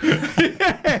flat.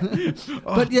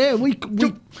 But yeah, we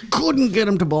couldn't get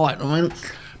them to bite. I mean,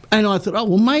 and I thought, oh,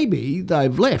 well, maybe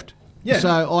they've left. Yeah.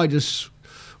 So I just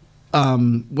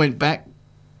went back,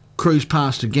 cruised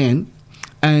past again,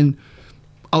 and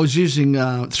I was using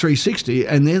 360,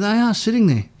 and there they are sitting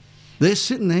there. They're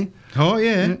sitting there. Oh,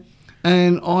 yeah.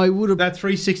 And I would have... That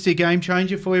 360 game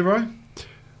changer for you, bro?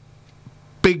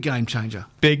 Big game changer.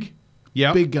 Big?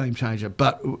 Yeah. Big game changer.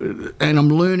 And I'm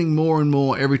learning more and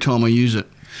more every time I use it.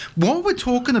 While we're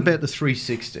talking about the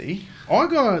 360, I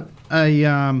got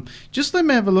a... just let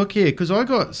me have a look here, because I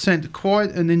got sent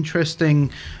quite an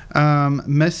interesting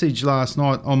message last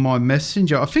night on my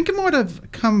messenger. I think it might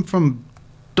have come from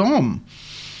Dom.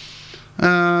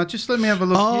 Just let me have a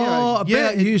look here.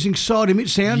 About using side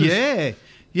image sounders.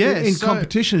 Yeah. In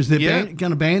competitions, they're going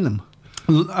to ban them.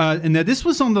 And now this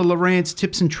was on the Lowrance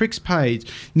Tips and Tricks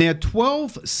page. Now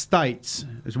 12 states,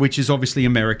 which is obviously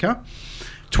America,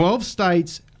 12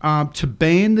 states to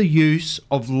ban the use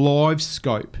of live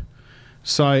scope.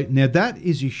 So now that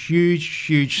is a huge,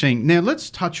 huge thing. Now let's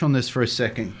touch on this for a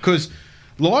second, because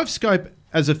live scope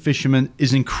as a fisherman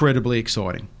is incredibly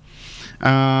exciting.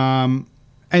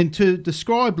 And to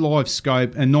describe live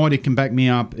scope, and Knighty can back me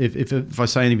up if I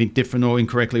say anything different or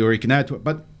incorrectly, or he can add to it.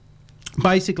 But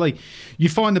basically, you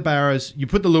find the barras, you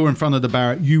put the lure in front of the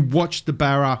barra, you watch the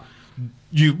barra,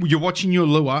 you're watching your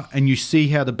lure, and you see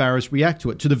how the barras react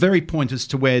to it, to the very point as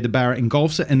to where the barra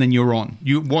engulfs it, and then you're on.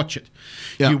 You watch it.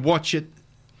 Yeah. You watch it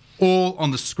all on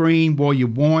the screen while you're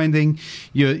winding.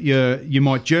 You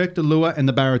might jerk the lure and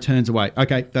the barra turns away.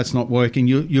 Okay, that's not working.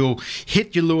 You'll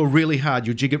hit your lure really hard.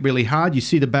 You'll jig it really hard. You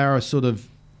see the barra sort of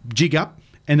jig up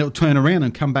and it'll turn around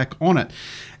and come back on it.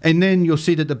 And then you'll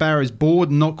see that the barra is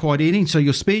bored and not quite eating, so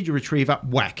you'll speed your retrieve up,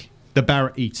 whack. The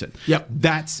barra eats it. Yep.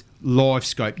 That's live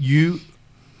scope. You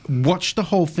watch the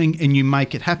whole thing and you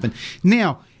make it happen.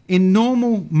 Now, in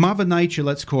normal Mother Nature,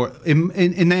 let's call it,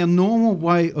 in our normal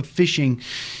way of fishing,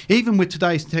 even with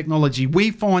today's technology, we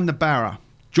find the barra,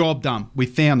 job done, we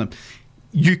found them.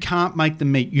 You can't make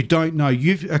them meet. You don't know.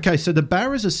 So the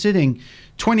barras are sitting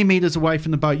 20 metres away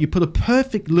from the boat. You put a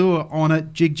perfect lure on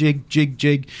it, jig, jig, jig,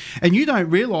 jig, and you don't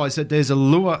realise that there's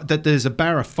a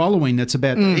barra following that's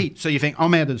about to eat. So you think,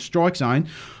 I'm out of the strike zone.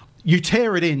 You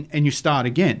tear it in and you start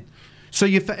again. So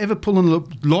you're forever pulling the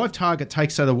live target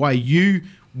takes that away. You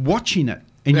watching it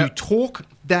and you talk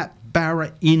that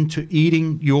barra into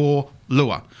eating your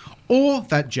lure or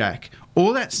that jack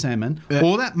or that salmon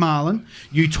or that marlin.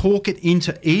 You talk it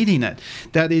into eating it.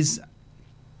 That is,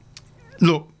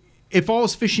 look, if I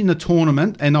was fishing the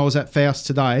tournament and I was at Faust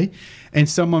today and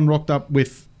someone rocked up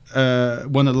with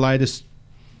one of the latest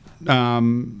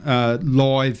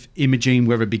live imaging,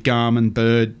 whether it be Garmin,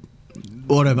 Bird,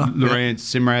 whatever, Lowrance,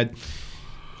 Simrad,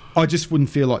 I just wouldn't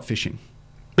feel like fishing.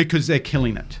 Because they're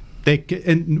killing it.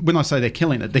 And when I say they're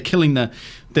killing it, they're killing their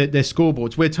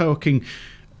scoreboards. We're talking,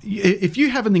 if you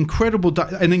have an incredible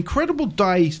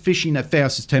day fishing at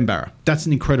Faust is 10 barra. That's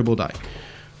an incredible day,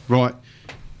 right?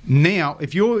 Now,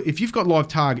 if you've got live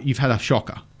target, you've had a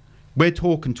shocker. We're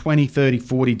talking 20, 30,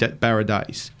 40 barra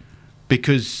days,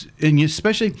 because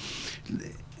especially.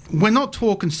 We're not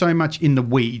talking so much in the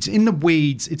weeds. In the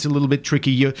weeds, it's a little bit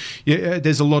tricky.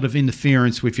 There's a lot of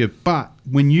interference with you. But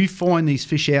when you find these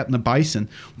fish out in the basin,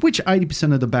 which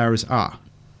 80% of the barras are,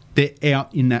 they're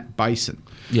out in that basin.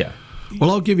 Yeah.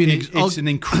 Well, I'll give you it's an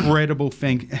incredible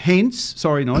thing. Hence,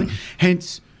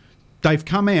 they've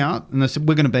come out and they said,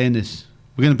 we're going to ban this.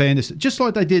 We're going to ban this. Just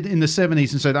like they did in the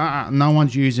 70s and said, no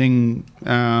one's using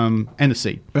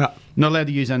aniseed. Yeah. Not allowed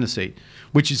to aniseed. Aniseed,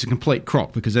 which is a complete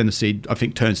crock because aniseed, I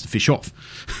think, turns the fish off.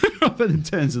 Rather than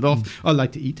turns it off. I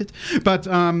like to eat it. But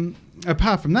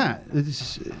apart from that,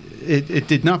 it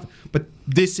did nothing. But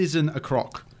this isn't a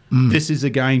crock. This is a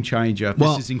game changer.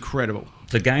 This is incredible.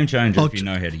 It's a game changer if you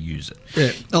know how to use it.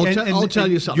 Yeah, I'll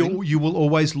tell you something. You will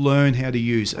always learn how to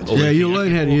use it. Yeah, you'll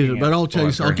learn how to use it. But I'll tell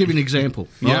you something. I'll give you an example.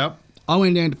 Right? Yeah. I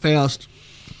went down to Faust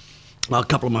a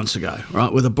couple of months ago,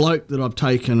 right, with a bloke that I've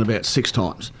taken about 6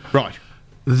 times. Right.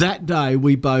 That day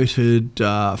we boated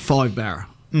 5 barra,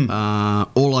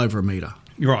 all over a metre.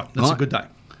 You're right. That's a good day.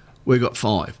 We got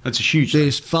 5. That's a huge day.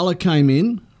 This fella came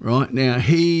in, right, now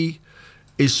he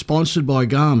is sponsored by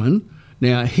Garmin.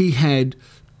 Now he had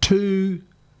 2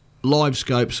 live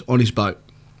scopes on his boat.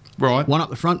 Right. One up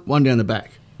the front, one down the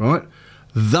back, right?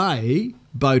 They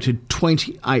boated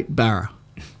 28 barra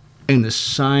in the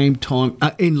same time,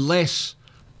 in less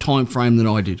time frame than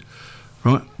I did.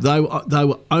 Right, they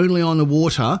were only on the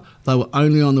water. They were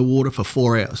only on the water for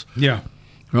 4 hours. Yeah,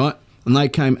 right. And they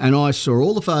came, and I saw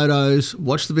all the photos,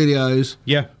 watched the videos.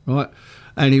 Yeah, right.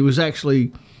 And he was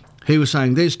saying,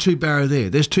 "There's 2 barra there.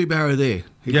 There's 2 barra there."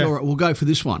 He goes, all right, we'll go for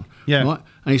this one. Yeah, right.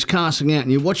 And he's casting out,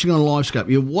 and you're watching on a live scope.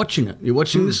 You're watching it. You're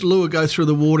watching this lure go through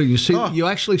the water. You see, you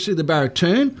actually see the barra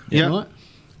turn. Yeah. Right?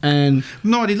 And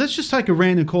Knighty, let's just take a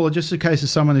random caller just in case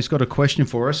there's someone who's got a question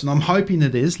for us, and I'm hoping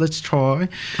it is. Let's try.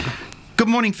 Good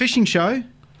morning, fishing show.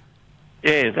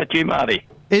 Yeah, is that you, Marty?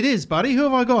 It is, buddy. Who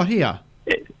have I got here?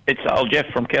 It's old Jeff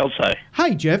from Kelso.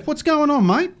 Hey, Jeff, what's going on,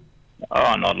 mate?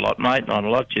 Oh, not a lot, mate, not a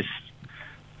lot. Just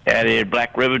out here at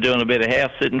Black River doing a bit of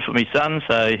house sitting for my son,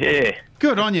 so yeah.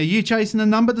 Good on you. You chasing the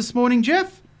number this morning,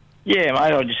 Jeff? Yeah,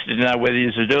 mate, I just didn't know whether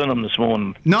you were doing them this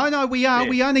morning. No, we are.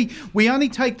 Yeah. We only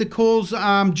take the calls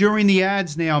during the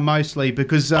ads now, mostly,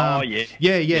 because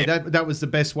that was the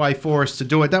best way for us to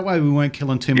do it. That way we weren't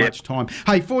killing too much time.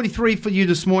 Hey, 43 for you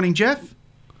this morning, Jeff?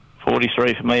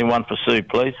 43 for me and 1 for Sue,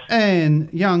 please.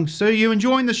 And young Sue, you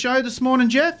enjoying the show this morning,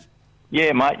 Jeff?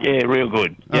 Yeah, mate, yeah, real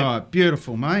good. Yep. Oh,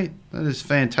 beautiful, mate. That is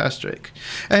fantastic.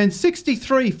 And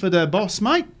 63 for the boss,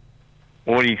 mate?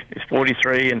 It's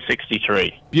 43 and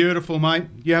 63. Beautiful, mate.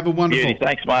 You have a wonderful... Beauty.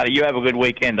 Thanks, Marty. You have a good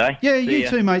weekend, eh? Yeah, See you ya.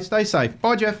 too, mate. Stay safe.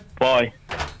 Bye, Jeff. Bye.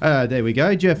 There we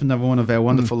go. Jeff, another one of our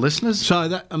wonderful listeners. So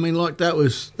that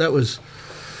was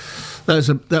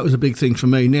a big thing for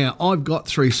me. Now I've got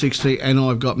 360 and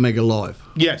I've got Mega Live.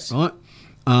 Yes. Right.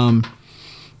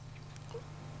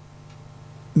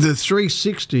 The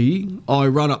 360 I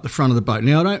run up the front of the boat.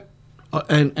 Now I don't,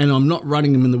 and I'm not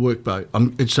running them in the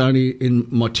workboat. It's only in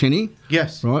my tinny.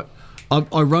 Yes. Right.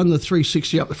 I run the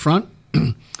 360 up the front,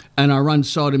 and I run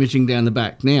side imaging down the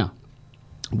back. Now,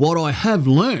 what I have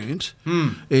learnt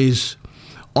is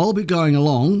I'll be going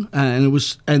along, and it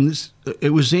was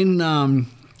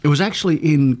actually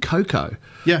in Coco.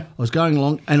 Yeah. I was going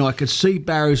along, and I could see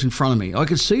barrows in front of me. I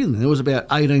could see them. There was about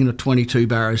 18 or 22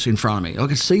 barrows in front of me. I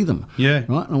could see them. Yeah.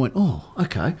 Right. And I went, oh,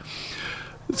 okay.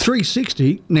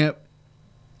 360. Now,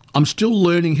 I'm still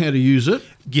learning how to use it.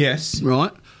 Yes.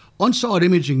 Right. On side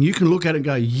imaging, you can look at it and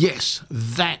go, yes,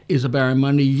 that is a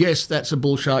barramundi. Yes, that's a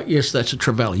bull shark. Yes, that's a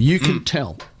trevally. You can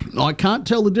tell. I can't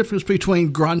tell the difference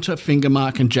between grunter, finger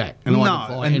mark, and jack. And No, I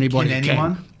defy and anybody can can.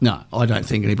 anyone? No, I don't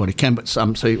think anybody can, but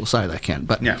some people say they can.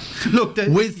 But Yeah. Look,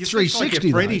 with you 360, like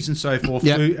your Freddies and so forth,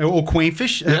 Yep. or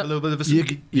queenfish, Yep. a little bit of a... You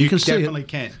can see it. definitely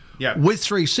can. Yeah. With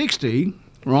 360,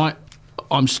 right,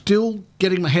 I'm still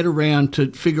getting my head around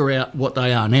to figure out what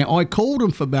they are. Now, I called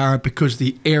them for barra because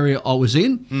the area I was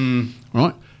in,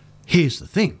 right, here's the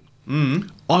thing.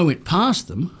 I went past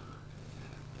them,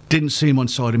 didn't see them on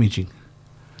side imaging.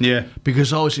 Yeah.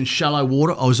 Because I was in shallow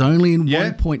water. I was only in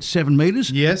 1.7 metres.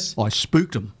 Yes. I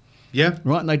spooked them. Yeah.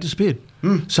 Right, and they disappeared.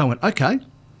 So I went, okay.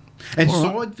 And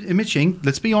All right. side imaging,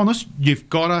 let's be honest, you've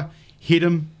got to hit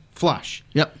them flush.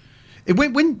 Yep.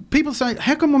 When people say,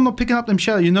 how come I'm not picking up them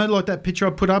shallow? You know, like that picture I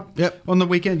put up on the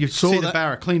weekend, you Saw see the that.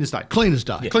 barra, clean as day. Clean as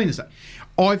day. Yeah. Clean as day.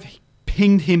 I've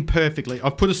pinged him perfectly.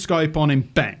 I've put a scope on him,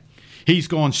 bang. He's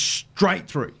gone straight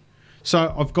through.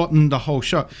 So I've gotten the whole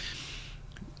shot.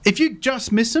 If you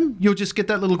just miss him, you'll just get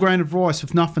that little grain of rice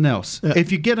with nothing else. Yeah.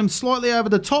 If you get him slightly over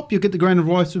the top, you'll get the grain of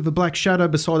rice with a black shadow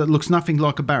beside it. Looks nothing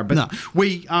like a barra. But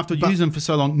we, after using them for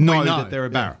so long, know that they're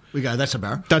a barra. We go, that's a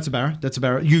barra. That's a barra. That's a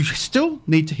barra. You still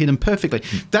need to hit them perfectly.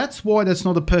 That's why that's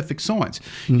not a perfect science.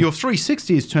 Your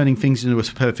 360 is turning things into a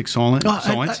perfect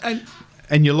science,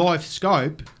 and your live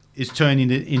scope is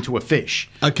turning it into a fish.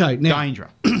 Okay, now danger.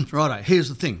 Righto. Here's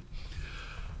the thing.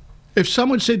 If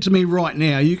someone said to me right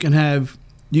now, you can have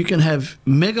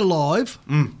Mega Live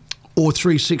or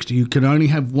 360. You can only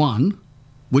have one.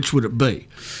 Which would it be?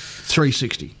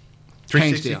 360. 360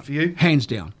 Hands down. for you? Hands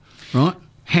down. Right?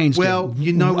 Hands down. Well,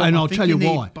 you know what? And I I'll think tell you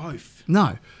need why. both.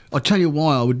 No. I'll tell you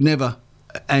why I would never.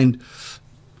 And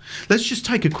let's just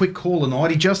take a quick call,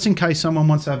 Knighty, just in case someone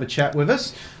wants to have a chat with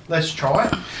us. Let's try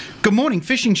it. Good morning,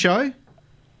 Fishing Show.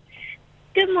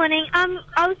 Good morning. I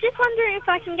was just wondering if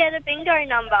I can get a bingo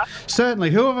number.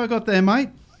 Certainly. Who have I got there, mate?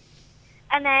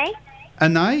 Anae.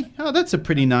 Anae? Oh, that's a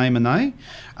pretty name, Anae.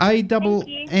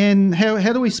 A-double-N.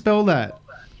 How do we spell that?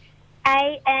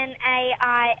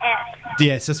 A-N-A-I-S.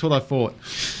 Yes, that's what I thought.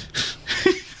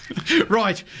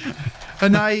 Right.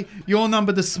 Anae, your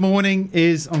number this morning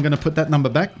is... I'm going to put that number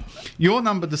back. Your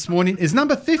number this morning is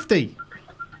number 50.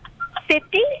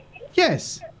 50?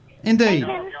 Yes, indeed.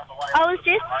 I was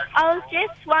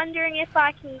just wondering if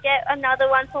I can get another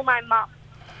one for my mum.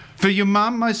 For your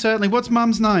mum, most certainly. What's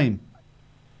mum's name?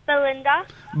 Belinda.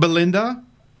 Belinda?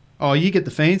 Oh, you get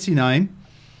the fancy name.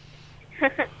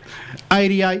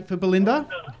 88 for Belinda.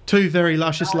 Two very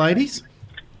luscious ladies.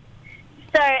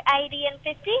 So 80 and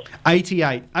 50?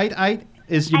 88. 88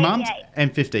 is your mum's 88.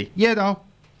 and 50. Yeah, doll.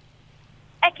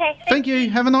 Okay. Thank you.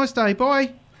 Have a nice day.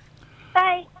 Bye.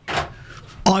 Bye.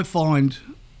 I find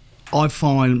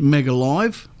Mega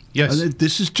Live. Yes. And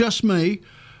this is just me.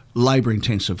 Labour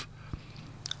intensive.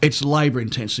 It's labour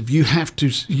intensive. You have to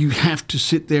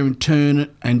sit there and turn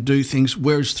it and do things.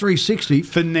 Whereas 360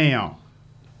 for now,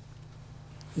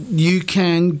 you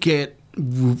can get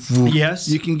yes.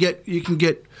 You can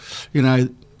get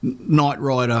Night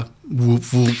Rider.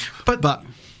 But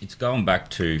it's going back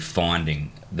to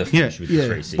finding the fish with the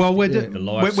 360. Well, we're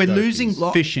The losing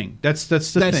fishing. That's the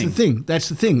thing. That's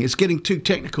the thing. It's getting too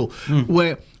technical.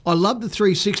 Where I love the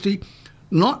 360,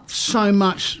 not so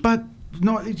much, but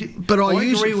I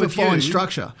use agree it for with fine you.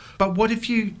 structure. But what if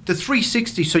the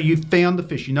 360? So you've found the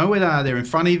fish. You know where they are. They're in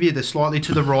front of you. They're slightly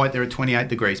to the right. They're at 28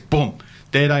 degrees. Boom,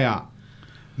 there they are.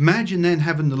 Imagine then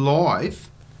having the live,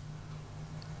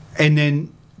 and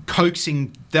then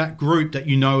coaxing that group that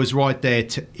you know is right there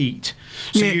to eat.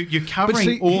 So you're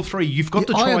covering all three. You've got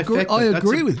the trifecta. I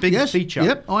agree That's with a big yes, feature.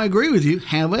 Yep, I agree with you.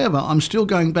 However, I'm still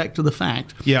going back to the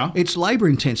fact it's labour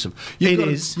intensive.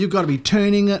 You've got to be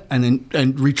turning it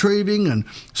and retrieving and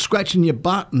scratching your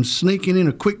butt and sneaking in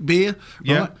a quick beer,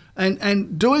 right?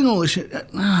 And doing all this shit.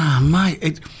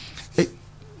 Mate,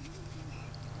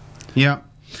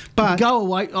 but go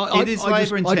away. It is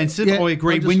labour intensive. I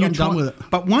agree. I'm done with it.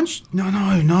 But once, no.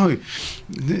 Now,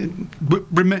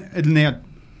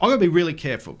 I've got to be really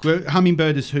careful.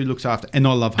 Hummingbird is who looks after, and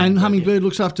I love Hummingbird. And Hummingbird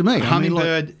looks after me.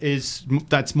 Hummingbird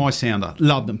that's my sounder.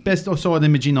 Love them. Best side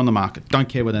imaging on the market. Don't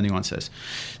care what anyone says.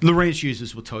 Lowrance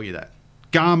users will tell you that.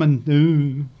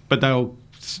 Garmin, but they'll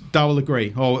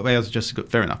agree. Oh, ours are just good.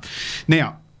 Fair enough.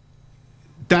 Now,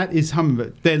 that is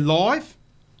Hummingbird. Their live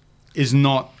is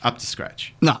not up to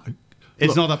scratch. No.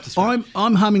 It's not up to scratch.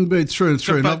 I'm Hummingbird through and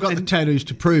through, and I've got the tattoos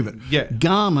to prove it. Yeah.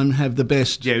 Garmin have the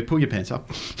best... Yeah, pull your pants up.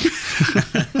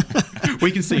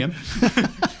 We can see them.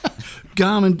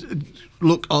 Garmin,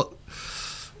 look,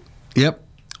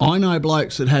 I know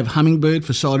blokes that have Hummingbird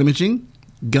for side imaging,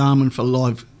 Garmin for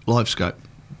live scope.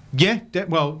 Yeah,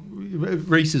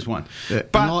 Reese is one. Yeah,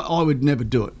 but I would never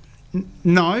do it.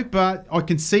 No, but I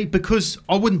can see, because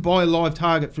I wouldn't buy a live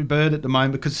target for bird at the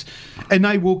moment, and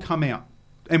they will come out.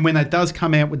 And when it does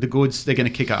come out with the goods, they're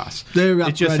going to kick ass. They're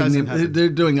upgrading them. They're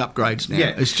doing upgrades now.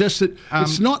 Yeah. It's just that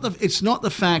it's not the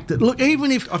fact that, look,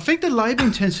 even if I think the labour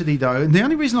intensity though, and the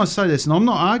only reason I say this, and I'm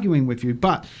not arguing with you,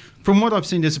 but from what I've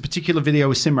seen, there's a particular video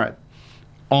with Simrad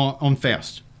on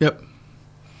Faust. Yep.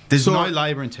 There's no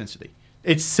labour intensity.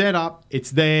 It's set up.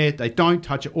 It's there. They don't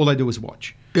touch it. All they do is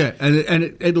watch. Yeah,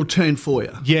 and it'll turn for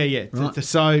you. Yeah. Right.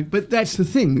 So, but that's the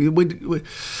thing.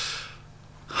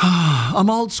 I'm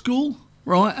old school,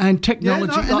 right? And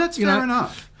technology. Yeah, and that's fair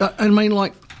enough. I mean,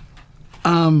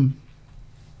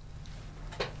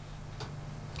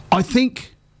 I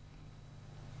think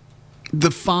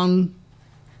the fun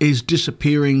is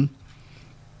disappearing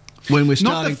when we're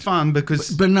starting. Not the fun,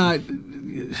 because but no,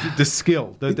 the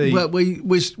skill. But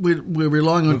we're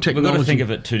relying on technology. We've got to think of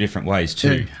it two different ways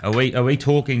too. Yeah. Are we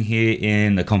talking here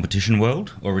in the competition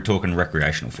world, or are we talking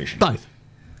recreational fishing? Both.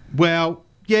 Well,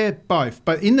 yeah, both.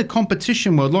 But in the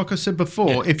competition world, like I said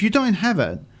before, if you don't have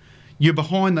it, you're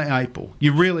behind the eight ball.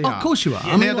 You really are. Of course you are.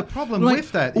 Yeah. Now, the problem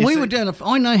with that is... We were down...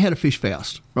 I know how to fish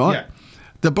Faust, right? Yeah.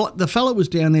 The fella was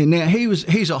down there. Now,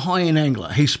 he's a high-end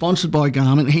angler. He's sponsored by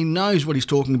Garmin. He knows what he's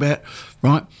talking about,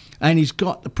 right? And he's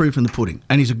got the proof in the pudding.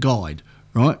 And he's a guide,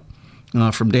 right?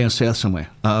 From down south somewhere.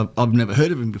 I've never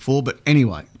heard of him before, but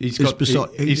anyway. He's got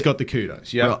the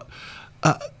kudos, yeah.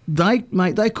 Right.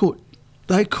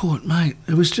 They caught, mate.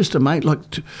 It was just a mate,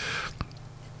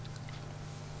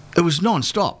 it was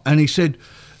non-stop. And he said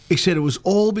it was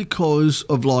all because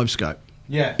of LiveScope.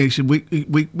 Yeah. He said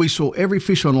we saw every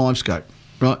fish on LiveScope,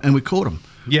 right, and we caught them.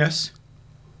 Yes.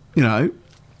 You know,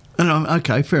 and I'm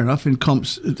okay, fair enough. In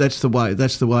comps, that's the way of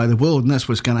the world, and that's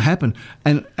what's going to happen.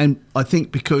 And I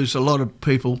think because a lot of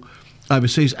people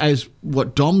overseas, as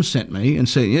what Dom sent me and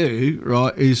sent you,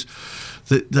 right, is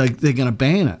that they're going to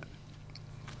ban it.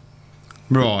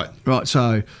 Right.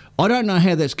 So I don't know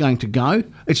how that's going to go.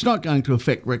 It's not going to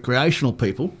affect recreational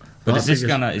people. But is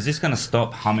this gonna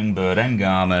stop Hummingbird and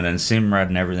Garmin and Simrad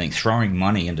and everything throwing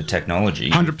money into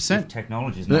technology? 100%.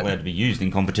 Technology is not allowed to be used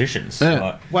in competitions.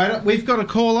 Yeah. Wait, we've got a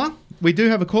caller. We do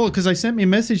have a caller because they sent me a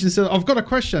message and said, I've got a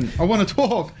question. I want to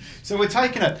talk. So we're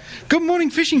taking it. Good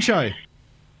morning, Fishing Show.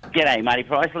 G'day, Marty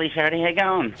Price, Lee Sheridan, how you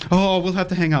going? Oh, we'll have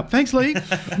to hang up. Thanks, Lee.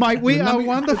 Mate, we are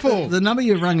wonderful. The number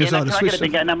you've rung is either switched. Can I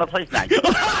get a bingo number, please, mate?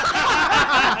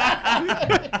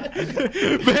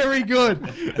 Very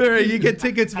good. You get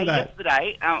tickets for that.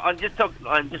 Yesterday, I'm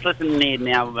just listening there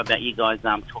now about you guys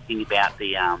talking about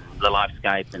the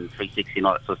LiveScope and 360 and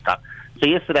all that sort of stuff. So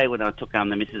yesterday when I took the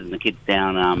missus and the kids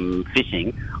down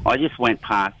fishing, I just went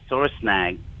past, saw a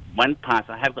snag, went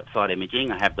past. I have got side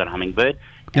imaging. I have got a Hummingbird.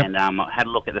 Yep. And I had a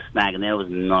look at the snag, and there was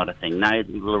not a thing. No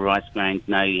little rice grains,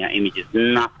 no images,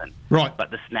 nothing. Right. But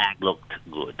the snag looked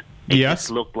good. It yes.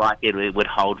 just looked like it would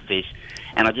hold fish.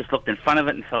 And I just looked in front of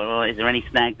it and thought, well, is there any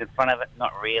snags in front of it?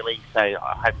 Not really. So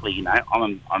hopefully,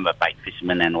 I'm a bait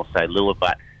fisherman and also lure,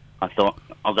 but I thought,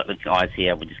 I've got the guys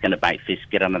here, we're just going to bait fish,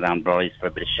 get under the umbrellas for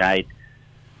a bit of shade.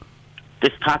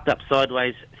 Just parked up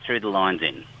sideways, threw the lines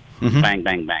in. Mm-hmm. Bang,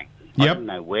 bang, bang. I didn't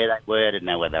know where they were. I didn't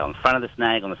know whether they were in front of the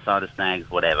snag, on the side of the snags,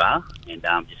 whatever. And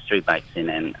just threw baits in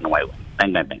and away went.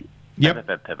 Bang, bang, bang. Yep.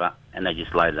 Pepper, and they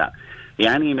just loaded up. The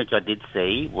only image I did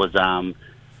see was I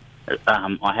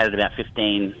had it about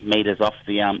 15 metres off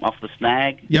the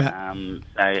snag. Yep.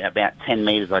 So about 10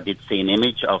 metres I did see an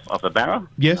image of a barra.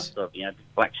 Yes. Sort of,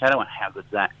 black shadow. And how good's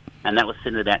that? and that was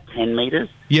sitting at about 10 metres.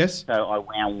 Yes. So I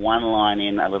wound one line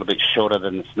in a little bit shorter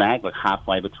than the snag, like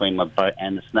halfway between my boat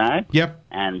and the snag. Yep.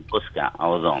 And Buska I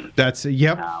was on. That's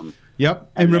yep.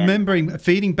 Yep. And remembering,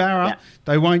 feeding barra,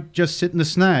 they won't just sit in the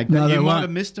snag. No, they you might won't.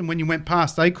 have missed them when you went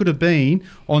past. They could have been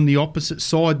on the opposite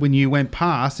side when you went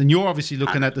past, and you're obviously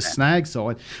looking at the snag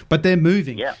side, but they're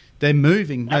moving. Yeah. They're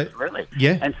moving. Absolutely.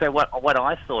 Yeah. And so what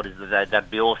I thought is that they'd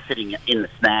be all sitting in the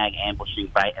snag,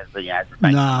 ambushing bait as the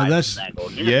bait. No, that's snag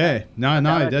or yeah.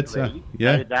 No, that's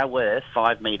yeah. They were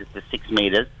 5 metres to 6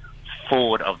 metres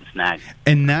forward of the snag.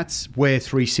 And that's where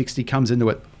 360 comes into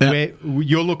it. Where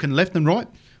you're looking left and right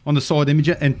on the side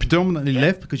imager, and predominantly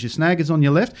left because your snag is on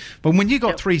your left. But when you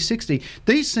got 360,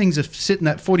 these things are sitting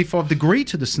at 45 degree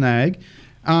to the snag,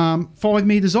 5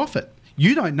 metres off it.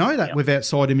 You don't know that without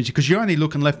side imaging because you're only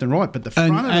looking left and right, but the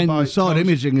front of the boat... And side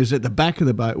imaging is at the back of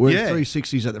the boat, whereas Yeah.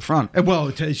 360 is at the front.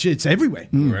 Well, it's everywhere.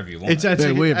 Wherever you want It's it.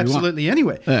 absolutely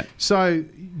anywhere. Yeah. So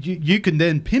you can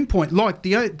then pinpoint, like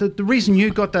the reason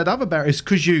you got that other barra is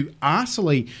because you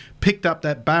arsely picked up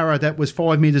that barra that was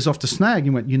 5 metres off the snag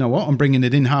and went, you know what, I'm bringing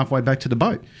it in halfway back to the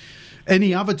boat.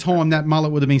 Any other time that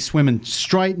mullet would have been swimming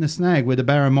straight in the snag where the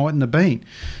barra mightn't have been.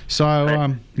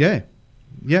 So, yeah.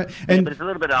 Yeah, But it's a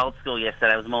little bit old school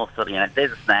yesterday. It was more sort of,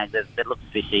 there's a snag that looks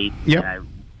fishy,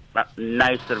 but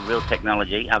no sort of real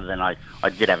technology other than I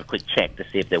did have a quick check to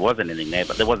see if there was anything there,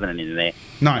 but there wasn't anything there.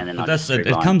 No, and then But I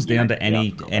it comes down to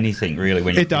anything really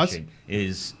when you're fishing.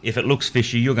 Is if it looks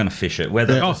fishy, you're going to fish it,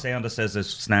 whether the sounder says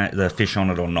there's the fish on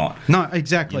it or not. No,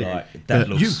 exactly. You're like, that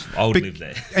looks. I would live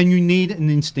there. And you need an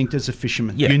instinct as a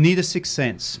fisherman. Yeah. You need a sixth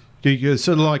sense. You're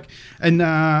sort of like, and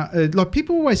like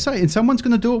people always say, and someone's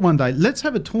going to do it one day. Let's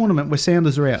have a tournament where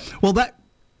sounders are out. Well,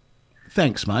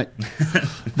 thanks, mate.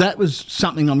 That was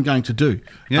something I'm going to do.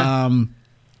 Yeah.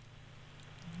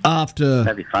 After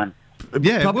that'd be fun.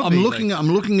 Yeah, I'm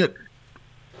looking at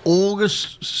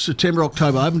August, September,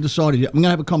 October. I haven't decided yet. I'm going to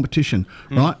have a competition,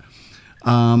 right?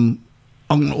 I'm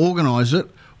going to organise it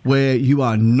where you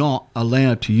are not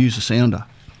allowed to use a sounder.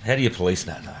 How do you police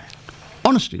that though?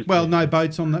 Honesty. Well, no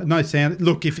boats on no sound.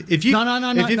 Look, if you if you've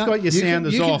got your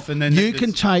sounders off, and then you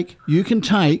can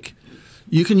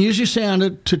use your sounder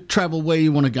to travel where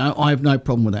you want to go. I have no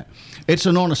problem with that. It's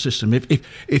an honour system.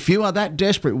 If you are that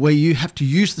desperate where you have to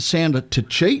use the sounder to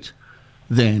cheat,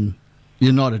 then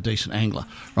you're not a decent angler,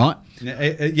 right?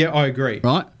 Yeah, I agree.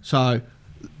 Right. So I'm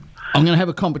going to have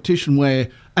a competition where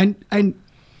and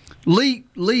Lee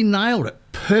nailed it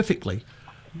perfectly.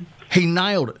 He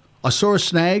nailed it. I saw a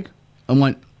snag and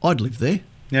went, I'd live there.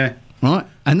 Yeah. Right?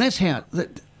 And that's how...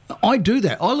 I do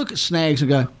that. I look at snags and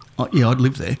go, oh, yeah, I'd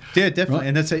live there. Yeah, definitely. Right?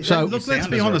 And that's it. So, look, let's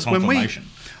be honest. When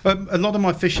a lot of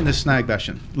my fishing is snag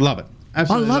bashing. Love it.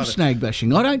 Absolutely I love snag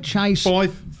bashing. I don't chase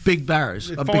big barras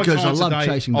because I love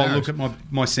chasing barras. I'll look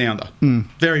at my sounder.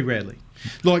 Very rarely.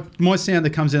 Like, my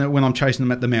sounder comes in when I'm chasing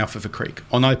them at the mouth of a creek,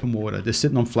 on open water. They're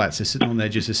sitting on flats, they're sitting on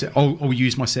edges. I'll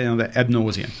use my sounder ad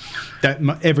nauseum.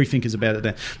 Everything is about it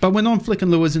there. But when I'm flicking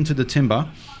lures into the timber,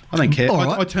 I don't care.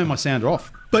 I turn my sounder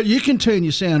off. But you can turn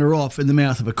your sounder off in the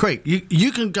mouth of a creek.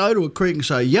 You can go to a creek and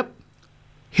say, yep,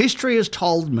 history has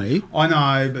told me. I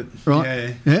know, but...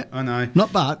 Right? Yeah. I know.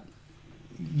 Not but.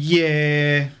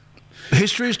 Yeah.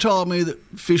 History has told me that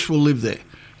fish will live there.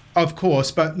 Of course,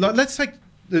 but let's take...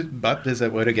 But there's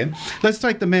that word again. Let's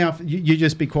take the mouth. You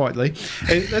just be quietly.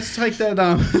 Let's take that.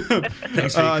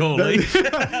 Thanks for your call, Lee.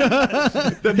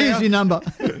 Here's your number.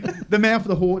 The mouth of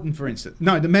the Horton, for instance.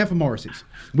 No, the mouth of Morrissey's.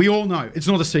 We all know it's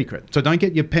not a secret. So don't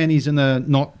get your pennies in the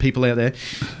knot, people out there.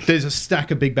 There's a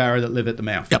stack of big barra that live at the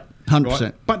mouth. Yep, 100%.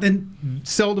 Right? But then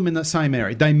seldom in the same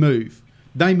area. They move.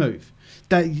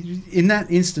 In that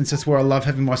instance, that's where I love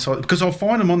having my side because I'll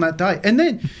find them on that day, and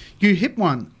then you hit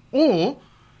one or.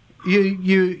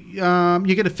 You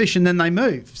get a fish and then they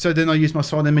move. So then I use my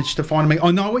side image to find them. I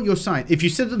know what you're saying. If you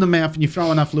sit at the mouth and you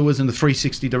throw enough lures in the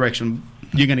 360 direction,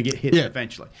 you're going to get hit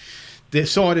eventually. The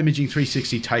side imaging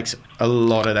 360 takes a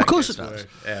lot of that. Of course it does.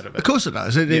 Out of it. Of course it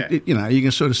does. You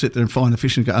can sort of sit there and find the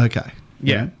fish and go, okay.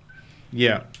 Yeah.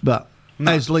 Yeah. But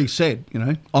as Lee said,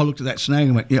 I looked at that snag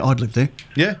and went, yeah, I'd live there.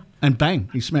 Yeah. And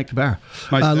bang, he smacked the barra.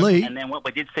 Lee. And then what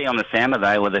we did see on the sounder,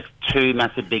 though, were the two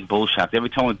massive big bull sharks. Every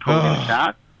time we pulled in a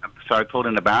shark, pulled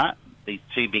in a bar, these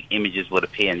two big images would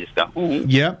appear and just go,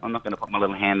 I'm not going to put my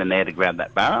little hand in there to grab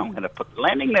that barra. I'm going to put the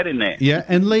landing net in there. Yeah,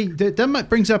 and Lee, that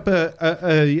brings up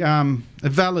a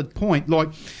valid point. Like,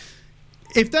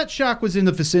 if that shark was in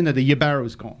the vicinity, your barra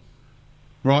was gone.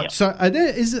 Right? Yep. So are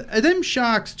them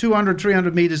sharks 200,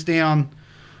 300 metres down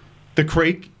the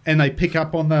creek and they pick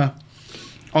up on the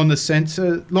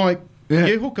sensor? Like, Yeah.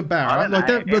 You hook a barra I don't like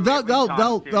know.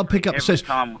 that. They'll pick up. Every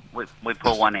time we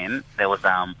pull one in, there was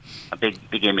a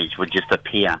big image would just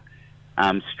appear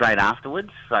straight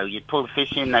afterwards. So you'd pull the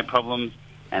fish in, no problems,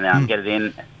 and get it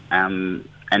in,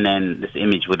 and then this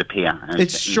image would appear. And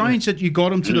It's strange that you got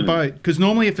them to the boat, because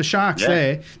normally if a shark's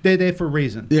there, they're there for a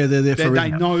reason. Yeah, they're there for a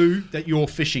They reason. know that you're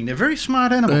fishing. They're very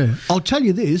smart animals. Yeah. I'll tell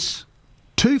you this: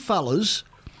 2 fellas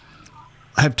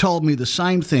have told me the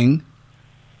same thing,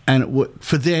 and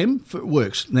for them, it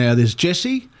works. Now, there's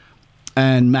Jesse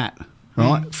and Matt,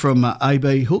 right, from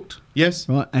AB Hooked. Yes.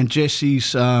 Right, and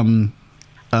Jesse's, he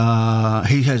has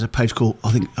a page called,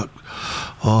 I think,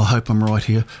 I hope I'm right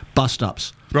here, Bust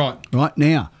Ups. Right. Right,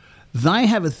 now, they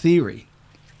have a theory,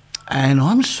 and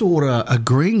I'm sort of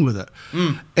agreeing with it.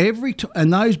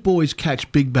 And those boys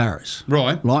catch big barras.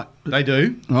 Right. Right. They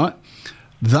do. Right.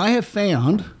 They have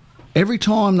found every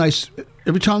time they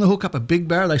hook up a big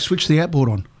barra, they switch the outboard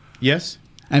on. Yes.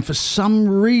 And for some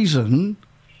reason,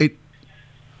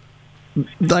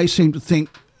 they seem to think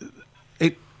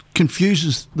it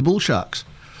confuses the bull sharks.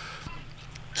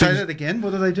 Say that again.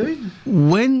 What do they do?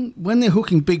 When they're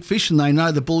hooking big fish and they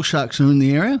know the bull sharks are in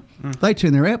the area, they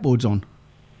turn their outboards on.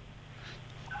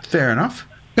 Fair enough.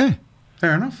 Yeah.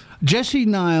 Fair enough. Jesse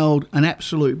nailed an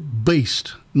absolute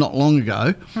beast not long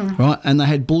ago, right? And they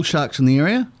had bull sharks in the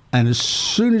area, and as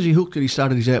soon as he hooked it, he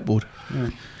started his outboard. Yeah.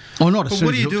 Oh, not as But soon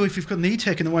what as do you he do if you've got an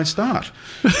E-Tech and it won't start?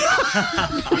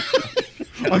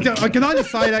 I can only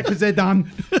say that because they're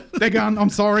done. They're gone. I'm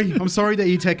sorry, the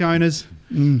E-Tech owners.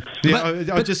 Yeah,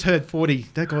 I just heard 40.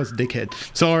 That guy's a dickhead.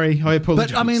 Sorry, I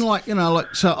apologise. But I mean,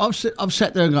 so I've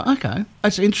sat there and gone, okay,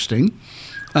 that's interesting.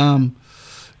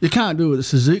 You can't do it with a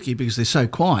Suzuki because they're so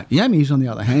quiet. Yammy's on the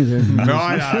other hand.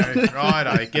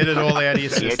 Righto. Get it all out of your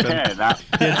system. turn it up.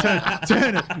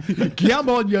 Turn it. Come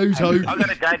on, you two. I'm going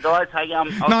to go, guys. Hey,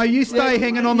 No, you stay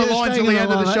hanging on the line till the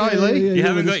end of the show, Lee. You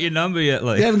haven't got your number yet,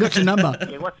 Lee. You haven't got your number.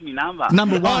 Yeah, what's your number?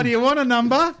 Number 1. Oh, do you want a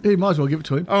number? You might as well give it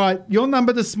to him. All right, your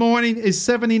number this morning is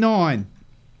 79.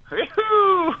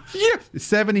 Yeah,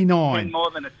 79. 10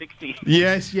 more than a 60.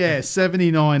 Yes,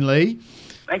 79, Lee.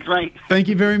 Thanks, mate. Thank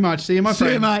you very much. See you, my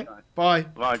friend. See you, mate. Bye.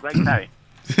 Right, great day.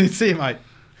 See you, mate.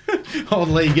 Oh,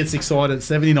 Lee gets excited at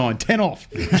 79. 10 off.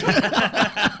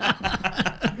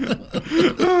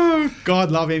 Oh,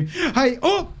 God love him. Hey,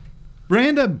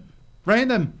 random.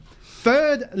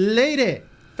 Third lady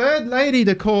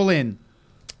to call in.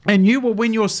 And you will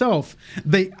win yourself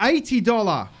the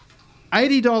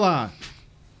 $80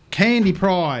 candy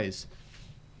prize,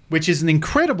 which is an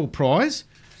incredible prize.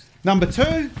 Number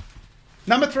 3.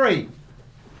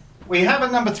 We have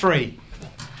a number 3.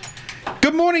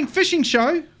 Good morning, fishing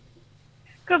show.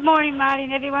 Good morning, Marty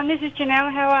and everyone. This is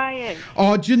Janelle. How are you?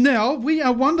 Oh, Janelle, we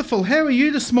are wonderful. How are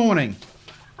you this morning?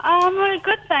 I'm really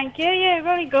good, thank you. Yeah,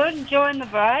 really good. Enjoying the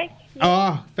break.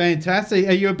 Oh, fantastic.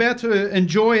 Are you about to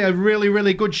enjoy a really,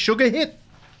 really good sugar hit?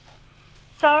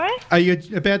 Sorry? Are you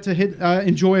about to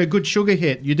enjoy a good sugar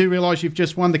hit? You do realise you've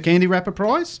just won the candy wrapper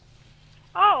prize?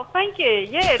 Oh, thank you.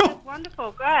 Yeah, that's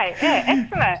wonderful. Great. Yeah,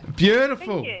 excellent.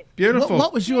 Beautiful. Thank you. Beautiful.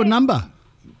 What was your number?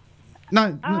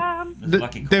 No,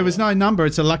 there was no number.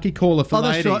 It's a lucky caller for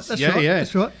that's ladies. Right, that's right.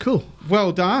 That's right. Cool.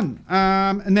 Well done.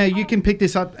 Now, you can pick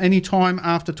this up any time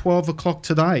after 12 o'clock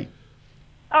today.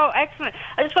 Oh, excellent.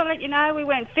 I just want to let you know we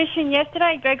went fishing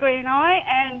yesterday, Gregory and I,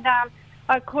 and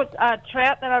I caught a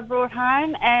trout that I brought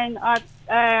home, and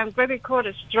Gregory caught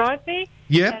a stripey.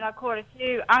 Yeah. And I caught a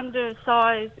few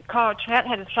undersized coral trout,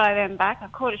 had to throw them back. I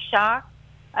caught a shark,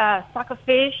 sucker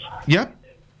fish. Yep.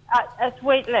 A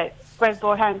sweet lip. Greg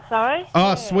brought home, sorry.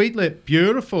 Oh, Sweet Lip.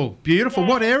 Beautiful. Beautiful. Yeah.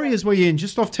 What areas were you in?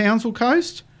 Just off Townsville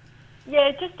Coast?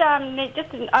 Yeah, just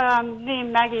near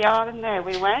Maggie Island there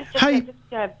we went.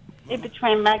 Just in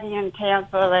between Maggie and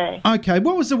Townsville there. Okay.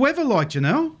 What was the weather like,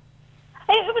 Janelle?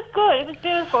 It was good. It was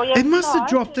beautiful. Yeah, It must have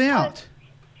dropped out.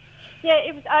 Yeah,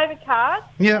 it was overcast.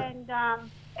 Yeah.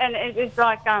 And it was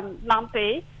like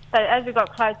lumpy. So as we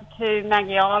got closer to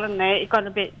Maggie Island there, it got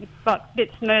a bit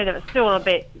smoother. It was still a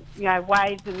bit,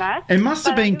 waves and that. It must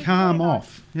have been calm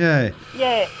off. Yeah.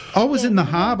 Yeah. I was in the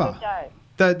harbour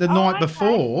the night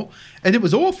before, and it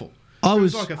was awful. It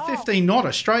was like a 15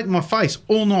 knotter straight in my face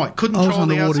all night. Couldn't I was troll on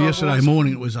the the water outside yesterday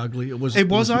morning. It was ugly. It was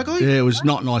ugly? Yeah, it was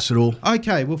not nice at all.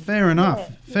 Okay, well, fair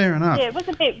enough. Fair enough. Yeah, it was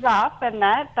a bit rough and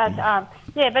that, but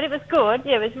but it was good.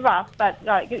 Yeah, it was rough, but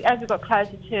as we got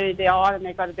closer to the island,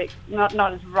 it got a bit not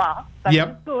as rough. But Yep.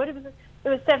 it was good. It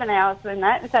was 7 hours in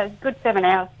that, so it was a good 7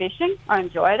 hours fishing. I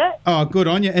enjoyed it. Oh, good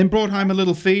on you. And brought home a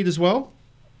little feed as well?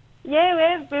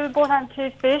 Yeah, we brought home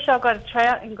 2 fish. I got a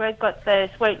trout and Greg got the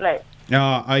sweet lip.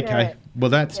 Oh, okay. Well,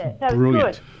 that's so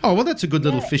brilliant. good. Oh, well, that's a good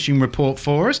little fishing report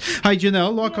for us. Hey,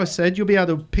 Janelle, like I said, you'll be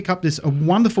able to pick up this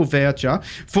wonderful voucher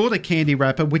for the candy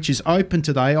wrapper, which is open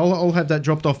today. I'll have that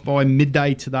dropped off by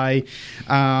midday today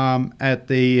at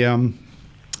the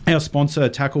our sponsor,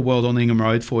 Tackle World on Ingham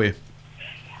Road for you.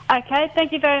 Okay,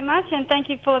 thank you very much, and thank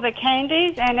you for the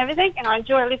candies and everything, and I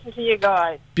enjoy listening to you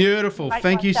guys. Beautiful. Make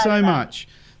Thank my you so Saturday. much.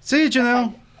 See you,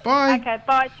 Janelle. Bye. Okay,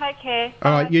 bye. Take care.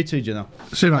 All right, you too, Janelle.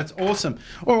 See you, mate. That's awesome.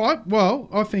 All right, well,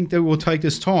 I think that we'll take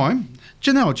this time.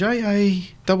 Janelle,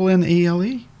 Janelle.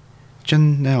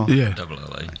 Janelle. Yeah. Double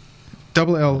L-E.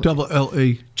 Double L. Double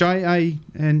L-E.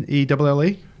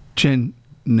 Janelle. Jen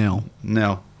Nell.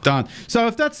 Nell. Done. So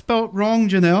if that's spelt wrong,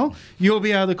 Janelle, you'll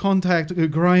be able to contact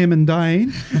Graham and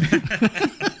Dain.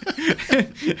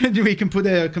 And we can put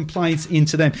our complaints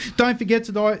into them. Don't forget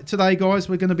today, guys,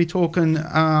 we're going to be talking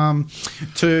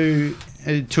to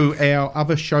our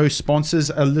other show sponsors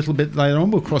a little bit later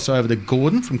on. We'll cross over to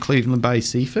Gordon from Cleveland Bay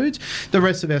Seafoods. The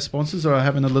rest of our sponsors are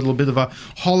having a little bit of a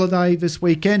holiday this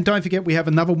weekend. Don't forget we have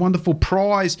another wonderful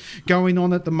prize going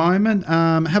on at the moment.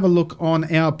 Have a look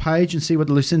on our page and see what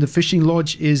the Lucinda Fishing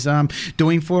Lodge is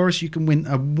doing for us. You can win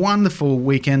a wonderful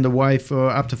weekend away for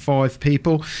up to 5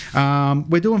 people.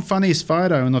 We're doing funniest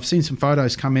photo, and I've seen some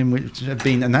photos come in which have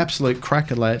been an absolute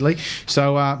cracker lately.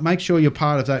 So make sure you're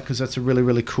part of that because that's a really,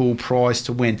 really cool prize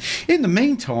to win. In the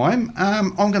meantime,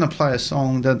 I'm going to play a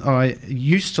song that I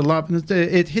used to love, and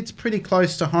it hits pretty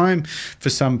close to home for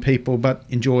some people, but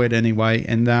enjoy it anyway,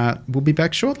 and we'll be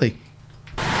back shortly.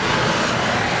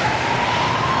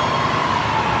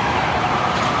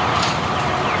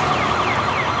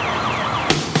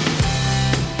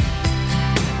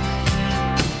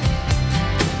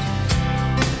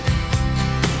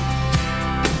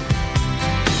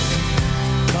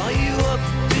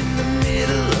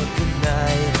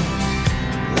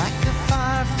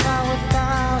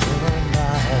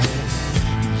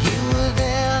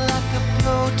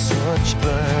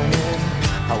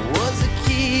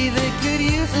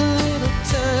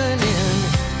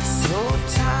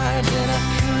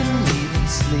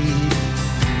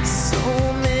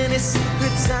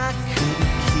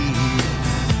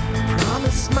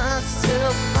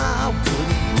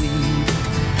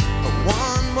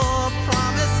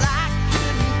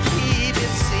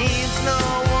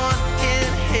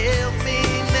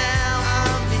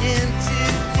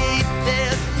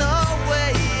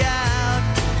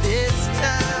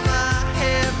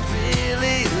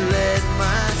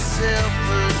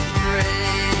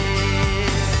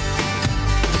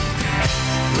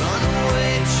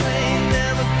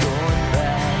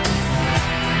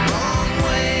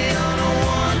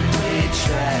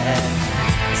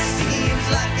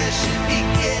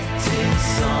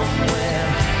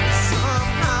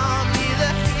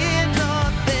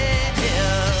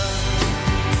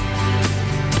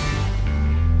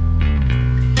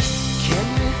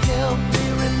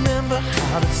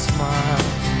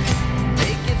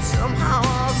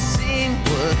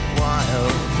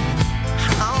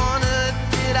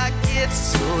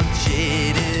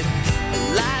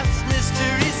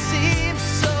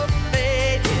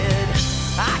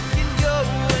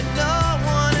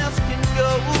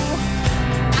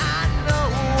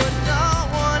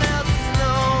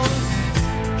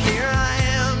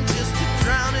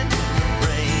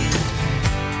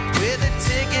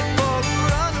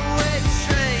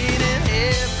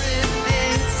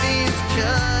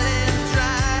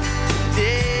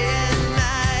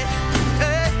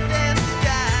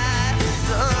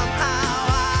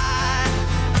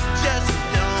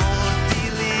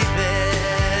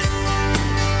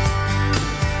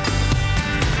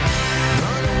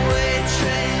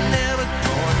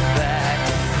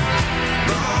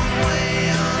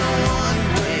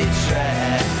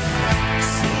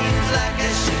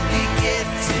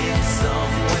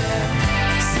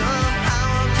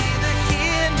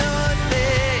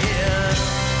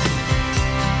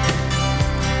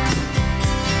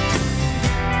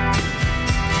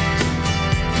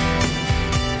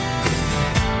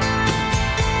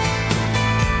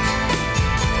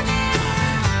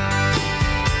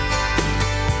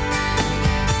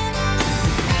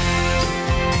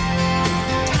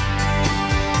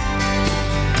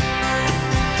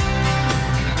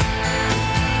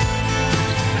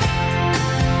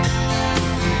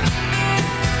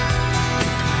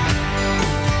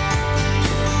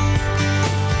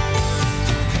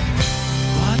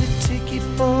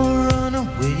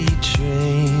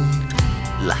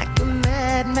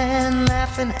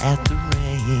 At the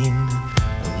rain,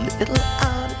 a little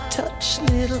out of touch,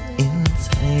 little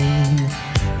insane.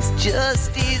 It's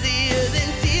just easier than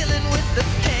dealing with the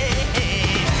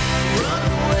pain.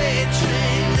 Runaway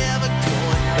train, never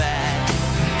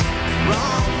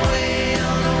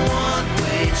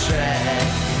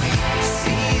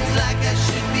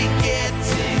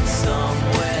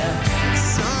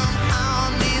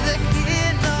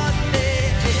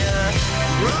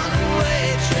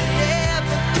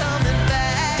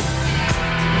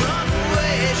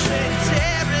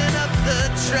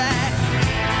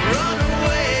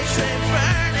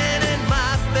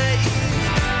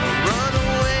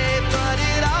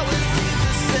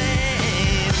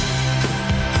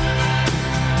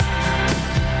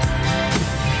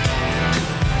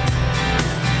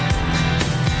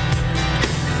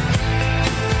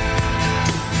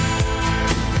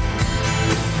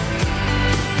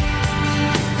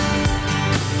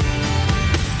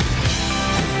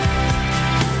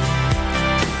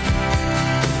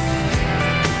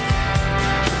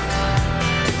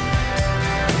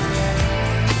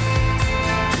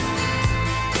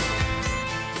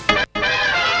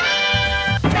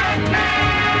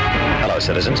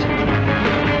citizens.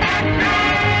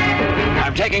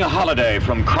 I'm taking a holiday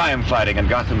from crime fighting in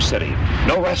Gotham City.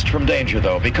 No rest from danger,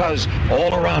 though, because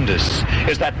all around us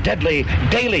is that deadly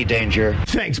daily danger.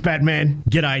 Thanks, Batman.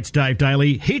 G'day, it's Dave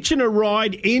Daly. Hitching a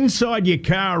ride inside your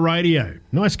car radio.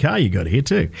 Nice car you got here,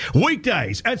 too.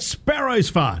 Weekdays at Sparrow's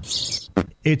Farm.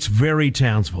 It's very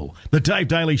Townsville. The Dave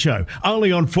Daly Show,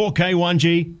 only on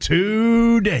 4K1G,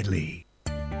 too deadly.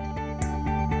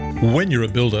 When you're a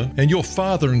builder and your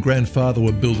father and grandfather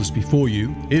were builders before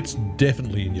you, it's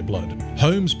definitely in your blood.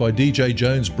 Homes by DJ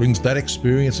Jones brings that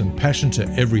experience and passion to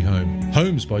every home.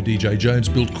 Homes by DJ Jones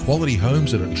build quality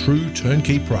homes at a true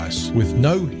turnkey price with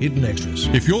no hidden extras.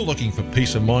 If you're looking for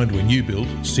peace of mind when you build,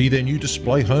 see their new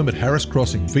display home at Harris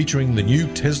Crossing featuring the new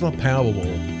Tesla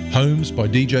Powerwall. Homes by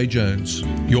DJ Jones.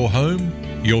 Your home,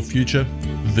 your future,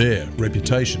 their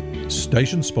reputation.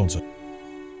 Station sponsor.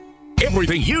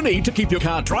 Everything you need to keep your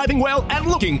car driving well and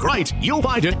looking great. You'll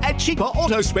find it at Cheaper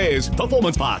Auto Spares.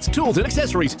 Performance parts, tools and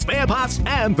accessories, spare parts,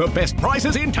 and the best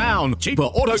prices in town. Cheaper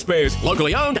Auto Spares,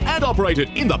 locally owned and operated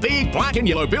in the big black and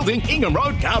yellow building, Ingham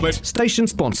Road, Carbet. Station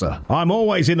sponsor. I'm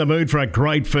always in the mood for a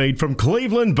great feed from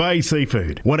Cleveland Bay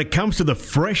Seafood. When it comes to the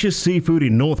freshest seafood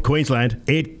in North Queensland,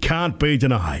 it can't be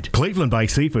denied. Cleveland Bay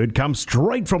Seafood comes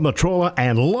straight from the trawler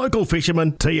and local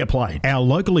fishermen to your plate. Our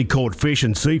locally caught fish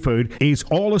and seafood is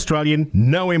all Australian,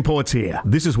 no imports here.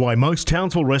 This is why most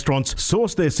Townsville restaurants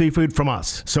source their seafood from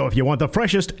us. So if you want the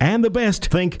freshest and the best,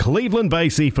 think Cleveland Bay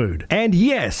Seafood. And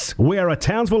yes, we're a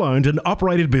Townsville-owned and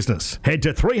operated business. Head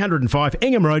to 305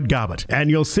 Ingham Road, Garbet, and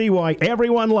you'll see why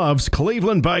everyone loves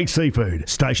Cleveland Bay Seafood.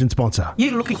 Station sponsor.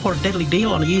 You looking for a deadly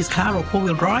deal on a used car or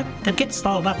four-wheel drive? Then get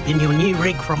styled up in your new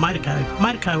rig from Motorco.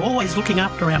 Motorco always looking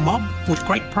after our mob with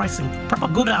great pricing, proper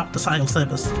good after-sales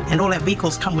service, and all our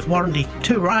vehicles come with warranty.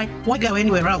 Too right? Why go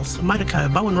anywhere else?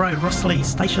 Motorco, Bowen Road, Rossley,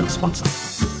 station sponsor.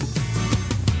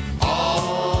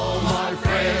 All my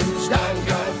friends don't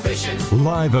go fishing.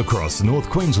 Live across North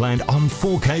Queensland on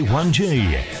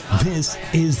 4K1G. This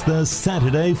is the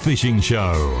Saturday Fishing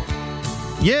Show.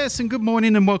 Yes, and good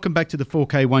morning and welcome back to the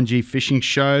 4K1G Fishing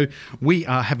Show. We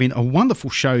are having a wonderful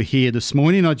show here this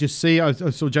morning. I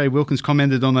saw Jay Wilkins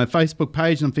commented on our Facebook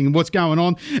page and I'm thinking, what's going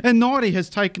on? And Knighty has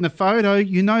taken a photo.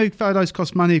 You know, photos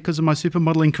cost money because of my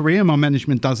supermodelling career. My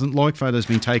management doesn't like photos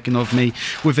being taken of me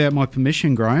without my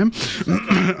permission, Graham.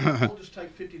 I'll just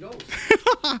take $50.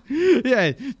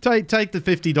 Yeah, take the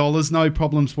 $50, no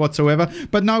problems whatsoever.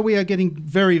 But no, we are getting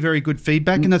very, very good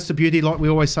feedback, and that's the beauty, like we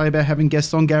always say, about having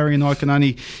guests on. Gary and I can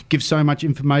only give so much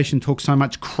information, talk so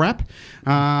much crap,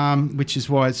 which is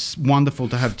why it's wonderful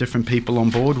to have different people on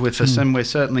board with us, and we're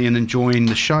certainly enjoying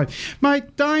the show.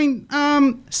 Mate, Dain,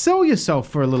 sell yourself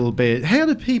for a little bit. How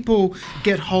do people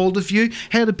get hold of you?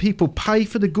 How do people pay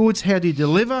for the goods? How do you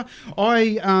deliver?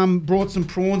 I brought some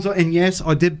prawns, and yes,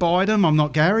 I did buy them. I'm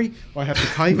not Gary. I have to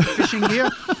pay for fishing gear.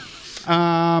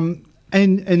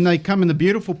 And they come in a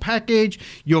beautiful package.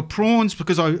 Your prawns,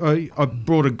 because I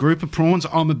brought a group of prawns.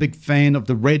 I'm a big fan of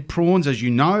the red prawns, as you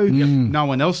know. Yep. No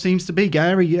one else seems to be.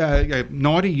 Gary,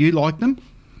 Knighty, you like them?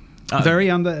 Very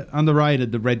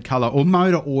underrated, the red colour, or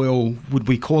motor oil, would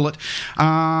we call it.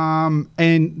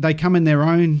 And they come in their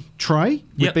own tray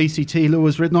with BCT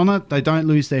lures written on it. They don't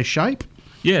lose their shape.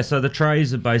 Yeah, so the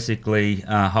trays are basically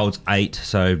holds 8,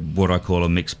 so what I call a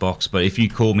mixed box. But if you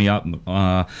call me up,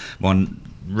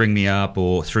 ring me up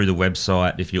or through the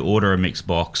website, if you order a mixed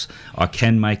box, I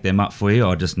can make them up for you.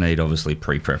 I just need, obviously,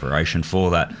 pre-preparation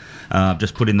for that.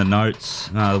 Just put in the notes.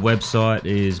 The website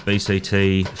is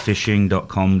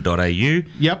bctfishing.com.au.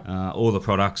 Yep. All the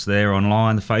products there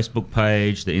online, the Facebook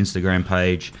page, the Instagram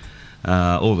page,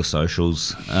 all the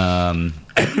socials.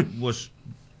 Was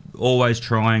always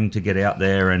trying to get out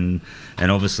there and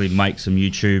obviously make some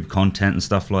YouTube content and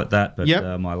stuff like that. But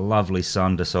my lovely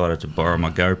son decided to borrow my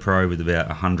GoPro with about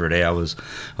 100 hours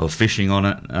of fishing on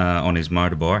it on his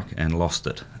motorbike and lost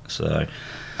it. So,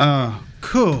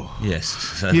 cool. Yes.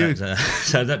 So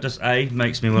that just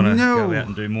makes me want to go out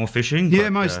and do more fishing. Yeah,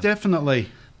 most definitely.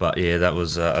 But yeah, that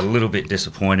was a little bit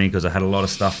disappointing because I had a lot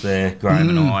of stuff there. Graham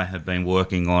and I have been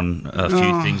working on a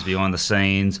few things behind the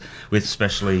scenes, with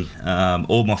especially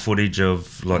all my footage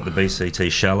of like the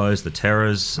BCT shallows, the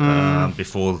terrors,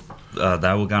 before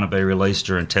they were going to be released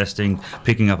during testing,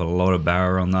 picking up a lot of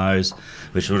barra on those,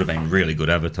 which would have been really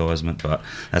good advertisement. But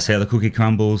that's how the cookie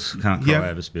crumbles. Can't cry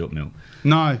over spilt milk.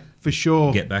 No, for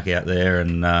sure. Get back out there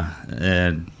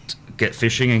and get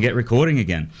fishing and get recording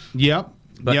again. Yep.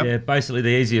 But yeah, basically the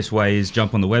easiest way is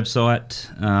jump on the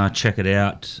website, check it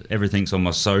out. Everything's on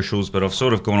my socials, but I've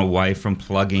sort of gone away from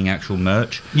plugging actual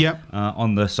merch.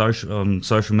 On the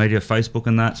social media, Facebook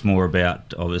and that. It's more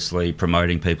about obviously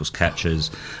promoting people's catches.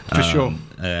 For sure.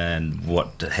 And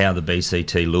how the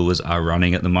BCT lures are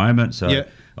running at the moment. So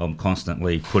I'm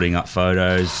constantly putting up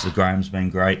photos. Graham's been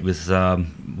great with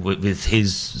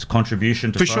his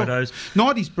contribution to photos. Sure.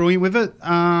 Knighty's brilliant with it.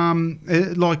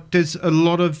 There's a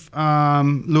lot of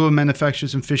lure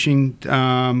manufacturers and fishing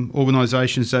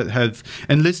organisations that have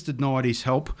enlisted Knighty's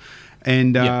help.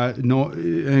 And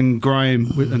and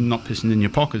Graham, and not pissing in your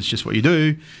pockets, just what you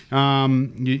do.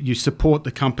 You support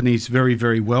the companies very,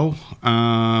 very well.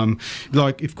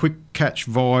 Like if Quick Catch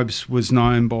Vibes was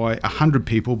known by 100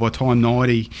 people, by the time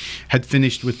Knighty had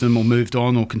finished with them or moved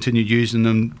on or continued using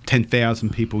them, 10,000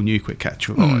 people knew Quick Catch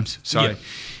Vibes. So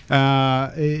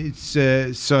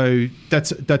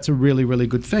that's a really, really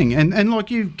good thing. And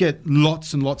like you get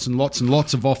lots and lots and lots and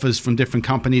lots of offers from different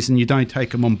companies, and you don't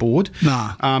take them on board.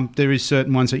 There is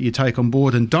certain ones that you take on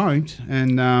board and don't,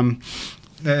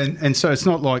 and so it's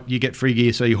not like you get free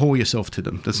gear, so you haul yourself to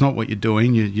them. That's not what you're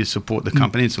doing. You support the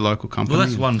company. It's a local company. Well,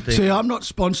 that's one thing. See, I'm not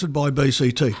sponsored by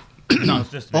BCT. No,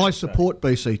 I support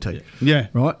BCT. Yeah.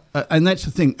 Right? And that's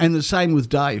the thing. And the same with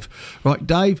Dave. Right,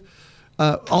 Dave,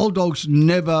 Old Dog's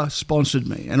never sponsored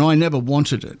me, and I never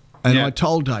wanted it. And I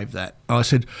told Dave that. I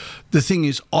said, the thing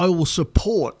is, I will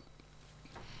support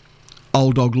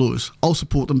Old Dog Lures. I'll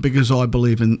support them because I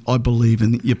believe in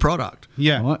your product.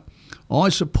 Yeah. Right? I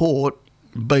support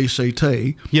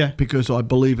BCT because I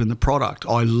believe in the product.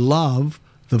 I love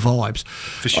the vibes.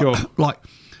 For sure. Like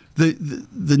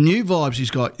the new vibes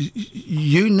he's got,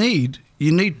 you need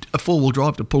a four-wheel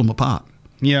drive to pull them apart.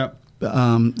 Yeah.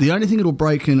 The only thing that'll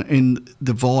break in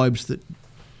the vibes that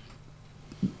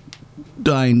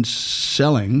Dain's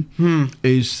selling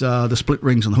is the split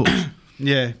rings and hooks.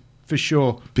 Yeah, for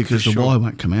sure. Because the wire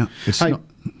won't come out. It's not.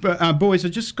 But boys, I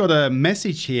just got a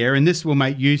message here, and this will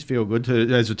make you feel good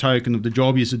as a token of the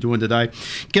job you're doing today.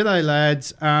 G'day,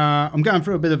 lads. I'm going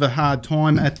through a bit of a hard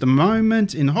time at the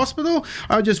moment in hospital.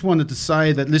 I just wanted to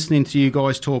say that listening to you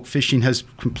guys talk fishing has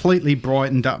completely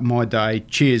brightened up my day.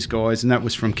 Cheers, guys. And that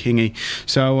was from Kingy.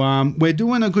 So we're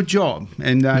doing a good job,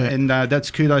 and that's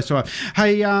kudos to us.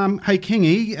 Hey,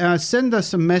 Kingy, send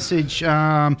us a message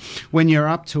when you're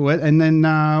up to it, and then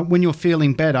when you're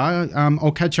feeling better,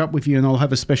 I'll catch up with you, and I'll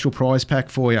have a special prize pack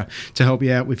for you to help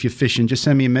you out with your fishing. Just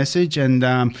send me a message, and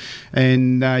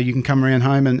you can come around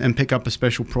home and pick up a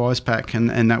special prize pack,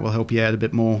 and that will help you out a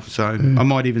bit more. So I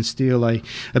might even steal a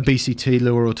BCT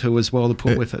lure or two as well to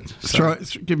put with it. So.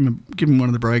 Give him one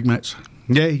of the brag mats.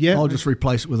 Yeah. I'll just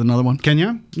replace it with another one. Can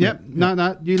you? Yep.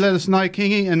 No. You let us know,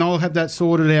 Kingy, and I'll have that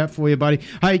sorted out for you, buddy.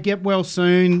 Hey, get well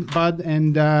soon, bud,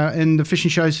 and the fishing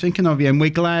show's thinking of you, and we're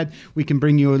glad we can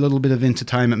bring you a little bit of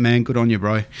entertainment, man. Good on you,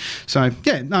 bro. So,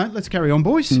 let's carry on,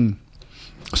 boys.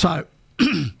 So,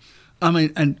 I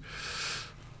mean, and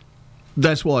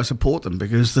that's why I support them,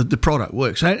 because the product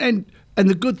works. And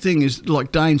the good thing is,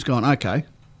 like, Dain's gone, okay,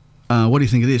 what do you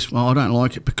think of this? Well, I don't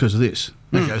like it because of this.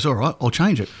 He goes, all right, I'll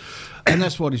change it. And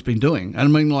that's what he's been doing. And I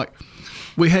mean, like,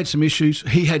 we had some issues.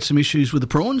 He had some issues with the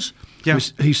prawns. Yeah.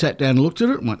 He sat down and looked at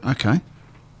it and went, okay,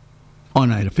 I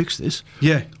know how to fix this.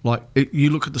 Yeah. Like,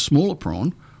 you look at the smaller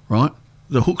prawn, right?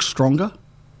 The hook's stronger.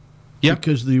 Yeah.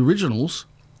 Because the originals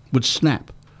would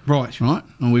snap. Right. Right?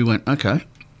 And we went, okay,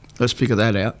 let's figure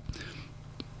that out.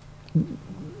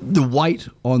 The weight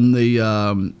on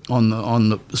the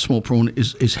small prawn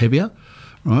is heavier,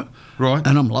 right? Right.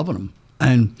 And I'm loving them.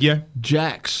 And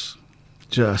Jacks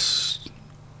just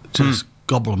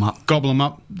gobble them up. Gobble them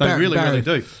up. They really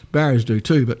do. Barrows do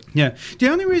too, but... Yeah. The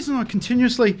only reason I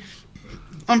continuously...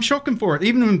 I'm shocking for it,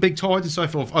 even in big tides and so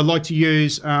forth, I like to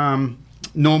use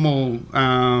normal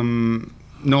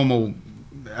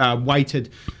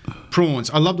weighted prawns.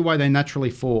 I love the way they naturally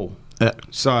fall. Yeah.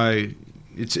 So...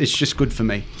 It's just good for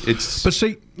me. But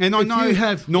see, and I know you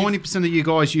have 90% of you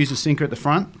guys use a sinker at the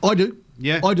front. I do.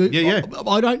 Yeah, I do. Yeah.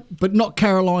 I don't, but not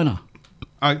Carolina.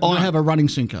 I have a running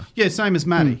sinker. Yeah, same as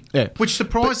Matty. Yeah, which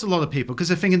surprised a lot of people because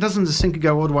they're thinking, doesn't the sinker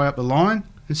go all the way up the line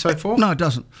and so forth? No, it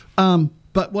doesn't.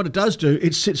 But what it does do,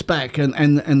 it sits back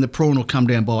and the prawn will come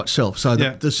down by itself. So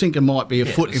the sinker might be a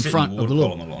foot in front of the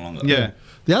lure. Yeah.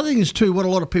 The other thing is too, what a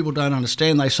lot of people don't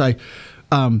understand. They say,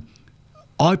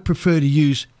 I prefer to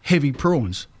use heavy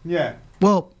prawns. Yeah.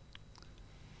 Well,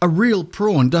 a real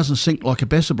prawn doesn't sink like a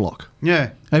Besser block. Yeah.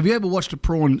 Have you ever watched a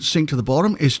prawn sink to the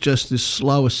bottom? It's just this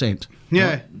slow ascent.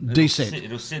 Yeah. descent.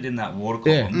 It'll sit in that water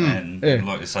column, and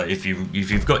like I say, if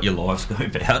you've got your live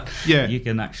scope out, you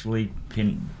can actually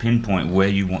pinpoint where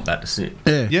you want that to sit.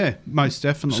 Yeah, most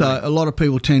definitely. So a lot of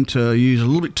people tend to use a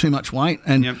little bit too much weight,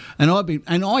 and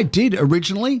I did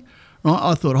originally.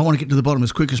 I thought I want to get to the bottom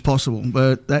as quick as possible,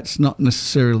 but that's not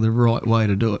necessarily the right way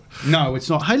to do it. No, it's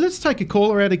not. Hey, let's take a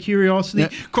caller out of curiosity.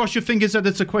 Cross your fingers that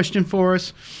it's a question for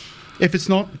us. If it's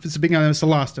not, if it's a big one, it's the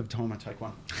last of time I take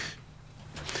one.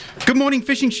 Good morning,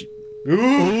 fishing. Scared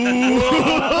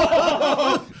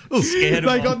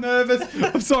they got nervous.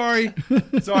 I'm sorry.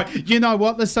 You know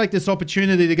what? Let's take this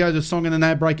opportunity to go to a song and an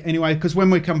ad break anyway, because when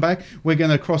we come back, we're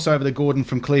going to cross over to Gordon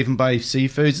from Cleveland Bay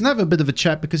Seafoods and have a bit of a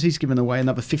chat because he's giving away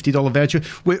another $50 voucher.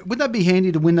 Would that be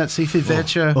handy to win that seafood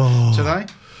voucher today?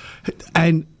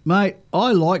 And, mate,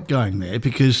 I like going there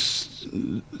because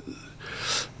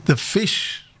the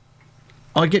fish,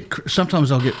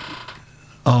 sometimes I'll get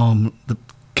the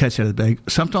catch out of the bag.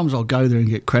 Sometimes I'll go there and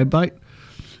get crab bait.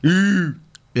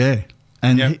 Yeah,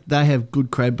 and they have good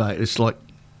crab bait. It's like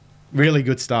really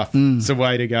good stuff. It's the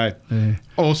way to go. Yeah.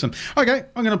 Awesome. Okay,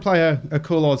 I'm going to play a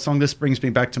cool old song. This brings me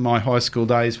back to my high school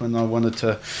days when I wanted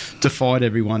to fight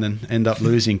everyone and end up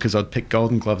losing because I'd pick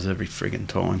golden gloves every friggin'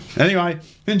 time. Anyway,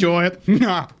 enjoy it.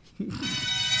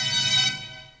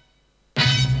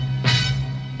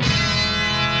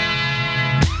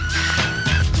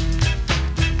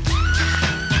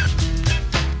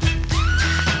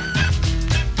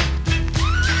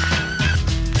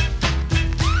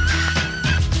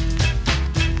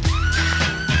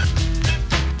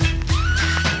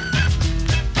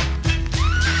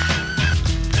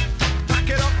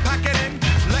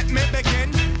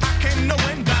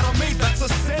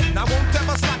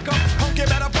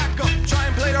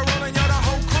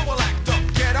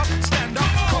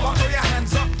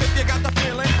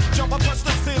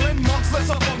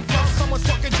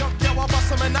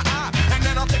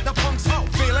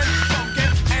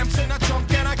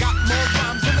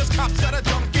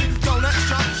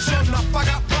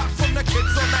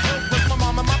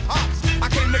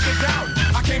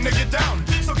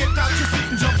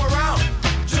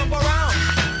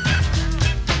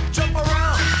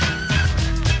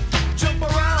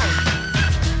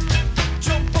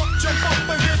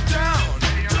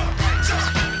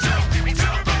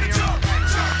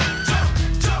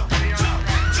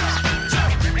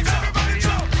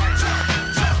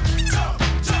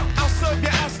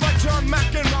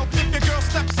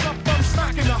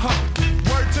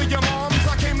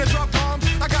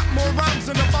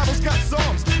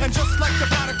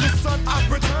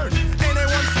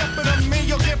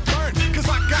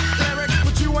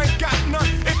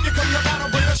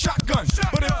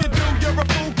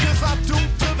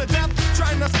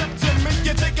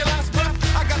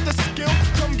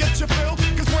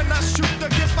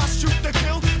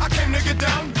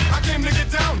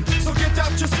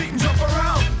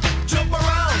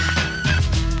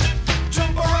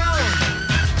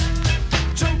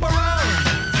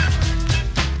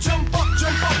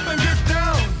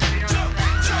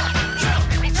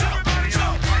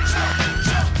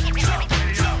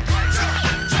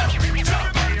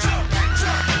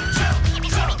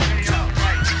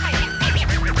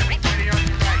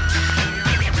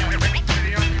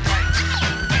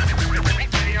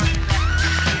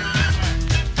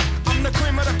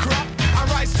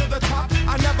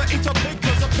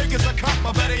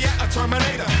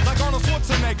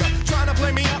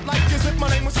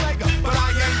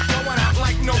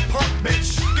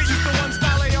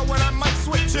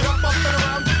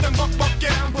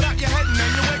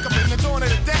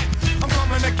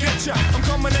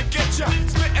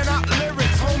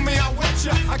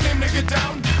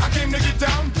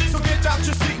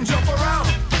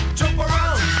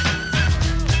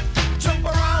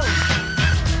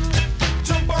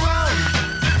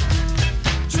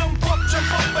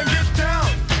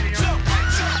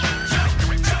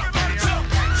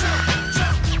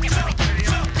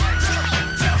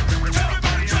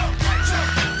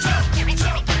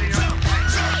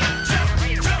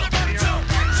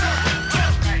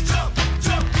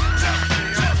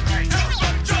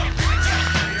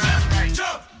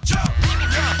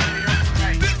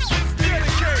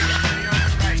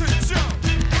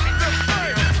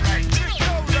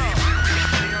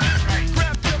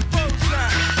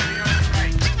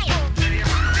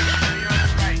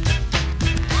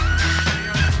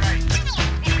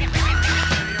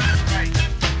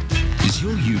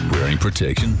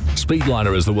 protection,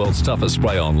 Speedliner is the world's toughest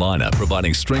spray-on liner,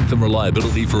 providing strength and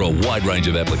reliability for a wide range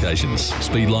of applications.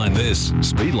 Speedline this,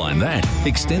 Speedline that.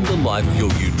 Extend the life of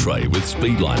your ute tray with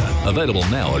Speedliner. Available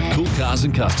now at Cool Cars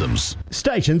and Customs.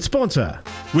 Station sponsor.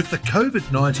 With the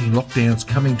COVID-19 lockdowns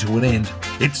coming to an end,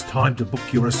 it's time to book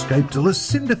your escape to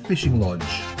Lucinda Fishing Lodge.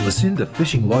 Lucinda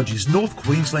Fishing Lodge is North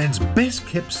Queensland's best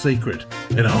kept secret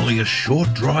and only a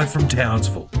short drive from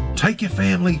Townsville. Take your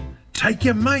family, take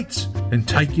your mates and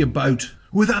take your boat.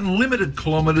 With unlimited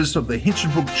kilometres of the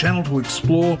Hinchinbrook Channel to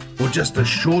explore or just a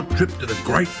short trip to the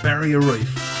Great Barrier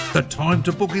Reef. The time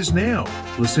to book is now.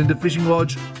 Lucinda Fishing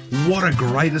Lodge, what a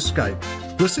great escape.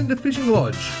 Lucinda Fishing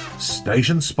Lodge,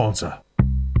 station sponsor.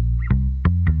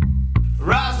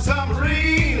 Rise the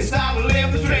submarine, it's time to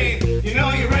live the dream. You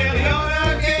know you really ought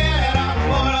to get on the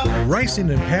water. Race in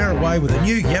and power away with a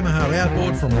new Yamaha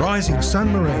outboard from Rising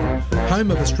Sun Marine, home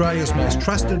of Australia's most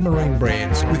trusted marine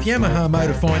brands. With Yamaha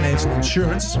Motor Finance and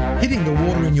Insurance, hitting the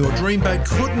water in your dream boat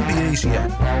couldn't be easier.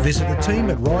 Visit the team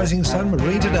at Rising Sun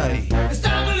Marine today. It's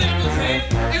time to live the dream.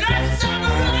 You know it's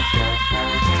submarine.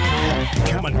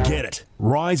 Come and get it.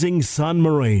 Rising Sun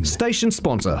Marine. Station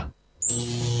sponsor.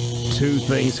 Two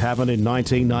things happened in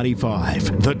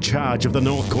 1995. The charge of the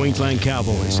North Queensland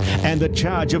Cowboys and the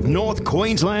charge of North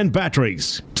Queensland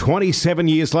batteries. 27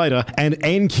 years later, and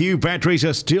NQ batteries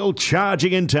are still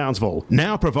charging in Townsville,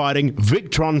 now providing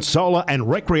Victron solar and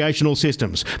recreational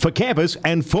systems for campers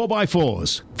and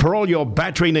 4x4s. For all your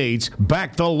battery needs,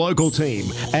 back the local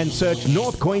team and search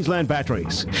North Queensland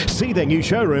Batteries. See their new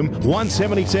showroom,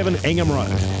 177 Ingham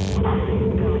Road.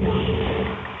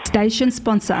 Station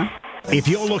sponsor. If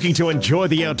you're looking to enjoy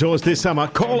the outdoors this summer,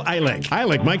 call ALEC.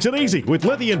 ALEC makes it easy with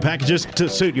lithium packages to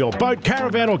suit your boat,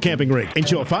 caravan or camping rig.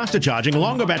 Ensure faster charging,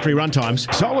 longer battery run times,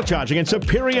 solar charging and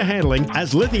superior handling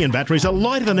as lithium batteries are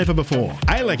lighter than ever before.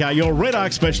 ALEC are your red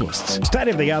arc specialists.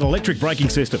 State-of-the-art electric braking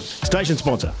systems. Station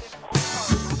sponsor.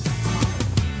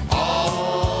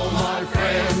 All my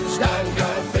friends don't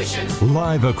go fishing.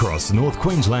 Live across North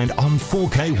Queensland on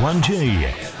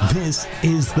 4K1G. This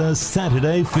is the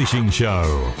Saturday Fishing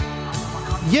Show.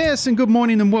 Yes, and good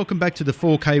morning and welcome back to the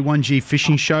 4K1G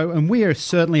Fishing Show, and we are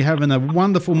certainly having a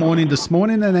wonderful morning this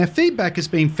morning and our feedback has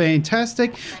been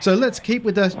fantastic, so let's keep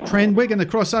with that trend. We're going to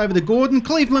cross over to Gordon,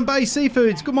 Cleveland Bay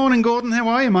Seafoods. Good morning, Gordon. How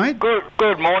are you, mate?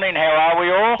 Good morning. How are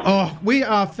we all? Oh, we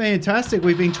are fantastic.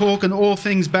 We've been talking all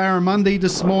things barramundi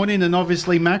this morning and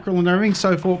obviously mackerel and everything,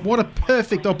 so forth. What a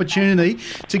perfect opportunity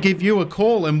to give you a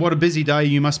call, and what a busy day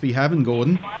you must be having,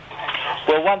 Gordon.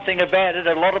 Well, one thing about it,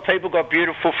 a lot of people got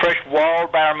beautiful, fresh,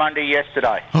 wild barramundi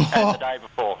yesterday and the day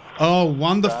before. Oh,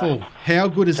 wonderful. How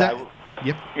good is that?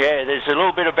 Yep. Yeah, there's a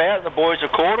little bit about it. The boys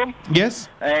have caught them. Yes.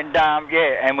 And,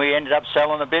 and we ended up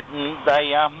selling a bit and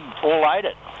they all ate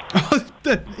it.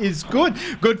 That is good.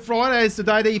 Good Friday is the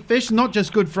day to eat fish. Not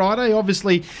just Good Friday.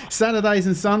 Obviously, Saturdays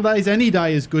and Sundays, any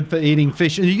day is good for eating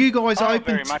fish. Are you guys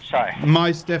open? Very much so.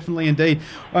 Most definitely, indeed.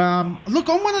 Look,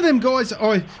 I'm one of them guys.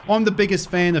 I'm the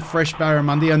biggest fan of fresh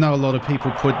barramundi. I know a lot of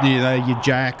people put your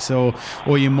jacks or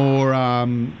your more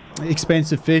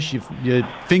expensive fish, your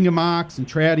finger marks and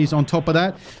trouties on top of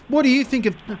that. What do you think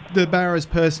of the barras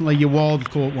personally, your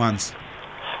wild caught ones?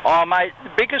 Oh, mate,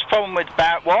 the biggest problem with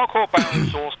wild caught barra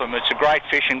is awesome. It's a great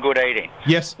fish and good eating.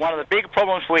 Yes. One of the big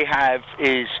problems we have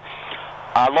is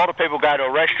a lot of people go to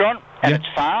a restaurant and it's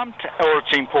farmed or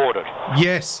it's imported.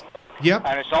 Yes. Yep.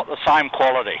 And it's not the same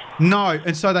quality. No,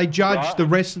 and so they judge the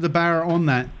rest of the barra on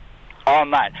that. On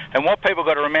that. And what people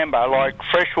got to remember, like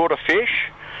freshwater fish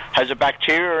has a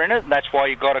bacteria in it, and that's why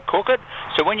you've got to cook it.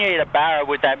 So when you eat a barra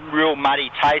with that real muddy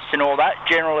taste and all that,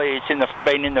 generally it's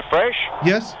been in the fresh.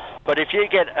 Yes. But if you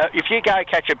go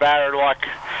catch a barra, like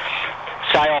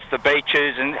say off the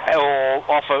beaches or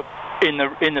off in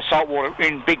the saltwater,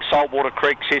 in big saltwater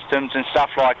creek systems and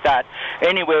stuff like that,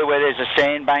 anywhere where there's a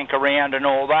sandbank around and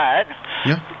all that,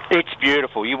 it's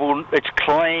beautiful. It's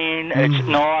clean, it's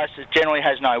nice. It generally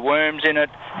has no worms in it.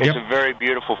 It's a very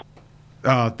beautiful.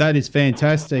 Oh, that is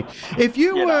fantastic. If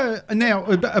you were, now,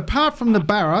 apart from the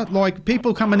barra, like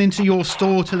people coming into your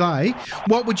store today,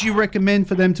 what would you recommend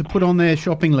for them to put on their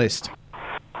shopping list?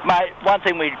 Mate, one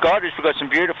thing we've got some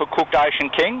beautiful cooked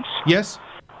Ocean Kings. Yes.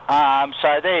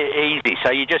 So they're easy. So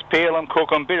you just peel them,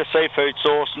 cook them, bit of seafood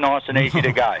sauce, nice and easy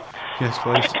to go. Yes,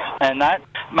 please. And that,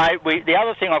 mate, the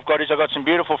other thing I've got some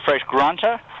beautiful fresh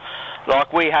grunter.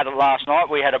 Like we had it last night.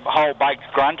 We had a whole baked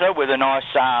grunter with a nice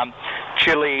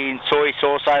chili and soy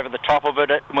sauce over the top of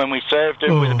it when we served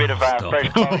it with a bit of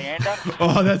fresh coriander.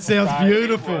 Oh, that sounds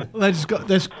beautiful.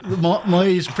 My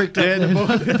ears pricked up. Yeah,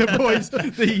 the boys,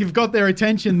 you've got their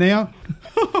attention now.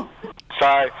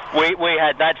 So we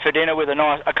had that for dinner with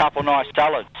a couple of nice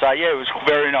salads. So, yeah, it was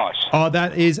very nice. Oh,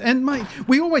 that is. And, mate,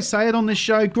 we always say it on this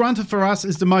show, grunter for us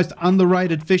is the most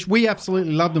underrated fish. We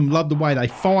absolutely love them. Love the way they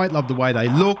fight, love the way they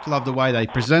look, love the way they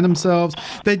present themselves.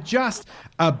 They're just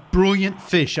a brilliant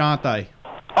fish, aren't they?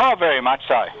 Oh, very much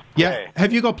so. Yeah.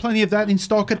 Have you got plenty of that in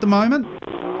stock at the moment?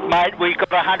 Mate, we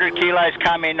got 100 kilos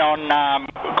come in on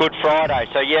Good Friday,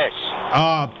 so yes.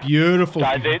 Ah, beautiful.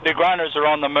 So the grunters are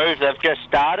on the move. They've just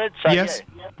started. So yes.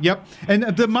 Yeah. Yep. And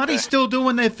the muddies still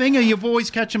doing their thing? Are you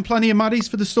boys catching plenty of muddies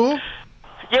for the store?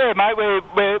 Yeah, mate,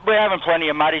 we're having plenty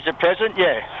of muddies at present,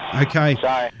 yeah. Okay.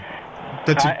 So,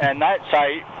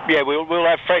 we'll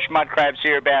have fresh mud crabs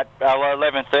here about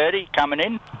 11:30 coming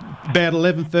in. About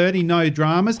 11:30, no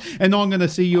dramas. And I'm going to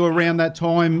see you around that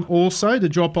time also to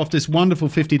drop off this wonderful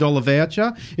 $50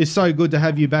 voucher. It's so good to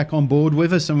have you back on board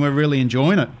with us, and we're really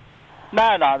enjoying it.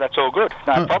 No, that's all good.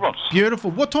 No problems. Beautiful.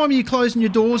 What time are you closing your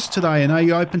doors today, and are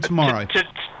you open tomorrow?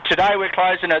 Today we're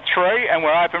closing at 3 and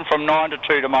we're open from 9 to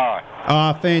 2 tomorrow.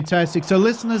 Ah, fantastic. So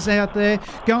listeners out there,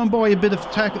 go and buy a bit of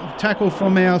tackle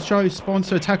from our show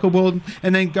sponsor, Tackle World,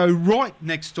 and then go right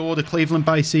next door to Cleveland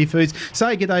Bay Seafoods.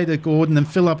 Say good day to Gordon and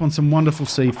fill up on some wonderful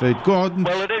seafood. Gordon.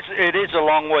 Well, it is a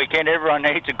long weekend. Everyone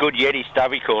needs a good Yeti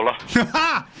stubby cooler.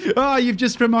 Oh, you've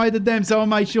just promoted them, so I'll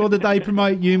make sure that they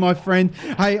promote you, my friend.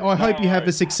 Hey, I hope you have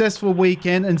a successful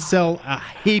weekend and sell a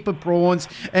heap of prawns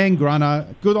and grunter.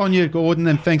 Good on you, Gordon,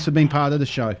 and thanks for being part of the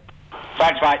show.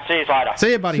 Thanks, mate. See you later.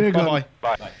 See you, buddy. See you, Bye-bye.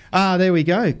 Bye. There we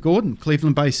go. Gordon,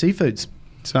 Cleveland Bay Seafoods.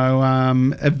 So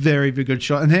a very, very good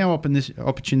shot. And how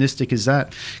opportunistic is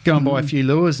that? Go and buy a few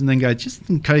lures and then go, just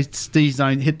in case these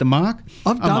don't hit the mark,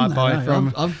 I might buy it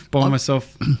from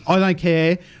myself. I don't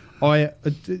care.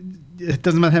 It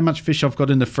doesn't matter how much fish I've got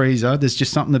in the freezer. There's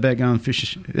just something about going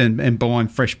fish and buying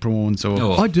fresh prawns.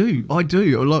 I do.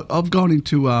 Like, I've gone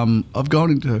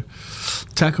into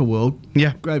Tackle World.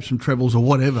 Yeah, grabbed some trebles or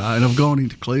whatever, and I've gone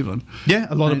into Cleveland. Yeah,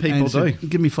 a lot of people do. Said,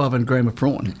 give me 500 grams of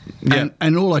prawn. Yeah,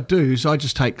 and all I do is I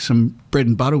just take some bread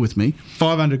and butter with me.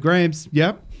 500 grams.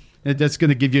 Yep, that's going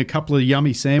to give you a couple of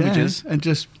yummy sandwiches and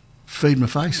just feed my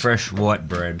face. Fresh white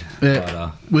bread,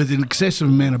 butter with an excessive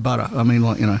amount of butter. I mean,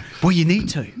 well, you need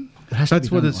to.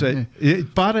 That's what it's.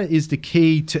 Butter is the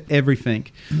key to everything.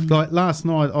 Like last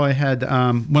night, I had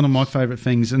one of my favourite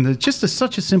things, and it's just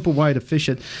such a simple way to fish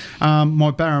it.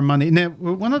 My barramundi. Now,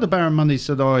 one of the barramundis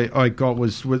that I got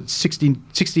was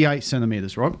 68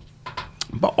 centimetres, right?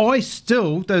 But I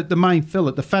still, the main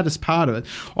fillet, the fattest part of it,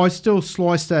 I still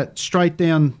slice that straight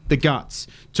down the guts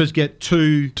to get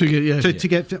I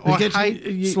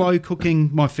hate slow cooking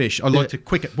my fish. I like to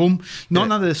quick it, boom. Not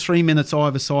another 3 minutes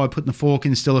either side, putting the fork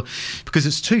in still, because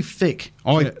it's too thick.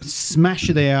 I smash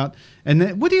it out. And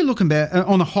then, what are you looking at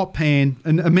on a hot pan?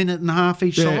 And a minute and a half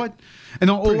each side?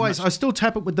 And I still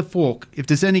tap it with the fork. If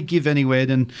there's any give anywhere,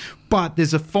 but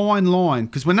there's a fine line,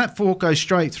 because when that fork goes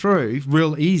straight through,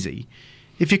 real easy,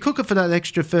 if you cook it for that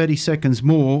extra 30 seconds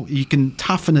more, you can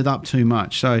toughen it up too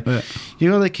much. So you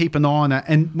got to keep an eye on that.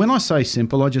 And when I say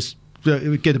simple, I just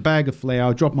get a bag of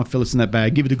flour, drop my fillets in that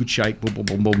bag, give it a good shake, boom, boom,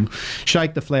 boom, boom,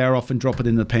 shake the flour off and drop it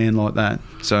in the pan like that.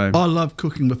 So I love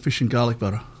cooking with fish and garlic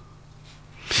butter.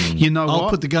 You know what? I'll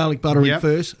put the garlic butter in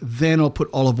first, then I'll put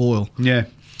olive oil. Yeah.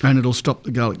 And it'll stop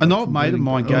the garlic. An old mate of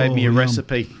mine gave me a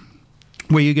recipe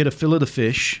where you get a fillet of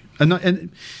fish, and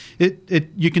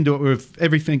you can do it with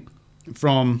everything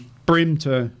from brim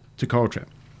to coral trout.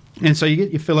 And so you get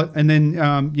your fillet, and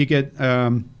then you get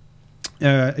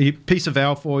a piece of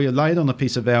alfoil, you lay it on a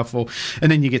piece of alfoil,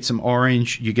 and then you get some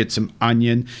orange, you get some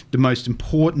onion. The most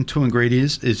important two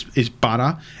ingredients is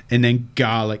butter and then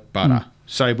garlic butter.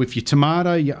 So with your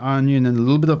tomato, your onion, and a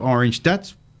little bit of orange,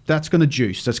 that's going to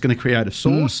juice. That's going to create a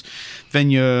sauce.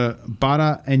 Then your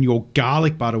butter and your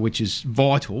garlic butter, which is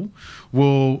vital,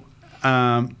 will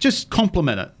just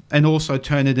complement it and also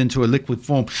turn it into a liquid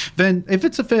form. Then if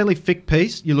it's a fairly thick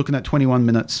piece, you're looking at 21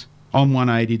 minutes on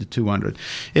 180 to 200.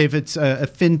 If it's a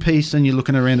thin piece, then you're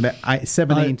looking around about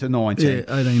 17 to 19. Yeah,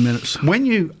 18 minutes. When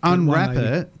you unwrap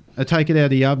it, take it out of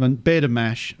the oven, bed of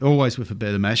mash, always with a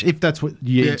bed of mash, if that's what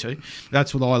you're into.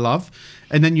 That's what I love.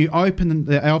 And then you open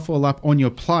the alfoil up on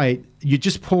your plate, you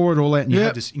just pour it all out, and you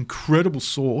have this incredible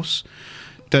sauce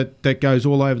that goes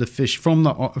all over the fish from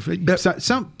the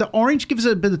the orange gives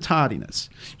it a bit of tardiness.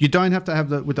 You don't have to have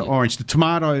that with the orange. The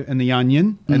tomato and the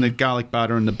onion and the garlic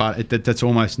butter and the butter, that's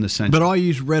almost an essential. But I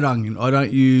use red onion. I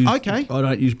don't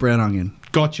use brown onion.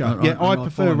 Gotcha. I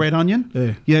prefer red onion.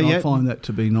 I find that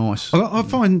to be nice. I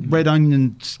find red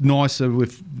onion nicer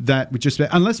with that, with just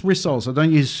unless rissoles. I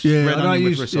don't use red onion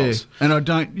with rissoles. And I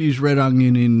don't use red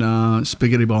onion in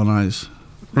spaghetti bolognese.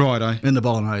 Righto. And the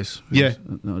bolognese. Yeah.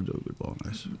 No, I do a good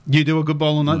bolognese. You do a good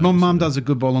bolognese? My mum does a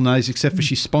good bolognese, except for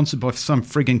she's sponsored by some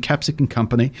frigging capsicum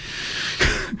company.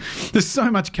 There's so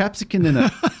much capsicum in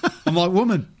it. I'm like,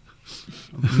 woman.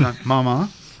 No, Mama.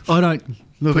 I don't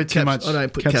put too much. I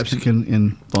don't put capsicum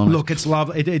in bolognese. Look, it's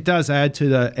lovely. It does add to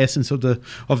the essence of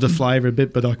the flavour a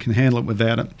bit, but I can handle it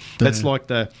without it. That's like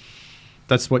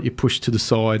that's what you push to the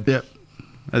side. Yep.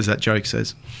 As that joke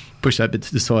says. Push that bit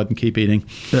to the side and keep eating.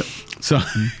 Yep. So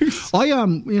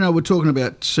we're talking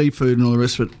about seafood and all the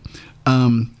rest of it.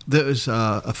 There was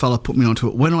a fella put me onto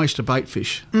it. When I used to bait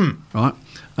fish, right?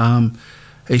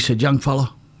 He said, young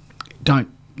fella, don't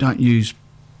use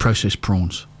processed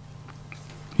prawns.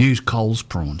 Use Coles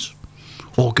prawns.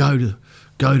 Or go to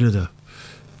the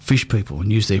fish people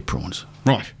and use their prawns.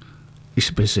 Right. He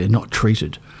said, because they're not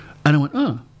treated. And I went,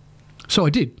 oh. So I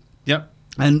did. Yep.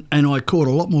 And I caught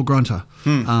a lot more grunter.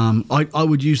 I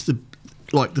would use the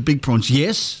big prawns.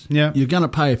 Yes, you're going to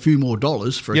pay a few more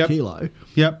dollars for a kilo.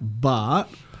 Yep. But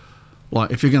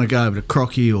like if you're going to go over to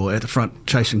Crocky or at the front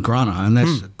chasing grunter, and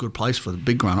that's a good place for the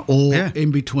big grunter, or in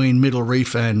between Middle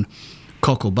Reef and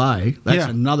Cockle Bay, that's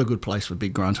another good place for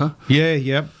big grunter. Yeah,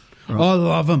 yep. Right. I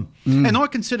love them. And I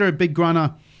consider a big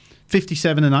grunter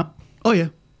 57 and up. Oh, yeah.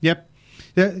 Yep.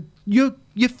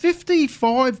 Your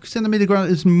 55 centimetre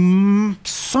grunter is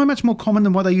so much more common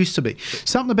than what they used to be.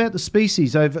 Something about the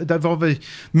species, they've either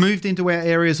moved into our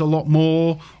areas a lot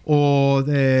more, or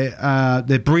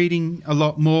they're breeding a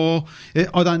lot more.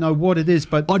 I don't know what it is,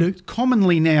 but I do.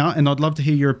 Commonly now, and I'd love to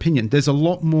hear your opinion, there's a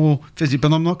lot more physics,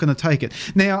 but I'm not going to take it.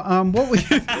 Now, what we go,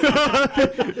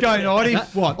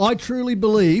 Knighty? What? I truly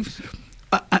believe,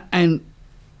 and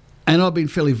I've been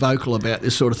fairly vocal about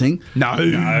this sort of thing. No.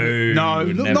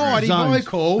 Knighty,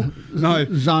 vocal. No.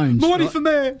 Zones. Mighty for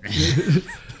mayor.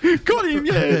 Got him,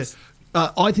 yes.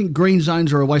 I think green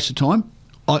zones are a waste of time.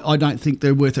 I don't think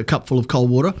they're worth a cupful of cold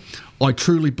water. I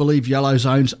truly believe yellow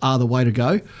zones are the way to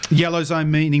go. Yellow zone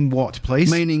meaning what,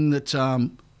 please? Meaning that...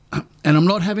 and I'm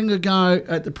not having a go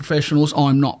at the professionals.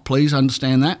 I'm not. Please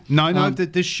understand that. No.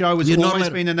 This show has always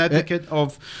been an advocate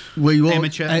of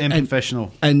amateur and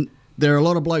professional. And there are a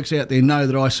lot of blokes out there know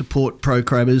that I support pro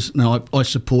crabbers. No, I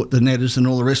support the netters and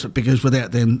all the rest of it, because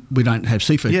without them, we don't have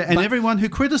seafood. Yeah, and everyone who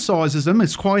criticises them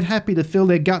is quite happy to fill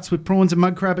their guts with prawns and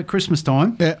mud crab at Christmas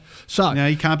time. Yeah. So now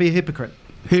you can't be a hypocrite.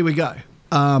 Here we go.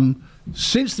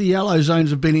 Since the yellow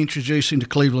zones have been introduced into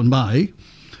Cleveland Bay,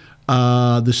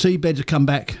 the seabeds have come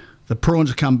back, the prawns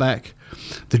have come back,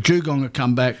 the dugong have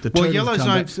come back. Yellow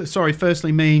zones,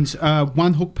 firstly means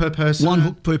one hook per person. One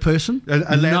hook per person.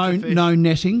 No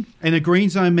netting. And a green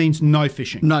zone means no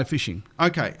fishing. No fishing.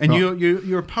 Okay, and right.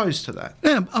 you're opposed to that?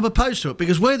 Yeah, I'm opposed to it,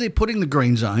 because where they're putting the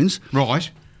green zones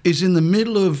is in the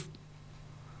middle of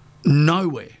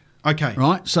nowhere. Okay.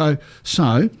 Right? So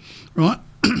right,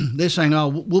 they're saying,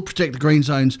 we'll protect the green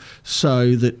zones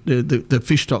so that the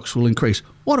fish stocks will increase.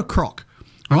 What a crock,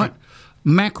 right? Okay.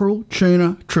 Mackerel,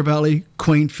 tuna, trevally,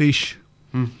 queenfish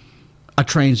are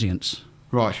transients.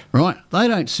 Right. Right? They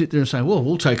don't sit there and say, well,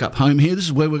 we'll take up home here. This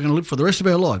is where we're going to live for the rest of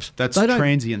our lives. That's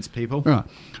transients, people. Right.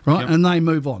 Yep. And they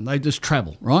move on. They just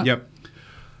travel, right? Yep.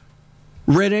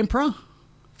 Red Emperor,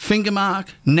 Fingermark,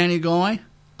 Nanny Guy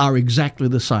are exactly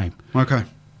the same. Okay.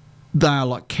 They are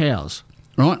like cows,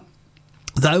 right?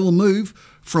 They will move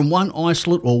from one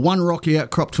isolate or one rocky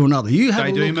outcrop to another.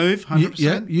 They do move,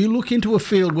 100%. You look into a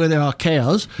field where there are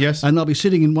cows, yes, and they'll be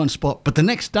sitting in one spot, but the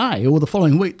next day or the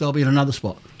following week they'll be in another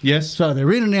spot. Yes. So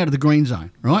they're in and out of the green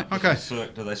zone, right? Okay.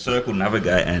 Do they circle,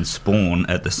 navigate and spawn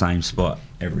at the same spot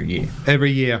every year?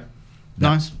 Every year.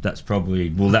 Nice. That's probably,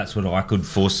 that's what I could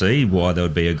foresee why there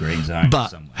would be a green zone but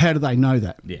somewhere. How do they know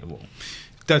that? Yeah, well...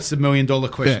 That's the $1 million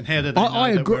question. Yeah. How did they know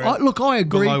I agree. I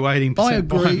agree. Below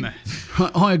 18%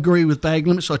 I agree with bag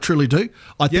limits. I truly do.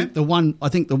 I think the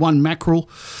one mackerel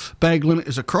bag limit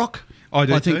is a crock. I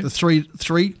think too. The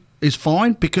three is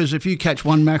fine, because if you catch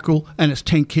one mackerel and it's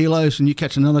 10 kilos and you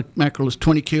catch another mackerel that's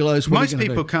 20 kilos, most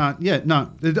people can't. Yeah,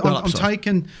 no.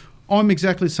 I'm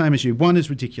exactly the same as you. One is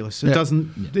ridiculous. It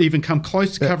doesn't even come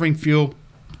close to covering fuel.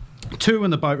 Two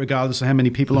in the boat, regardless of how many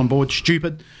people on board.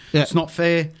 Stupid. Yeah. It's not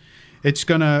fair. It's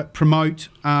going to promote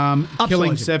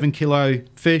killing 7 kilo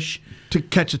fish to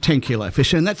catch a 10 kilo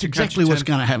fish, and that's exactly what's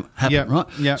going to happen, right?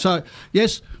 Yeah. So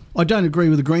yes, I don't agree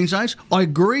with the green zones. I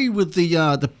agree with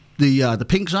the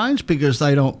pink zones, because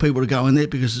they don't want people to go in there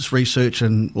because it's research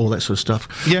and all that sort of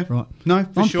stuff. Yeah, right. No,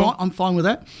 for sure. I'm fine with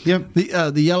that. Yeah.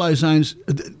 The yellow zones,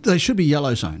 they should be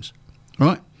yellow zones,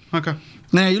 right? Okay.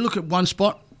 Now you look at one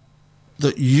spot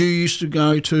that you used to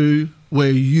go to, where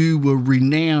you were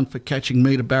renowned for catching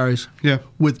meter barrows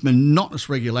with monotonous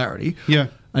regularity. Yeah.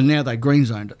 And now they green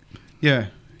zoned it. Yeah.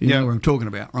 You know what I'm talking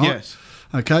about, right? Yes.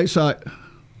 Okay, so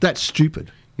that's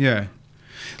stupid. Yeah.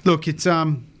 Look, that's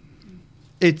an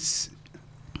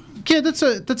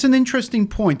interesting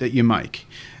point that you make,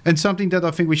 and something that I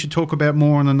think we should talk about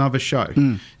more on another show.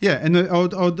 Yeah, and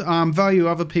I'd value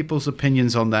other people's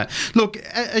opinions on that. Look,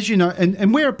 as you know,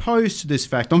 and we're opposed to this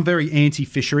fact. I'm very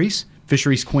anti-Fisheries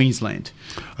Queensland.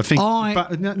 I think,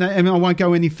 and I won't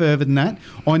go any further than that.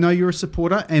 I know you're a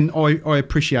supporter, and I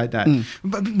appreciate that.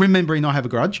 But remembering I have a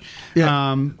grudge.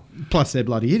 Yeah. Plus, they're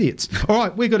bloody idiots. All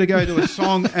right, we've got to go to a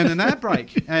song and an ad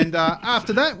break. And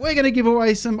after that, we're going to give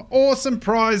away some awesome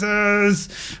prizes.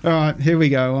 All right, here we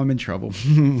go. I'm in trouble.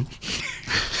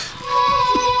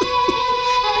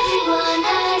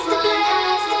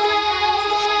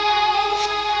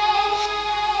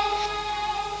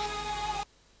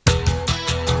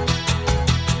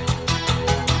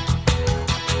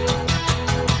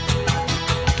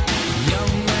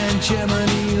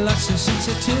 Germany lacks in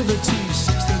sensitivity.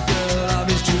 Seeks the girl of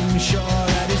his dream shot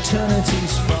at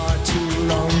eternity's far too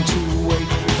long to wait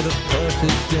for the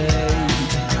perfect day.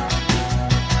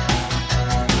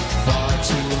 Far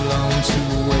too long to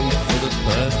wait for the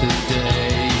perfect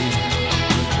day.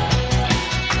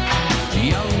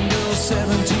 Young girl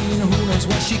 17, who knows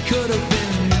what she could have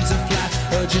been, needs a flat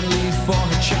urgently for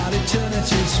her child.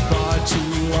 Eternity's far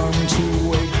too long to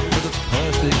wait for the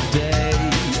perfect day.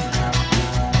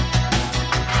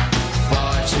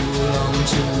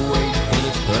 To wait for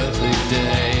the perfect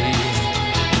day.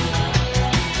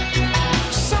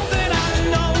 Something I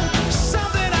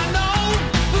know,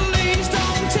 please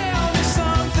don't tell me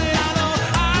something I know.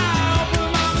 I open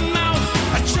my mouth,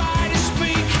 I try to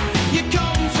speak. You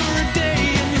come for a day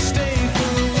and you stay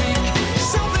for a week.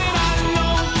 Something I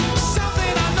know,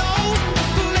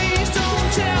 please don't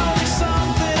tell me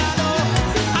something I know.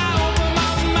 I open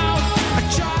my mouth, I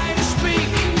try to speak.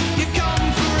 You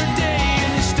come for a day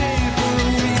and you stay for a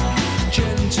week.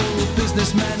 Gentle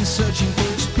businessman searching for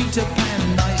his Peter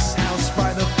Pan. Nice house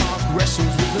by the park, wrestles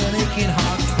with an aching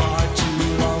heart. Far too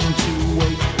long to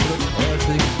wait for the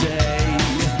perfect day.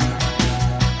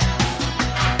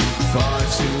 Far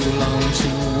too long to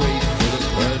wait for the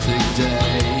perfect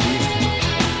day.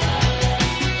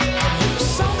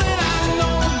 Something I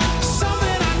know,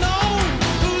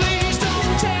 please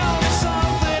don't tell me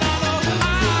something I know.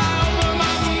 I open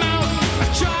my mouth, I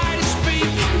try to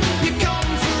speak. You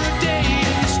come for a day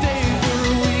and you stay for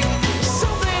a week.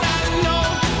 Something I know,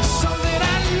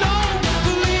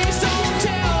 please don't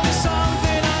tell me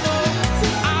something I know.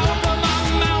 I open my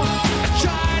mouth, I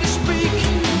try to speak.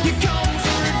 You come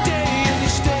for a day and you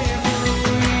stay for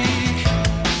a week.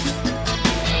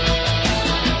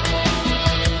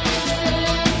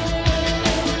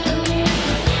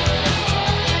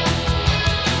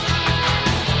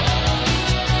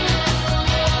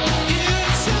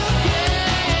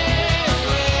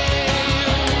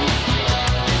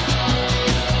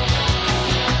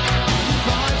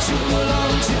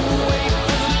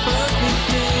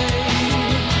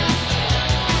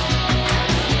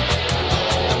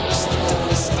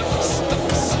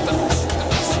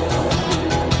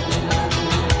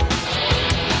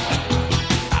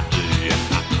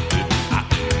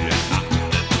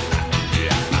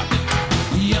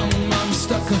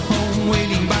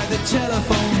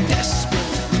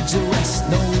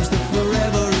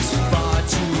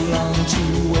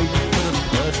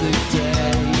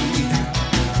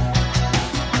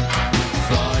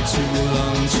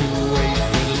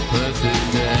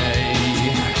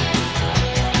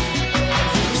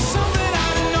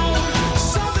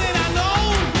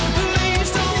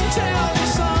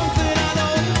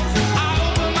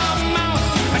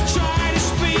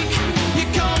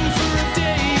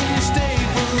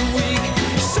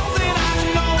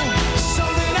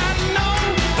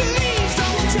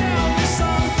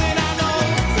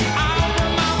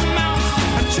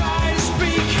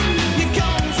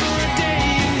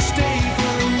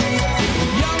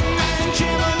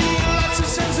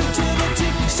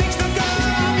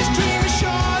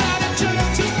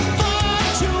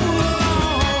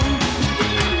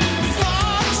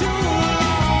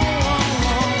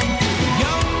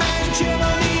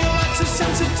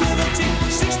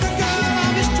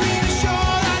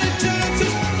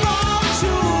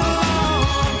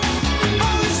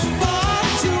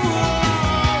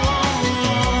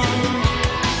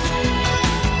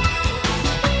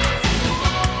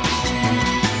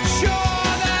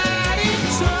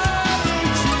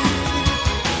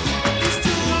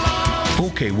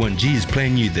 4K1G is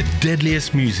playing you the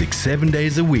deadliest music 7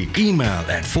 days a week. Email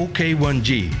at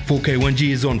 4K1G.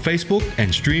 4K1G is on Facebook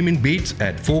and streaming beats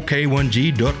at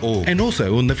 4K1G.org. And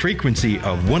also on the frequency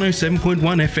of 107.1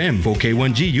 FM.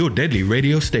 4K1G, your deadly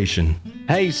radio station.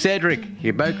 Hey Cedric,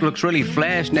 your boat looks really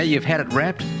flash now you've had it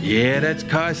wrapped. Yeah, that's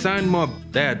Kai Sign Mob.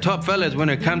 They're top fellas when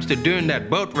it comes to doing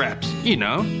that boat wraps. You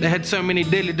know, they had so many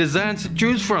deadly designs to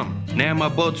choose from. Now my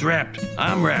boat's wrapped.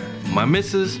 I'm wrapped. My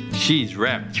missus, she's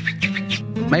wrapped.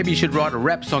 Maybe you should write a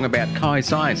rap song about Kai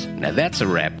Signs. Now that's a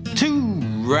rap. Too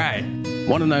right.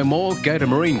 Want to know more? Go to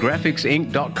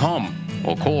marinegraphicsinc.com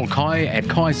or call Kai at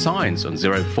Kai Signs on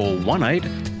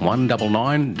 0418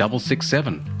 199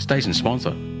 667. Station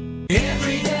sponsor.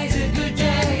 Every day's a good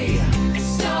day.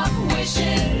 Stop wishing.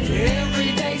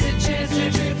 Every day's a chance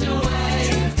to drift away.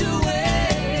 Drift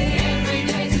away. Every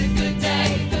day's a good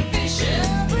day for fishing.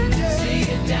 See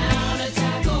it down and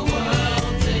tackle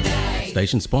world today.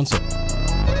 Station sponsor.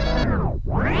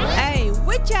 Hey,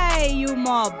 which A, you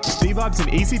mob? Bebop's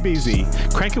and Easy Beasy.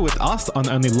 Crank it with us on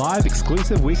the only live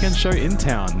exclusive weekend show in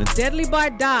town. Deadly by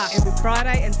Dark every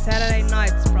Friday and Saturday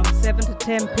nights from 7 to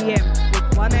 10 p.m.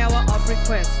 with 1 hour of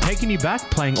requests. Taking you back,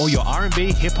 playing all your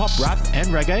R&B, hip-hop, rap and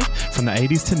reggae from the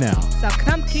 80s to now. So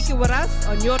come kick it with us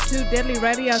on your 2 Deadly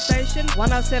radio station,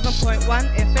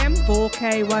 107.1 FM,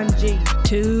 4K1G.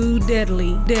 2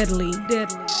 Deadly, Deadly,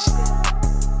 Deadly.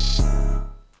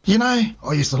 You know,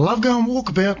 I used to love going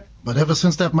walkabout, but ever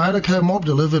since that Motorco mob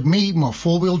delivered me my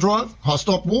 4-wheel drive, I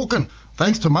stopped walking.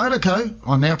 Thanks to Motorco,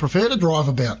 I now prefer to drive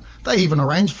about. They even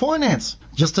arrange finance.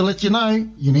 Just to let you know,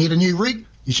 you need a new rig,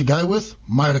 you should go with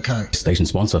Motorco. Station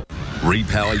sponsor.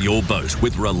 Repower your boat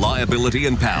with reliability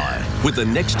and power with the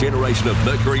next generation of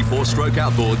Mercury 4-stroke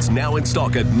outboards now in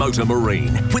stock at Motor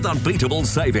Marine with unbeatable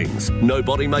savings.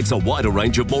 Nobody makes a wider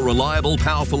range of more reliable,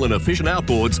 powerful and efficient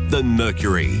outboards than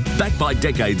Mercury. Backed by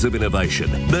decades of innovation,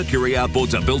 Mercury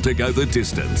outboards are built to go the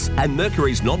distance, and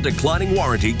Mercury's non-declining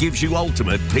warranty gives you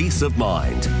ultimate peace of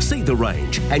mind. See the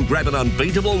range and grab an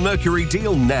unbeatable Mercury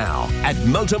deal now at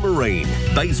Motor Marine,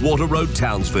 Bayswater Road,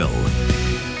 Townsville.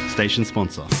 Station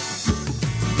sponsor.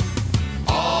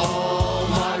 All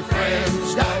my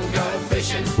friends don't go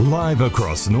fishing. Live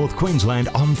across North Queensland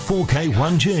on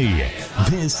 4K1G.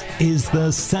 This is the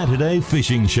Saturday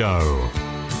Fishing Show.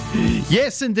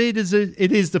 Yes, indeed,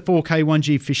 it is the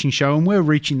 4K1G Fishing Show, and we're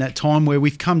reaching that time where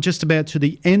we've come just about to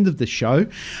the end of the show.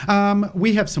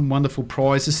 We have some wonderful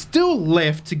prizes still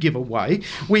left to give away.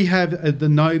 We have the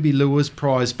Nobi Lures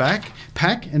prize pack,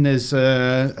 and there's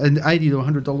an $80 to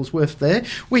 $100 worth there.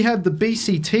 We have the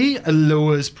BCT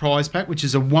Lures prize pack, which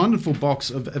is a wonderful box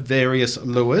of various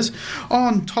lures.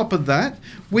 On top of that,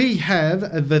 we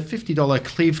have the $50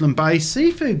 Cleveland Bay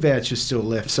seafood voucher still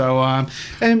left. So,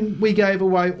 and we gave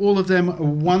away all of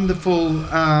them wonderful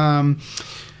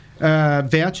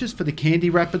vouchers for the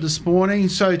candy wrapper this morning.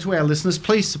 So to our listeners,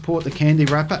 please support the candy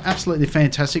wrapper. Absolutely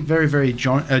fantastic. Very, very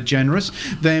generous.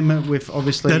 Them with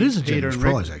obviously that is a Peter generous and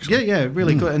Rick. prize, actually. Yeah,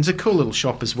 really good. And it's a cool little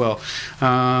shop as well.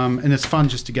 And it's fun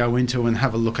just to go into and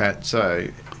have a look at. So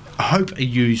I hope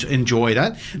you enjoy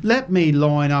that. Let me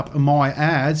line up my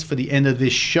ads for the end of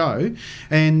this show,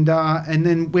 and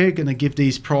then we're going to give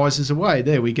these prizes away.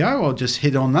 There we go. I'll just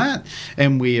hit on that,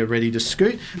 and we are ready to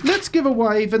scoot. Let's give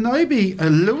away the Nobi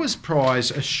Lewis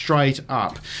prize straight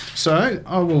up. So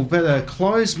I will better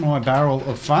close my barrel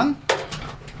of fun.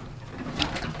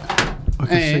 I can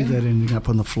see that ending up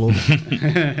on the floor.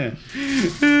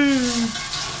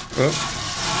 Well,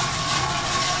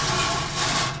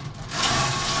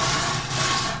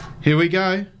 here we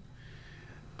go.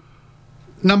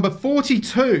 Number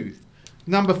 42.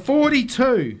 Number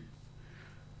 42.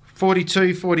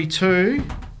 42. 42.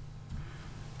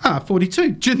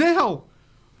 42. Janelle.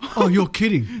 Oh, you're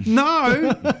kidding.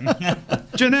 No.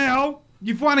 Janelle,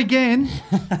 you've won again.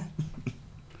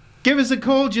 Give us a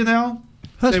call, Janelle.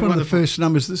 That's one of the first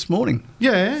numbers this morning.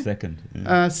 Yeah. Second.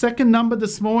 Yeah. Second number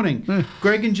this morning. Yeah.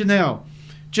 Greg and Janelle.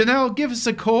 Janelle, give us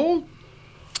a call.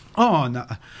 Oh, no.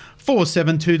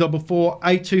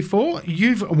 47244824.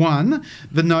 You've won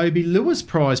the Nobi Lures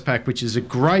prize pack, which is a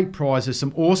great prize. There's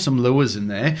some awesome lures in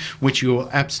there, which you'll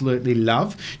absolutely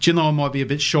love. Janelle might be a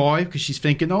bit shy because she's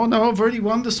thinking, oh, no, I've already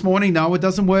won this morning. No, it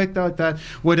doesn't work like that.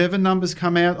 Whatever numbers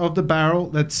come out of the barrel,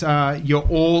 that's you're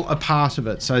all a part of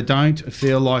it. So don't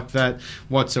feel like that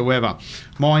whatsoever.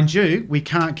 Mind you, we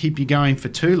can't keep you going for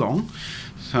too long.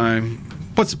 So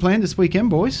what's the plan this weekend,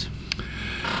 boys?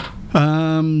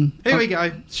 Here we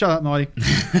go. Shut up, Knighty.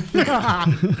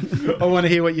 I want to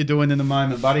hear what you're doing in a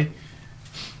moment, buddy.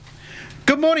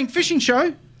 Good morning, fishing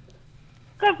show.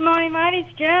 Good morning, mate. It's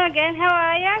Janelle again. How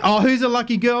are you? Oh, who's a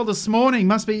lucky girl this morning?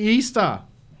 Must be Easter.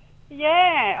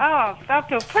 Yeah. Oh, I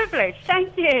feel privileged.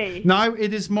 Thank you. No,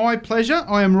 it is my pleasure.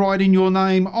 I am writing your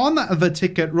name on the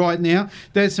ticket right now.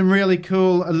 There's some really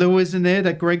cool lures in there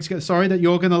that that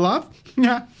you're going to love.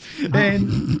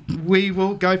 And we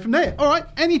will go from there. All right,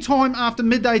 anytime after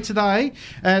midday today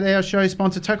at our show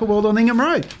sponsor Tackle World on Ingham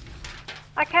Road.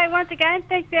 Okay, once again,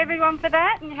 thanks everyone for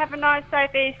that, and have a nice,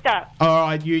 safe Easter. All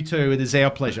right, you too. It is our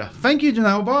pleasure. Thank you,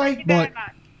 Janelle. Bye. Thank you very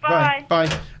much. Bye.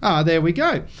 Bye. There we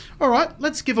go. All right,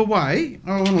 let's give away.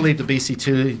 I want to leave the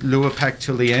BCT lure pack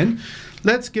till the end.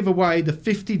 Let's give away the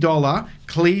 $50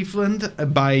 Cleveland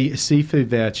Bay seafood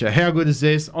voucher. How good is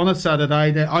this? On a Saturday,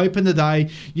 they're open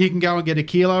today. You can go and get a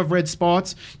kilo of red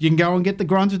spots. You can go and get the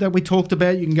grunter that we talked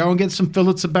about. You can go and get some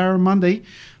fillets of barramundi.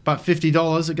 But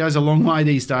 $50, it goes a long way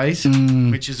these days,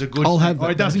 which is a good thing.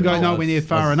 It doesn't go nowhere near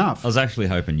far enough. I was actually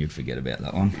hoping you'd forget about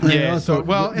that one. Yeah, I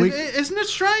thought, isn't it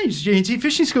strange? G&T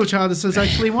Fishing School Charters has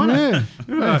actually won it.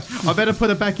 I better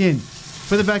put it back in.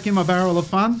 Put it back in my barrel of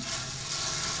fun.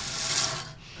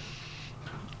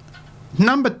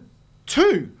 Number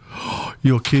 2.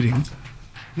 You're kidding.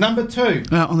 Number 2.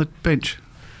 On the bench.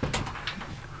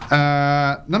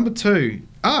 Number 2.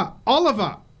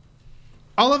 Oliver.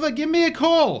 Oliver, give me a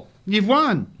call. You've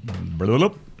won.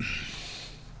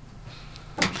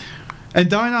 And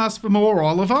don't ask for more,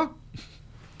 Oliver.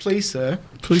 Please, sir.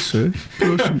 Please, sir.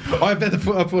 I better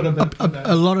put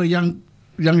a lot of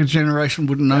younger generation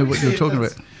wouldn't know what you're talking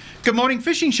about. Good morning,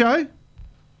 fishing show.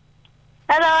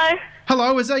 Hello.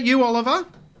 Hello, is that you, Oliver?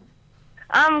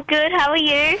 I'm good. How are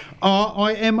you? Oh,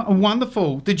 I am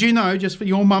wonderful. Did you know, just for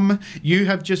your mum, you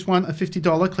have just won a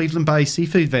 $50 Cleveland Bay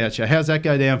seafood voucher. How's that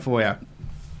go down for you?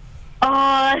 Oh,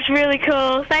 that's really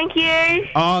cool. Thank you.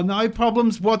 Oh, no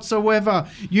problems whatsoever.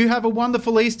 You have a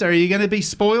wonderful Easter. Are you going to be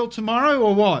spoiled tomorrow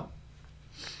or what?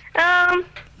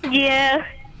 Yeah.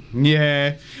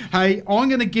 Yeah. Hey, I'm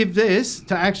going to give this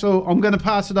to I'm going to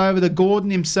pass it over to Gordon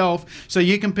himself so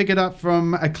you can pick it up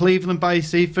from Cleveland Bay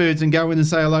Seafoods and go in and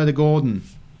say hello to Gordon.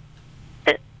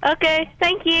 Okay,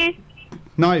 thank you.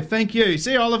 No, thank you.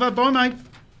 See you, Oliver. Bye, mate.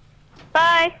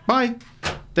 Bye. Bye.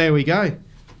 There we go.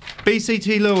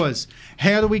 BCT Lures.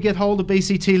 How do we get hold of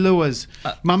BCT Lures?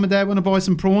 Mum and Dad want to buy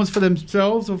some prawns for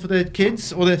themselves or for their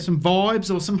kids, or there's some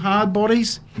vibes or some hard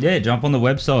bodies? Yeah, jump on the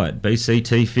website,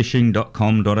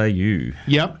 bctfishing.com.au.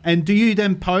 Yep. And do you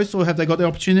then post, or have they got the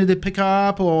opportunity to pick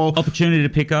up? Or opportunity to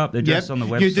pick up, they're just on the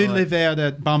website. You do live out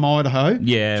at Bum, Idaho.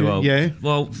 Yeah,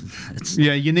 it's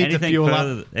you need to fuel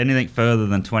up. Anything further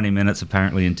than 20 minutes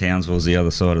apparently in Townsville's the other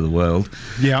side of the world.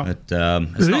 Yeah. But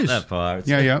it's not that far. It's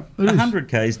 100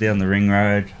 k's down the ring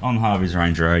road on Harvey's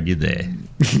Range Road, you're there.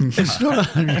 It's not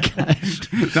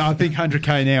 100k. No, I think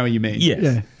 100k an hour you mean.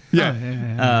 Yes.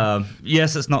 Yeah.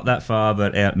 Yes, it's not that far,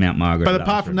 but out Mount Margaret. But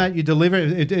apart from that, you deliver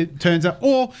it, it turns up.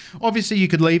 Or obviously you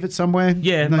could leave it somewhere.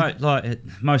 Yeah,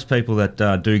 most people that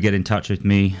do get in touch with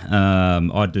me,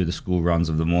 I do the school runs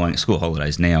of the morning, school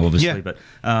holidays now, obviously, but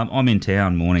I'm in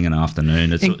town morning and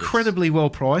afternoon. It's incredibly well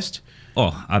priced.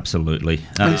 Oh, absolutely.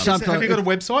 Have you got a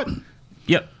website?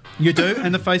 Yep. You do,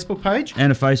 and the Facebook page?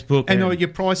 And a Facebook. And are you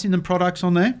pricing the products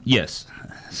on there? Yes.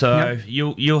 So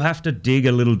you'll have to dig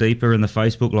a little deeper in the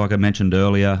Facebook, like I mentioned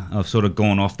earlier. I've sort of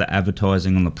gone off the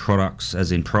advertising on the products,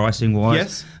 as in pricing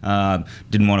wise. Yes.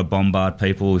 Didn't want to bombard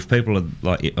people. If people are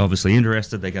obviously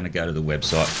interested, they're going to go to the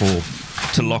website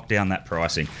to lock down that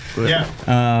pricing. Yeah.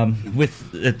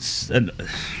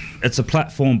 It's a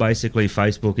platform, basically.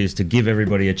 Facebook is to give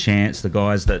everybody a chance. The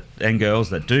guys and girls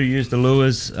that do use the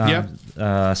lures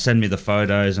send me the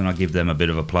photos, and I give them a bit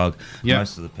of a plug.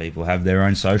 Most of the people have their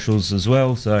own socials as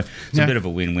well, so it's a bit of a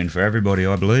win-win for everybody,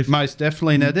 I believe. Most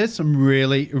definitely. Now, there's some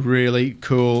really, really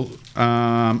cool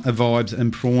vibes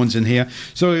and prawns in here.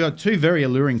 So we've got two very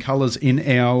alluring colours in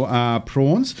our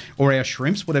prawns, or our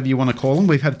shrimps, whatever you want to call them.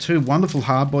 We've had two wonderful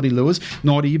hard-body lures.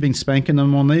 Knighty, you've been spanking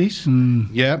them on these.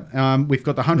 Yeah. We've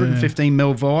got the 115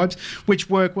 mil vibes, which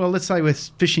work well. Let's say we're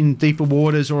fishing deeper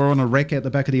waters or on a wreck out the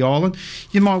back of the island.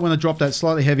 You might want to drop that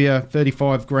slightly heavier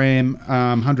 35 gram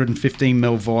 115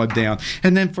 mil vibe down.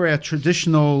 And then for our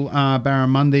traditional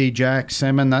barramundi, jack,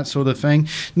 salmon, that sort of thing,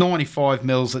 95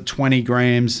 mils at 20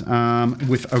 grams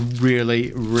with a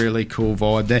really, really cool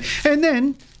vibe there. And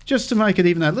then, just to make it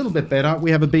even a little bit better,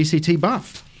 we have a BCT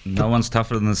buff. No one's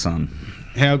tougher than the sun.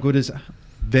 How good is...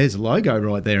 There's a logo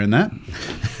right there in that.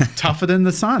 Tougher than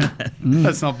the sun.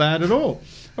 That's not bad at all.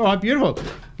 All right, beautiful.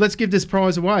 Let's give this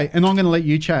prize away, and I'm going to let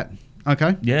you chat,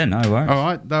 okay? Yeah, no worries. All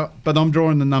right, but I'm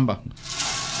drawing the number.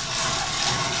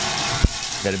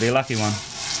 Better be a lucky one.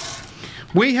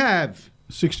 We have...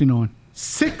 69.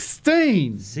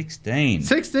 16.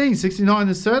 16. 69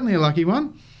 is certainly a lucky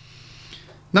one.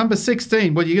 Number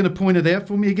 16. Well, you're going to point it out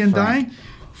for me again, Dain?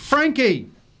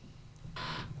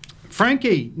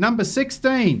 Frankie, number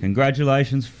 16.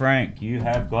 Congratulations, Frank. You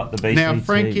have got the BCT. Now,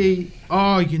 Frankie,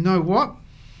 you know what?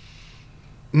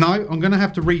 No, I'm going to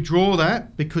have to redraw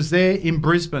that because they're in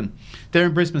Brisbane. So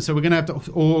we're going to have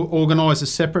to organise a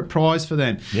separate prize for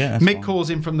them. Yeah, Mick calls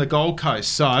in from the Gold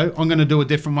Coast, so I'm going to do a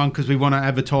different one because we want to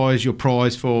advertise your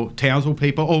prize for Townsville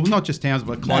people, or not just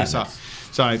Townsville, but closer.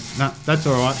 That's all right.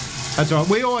 That's all right.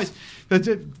 We always...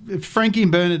 Frankie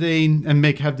and Bernadine and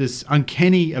Mick have this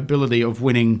uncanny ability of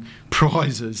winning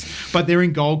prizes, but they're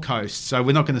in Gold Coast, so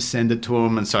we're not going to send it to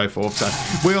them and so forth. So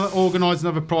we'll organise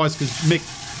another prize because Mick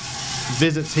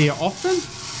visits here often.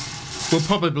 We'll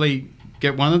probably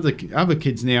get one of the other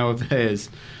kids now of theirs.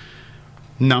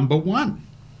 Number 1.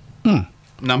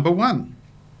 Number 1.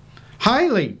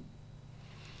 Hayley,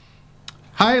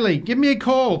 give me a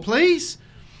call, please.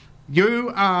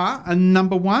 You are a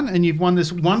number 1 and you've won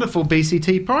this wonderful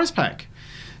BCT prize pack.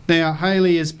 Now,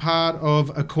 Hayley is part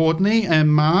of a Courtney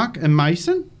and Mark and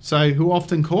Mason, so who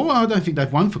often call. I don't think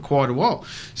they've won for quite a while.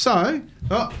 So,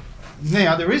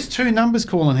 now there is 2 numbers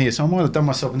calling here, so I might have done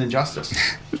myself an injustice.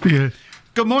 Yeah.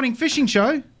 Good morning, Fishing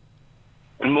Show.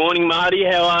 Good morning, Marty.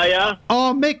 How are you?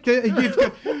 Oh, Mick, you've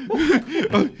got,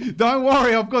 don't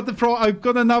worry, I've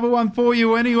got another one for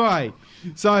you anyway.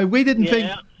 So we didn't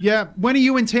think... Yeah. When are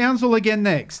you in Townsville again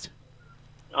next?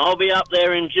 I'll be up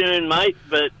there in June, mate,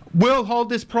 but... We'll hold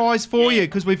this prize for you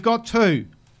because we've got 2.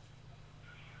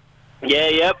 Yeah,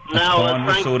 yep. Now,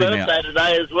 it's Frank's birthday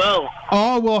today as well.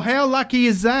 Oh, well, how lucky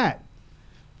is that?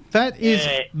 That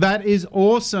is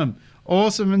awesome.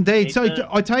 Awesome indeed. So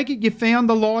I take it you found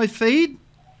the live feed?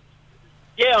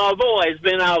 Yeah, I've always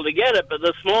been able to get it, but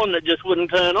this morning it just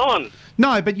wouldn't turn on.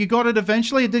 No, but you got it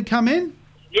eventually? It did come in?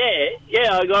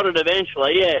 Yeah, I got it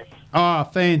eventually, yes. Oh,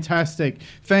 fantastic.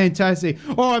 All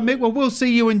right, Mick, well, we'll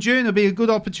see you in June. It'll be a good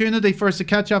opportunity for us to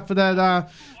catch up for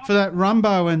that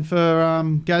rumbo and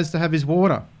for Gaz to have his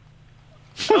water.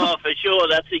 Oh, for sure.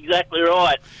 That's exactly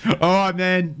right. All right,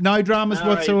 man. No dramas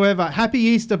whatsoever. Happy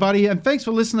Easter, buddy, and thanks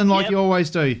for listening like you always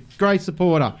do. Great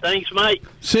supporter. Thanks, mate.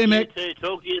 See you, Mick. You too.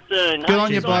 Talk to you soon. Good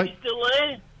on you, bloke. Is Knighty still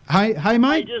there? Hey,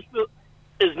 mate.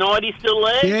 Is Knighty still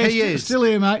there? Yeah, he is. Still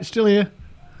here, mate. Still here.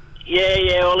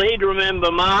 Yeah. Well, he'd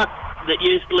remember Mark that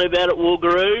used to live out at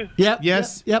Woogaroo. Yep.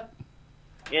 Yes. Yep.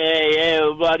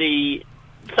 Yeah. Bloody,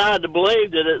 it's hard to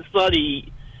believe that it's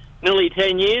bloody nearly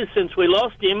 10 years since we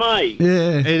lost him, eh?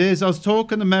 Yeah, it is. I was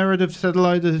talking to Meredith, said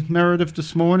hello to Meredith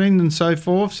this morning and so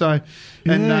forth. So,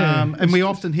 and we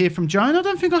often hear from Joan. I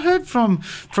don't think I heard from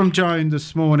Joan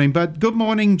this morning, but good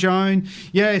morning, Joan.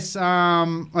 Yes. How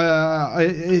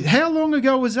long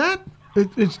ago was that?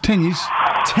 It's 10 years.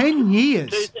 10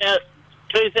 years.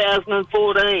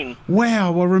 2014.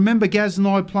 Wow. Well, remember Gaz and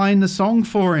I playing the song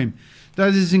for him.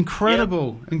 That is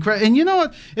incredible. Yep. And you know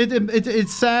what?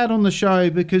 It's sad on the show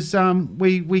because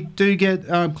we do get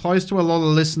close to a lot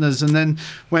of listeners, and then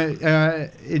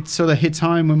it sort of hits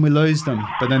home when we lose them.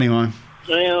 But anyway.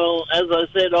 Well, as I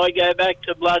said, I go back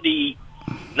to bloody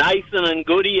Nathan and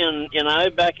Goody and,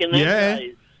 back in those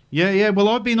days. Yeah. Well,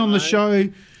 I've been on the show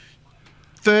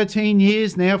 13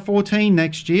 years now, 14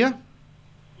 next year.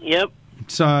 Yep.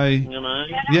 So,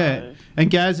 yeah. And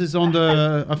Gaz is on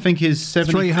I think his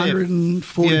 75th.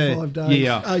 345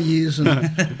 days. Years. Righto,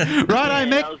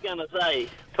 Mick. I was going to say,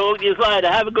 talk to you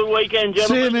later. Have a good weekend,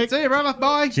 gentlemen. See you, Mick. See you, brother.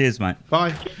 Bye. Cheers, mate.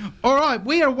 Bye. All right,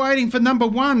 we are waiting for number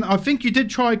 1. I think you did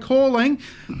try calling,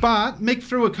 but Mick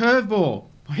threw a curveball.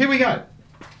 Here we go.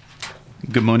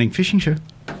 Good morning, Fishing Show.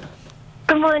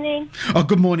 Good morning. Oh,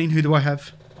 good morning. Who do I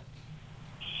have?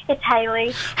 It's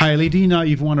Hayley. Hayley, do you know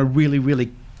you've won a really,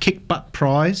 really kick-butt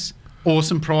prize?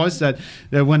 Awesome prize that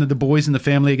one of the boys in the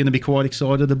family are going to be quite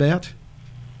excited about?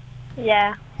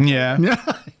 Yeah. Yeah.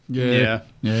 Then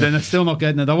they're still not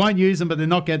getting it. I won't use them, but they're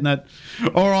not getting it.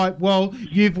 All right, well,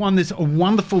 you've won this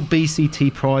wonderful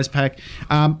BCT prize pack.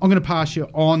 I'm going to pass you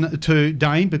on to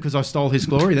Dain because I stole his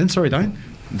glory then. Sorry, Dain.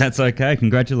 That's okay.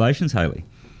 Congratulations, Hayley.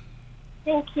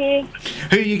 Thank you.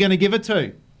 Who are you going to give it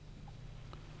to?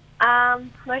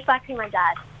 Most likely my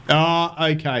dad. Oh,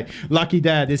 okay. Lucky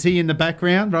dad. Is he in the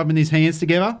background rubbing his hands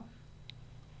together?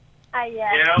 Yeah.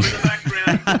 Yeah, I'm in the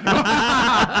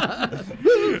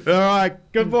background. All right.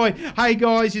 Good boy. Hey,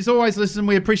 guys, you're always listening.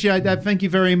 We appreciate that. Thank you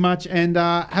very much. And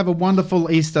have a wonderful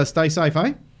Easter. Stay safe,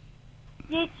 eh?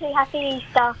 You too. Happy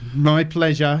Easter. My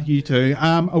pleasure. You too.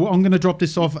 I'm going to drop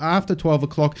this off after 12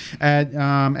 o'clock at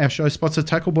our show spots at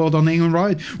Tackle World on England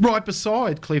Road, right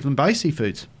beside Cleveland Bay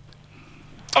Seafoods.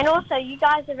 And also, you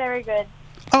guys are very good.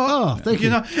 Oh, thank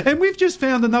you. And we've just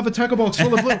found another tackle box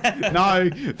full of blue. No,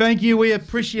 thank you. We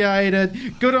appreciate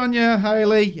it. Good on you,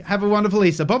 Hayley. Have a wonderful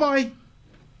Easter. Bye-bye.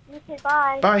 You too.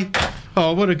 Bye. Bye.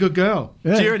 Oh, what a good girl.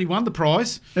 Yeah. She already won the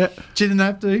prize. Yeah. She didn't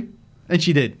have to, and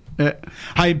she did. Yeah.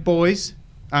 Hey, boys,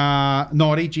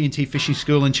 Knighty, G&T Fishing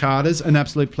School and Charters, an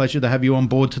absolute pleasure to have you on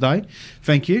board today.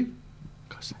 Thank you.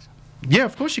 Yeah,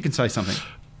 of course you can say something.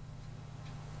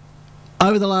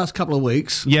 Over the last couple of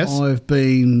weeks, yes, I've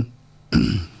been,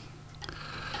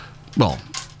 well,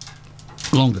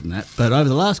 longer than that, but over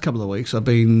the last couple of weeks, I've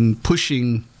been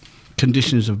pushing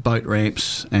conditions of boat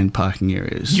ramps and parking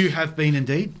areas. You have been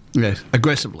indeed. Yes,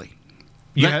 aggressively.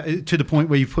 To the point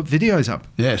where you've put videos up.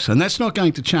 Yes, and that's not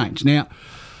going to change. Now,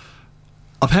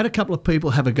 I've had a couple of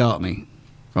people have a go at me,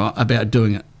 right, about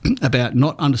doing it, about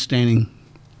not understanding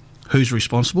who's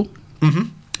responsible. Mm-hmm.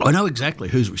 I know exactly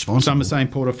who's responsible. Some are saying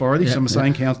Port Authority, some are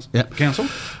saying council.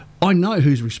 I know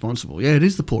who's responsible. Yeah, it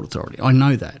is the Port Authority. I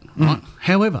know that. Right?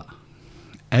 However,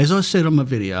 as I said on my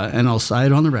video, and I'll say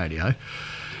it on the radio,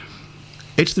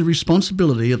 it's the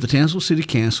responsibility of the Townsville City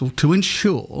Council to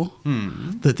ensure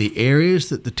that the areas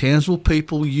that the Townsville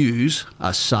people use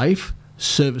are safe,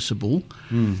 serviceable,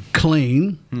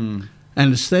 clean,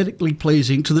 and aesthetically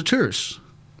pleasing to the tourists.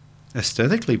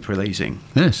 Aesthetically pleasing?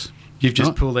 Yes. You've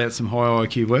just pulled out some high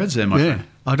IQ words there, my friend.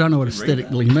 I don't know what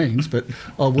aesthetically means, but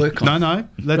I'll work on it.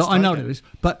 No. I know what it is.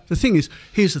 But the thing is,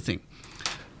 here's the thing.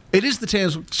 It is the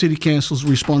Townsville City Council's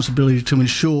responsibility to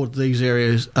ensure these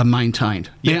areas are maintained.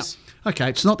 Yes. Now, okay,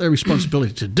 it's not their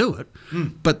responsibility to do it,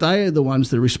 but they are the ones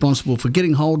that are responsible for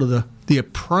getting hold of the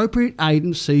appropriate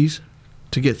agencies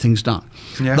to get things done.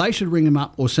 Yeah. They should ring them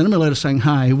up or send them a letter saying,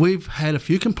 hey, we've had a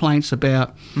few complaints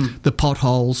about the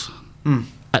potholes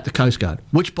at the Coast Guard,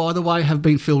 which, by the way, have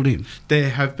been filled in. They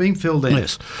have been filled in.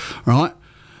 Yes. Right.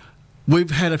 We've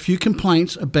had a few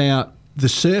complaints about the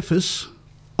surface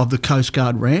of the Coast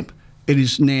Guard ramp. It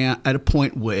is now at a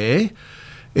point where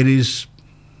it is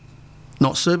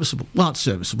not serviceable. Well, it's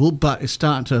serviceable, but it's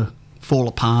starting to fall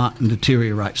apart and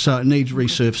deteriorate, so it needs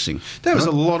resurfacing. There was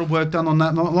a lot of work done on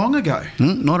that not long ago.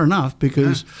 Not enough,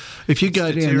 because if you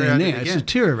go down there now, it's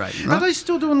deteriorating. Right? Are they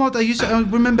still doing like they used to? I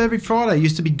remember every Friday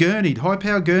used to be gurneyed. High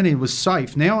power gurney was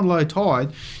safe. Now on low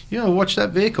tide, watch that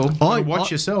vehicle.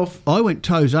 Watch yourself. I went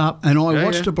toes up and I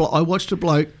watched a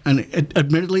bloke, and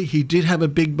admittedly he did have a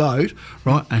big boat,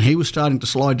 right, and he was starting to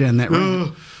slide down that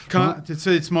ramp.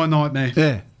 It's my nightmare.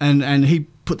 Yeah, and he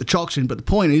put the chocks in, but the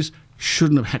point is,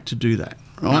 shouldn't have had to do that,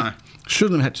 right? No.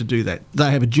 Shouldn't have had to do that. They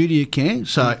have a duty of care,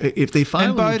 so if they fail...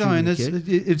 And boat owners,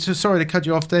 it's just, sorry to cut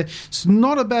you off there, it's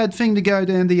not a bad thing to go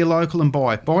down to your local and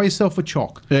buy yourself a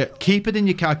chock. Yeah. Keep it in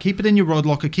your car, keep it in your rod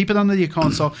locker, keep it under your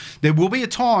console. There will be a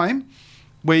time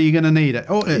where you're going to need it.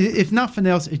 Or if nothing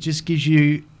else, it just gives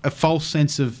you a false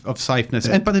sense of safeness.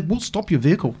 Yeah. But it will stop your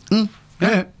vehicle.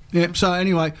 Yeah. So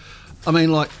anyway, I mean,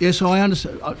 yes, I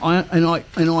understand,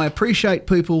 I appreciate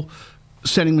people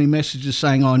sending me messages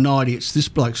saying, "Oh, Knighty, it's this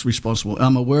bloke's responsible."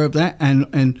 I'm aware of that,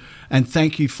 and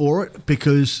thank you for it,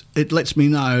 because it lets me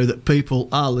know that people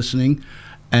are listening,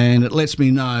 and it lets me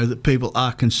know that people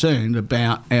are concerned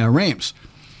about our ramps.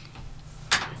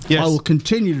 Yes. I will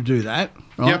continue to do that,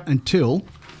 right, until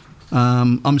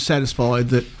I'm satisfied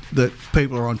that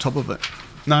people are on top of it.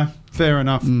 No, fair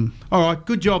enough. All right,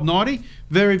 good job, Knighty.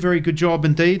 Very, very good job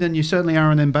indeed, and you certainly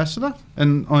are an ambassador,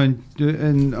 and I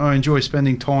enjoy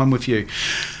spending time with you.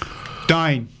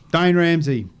 Dain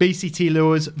Ramsey, BCT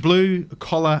Lures, blue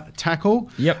collar tackle.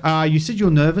 Yep. You said you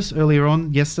were nervous earlier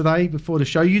on yesterday before the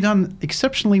show. You've done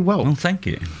exceptionally well. Well, thank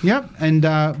you. Yep,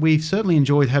 and we've certainly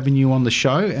enjoyed having you on the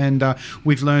show, and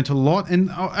we've learnt a lot,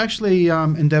 and I'll actually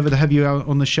endeavour to have you out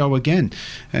on the show again.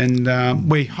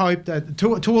 And we hope that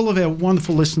to all of our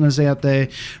wonderful listeners out there,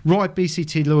 write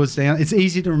BCT Lures down. It's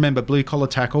easy to remember, blue collar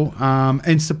tackle,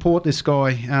 and support this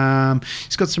guy.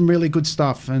 He's got some really good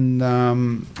stuff, and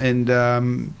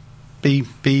be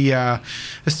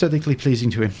aesthetically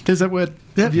pleasing to him. There's that word?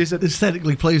 Yeah,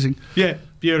 aesthetically pleasing. Yeah,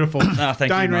 beautiful.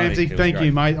 Thank Dain you, Ramsey, thank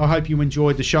you, mate. I hope you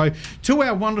enjoyed the show. To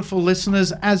our wonderful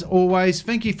listeners, as always,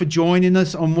 thank you for joining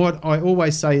us on what I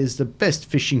always say is the best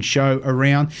fishing show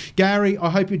around. Gary,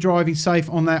 I hope you're driving safe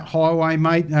on that highway,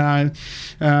 mate. I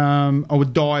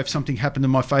would die if something happened to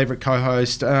my favourite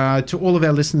co-host. To all of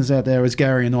our listeners out there, as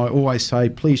Gary and I always say,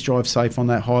 please drive safe on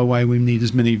that highway. We need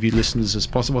as many of you listeners as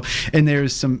possible. And there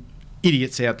is some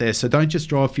idiots out there, so don't just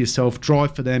drive for yourself,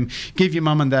 drive for them. Give your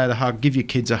mum and dad a hug, give your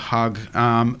kids a hug,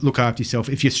 look after yourself.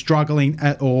 If you're struggling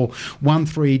at all,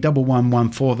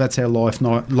 131114, that's our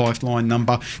lifeline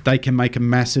number. They can make a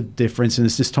massive difference, and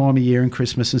it's this time of year and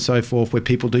Christmas and so forth where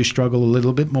people do struggle a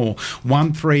little bit more.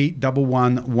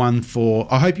 131114.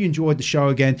 I hope you enjoyed the show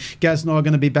again. Gaz and I are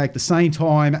going to be back the same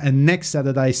time and next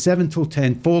Saturday, 7 till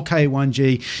 10,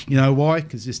 4K1G. You know why?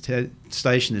 Because this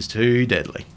station is too deadly.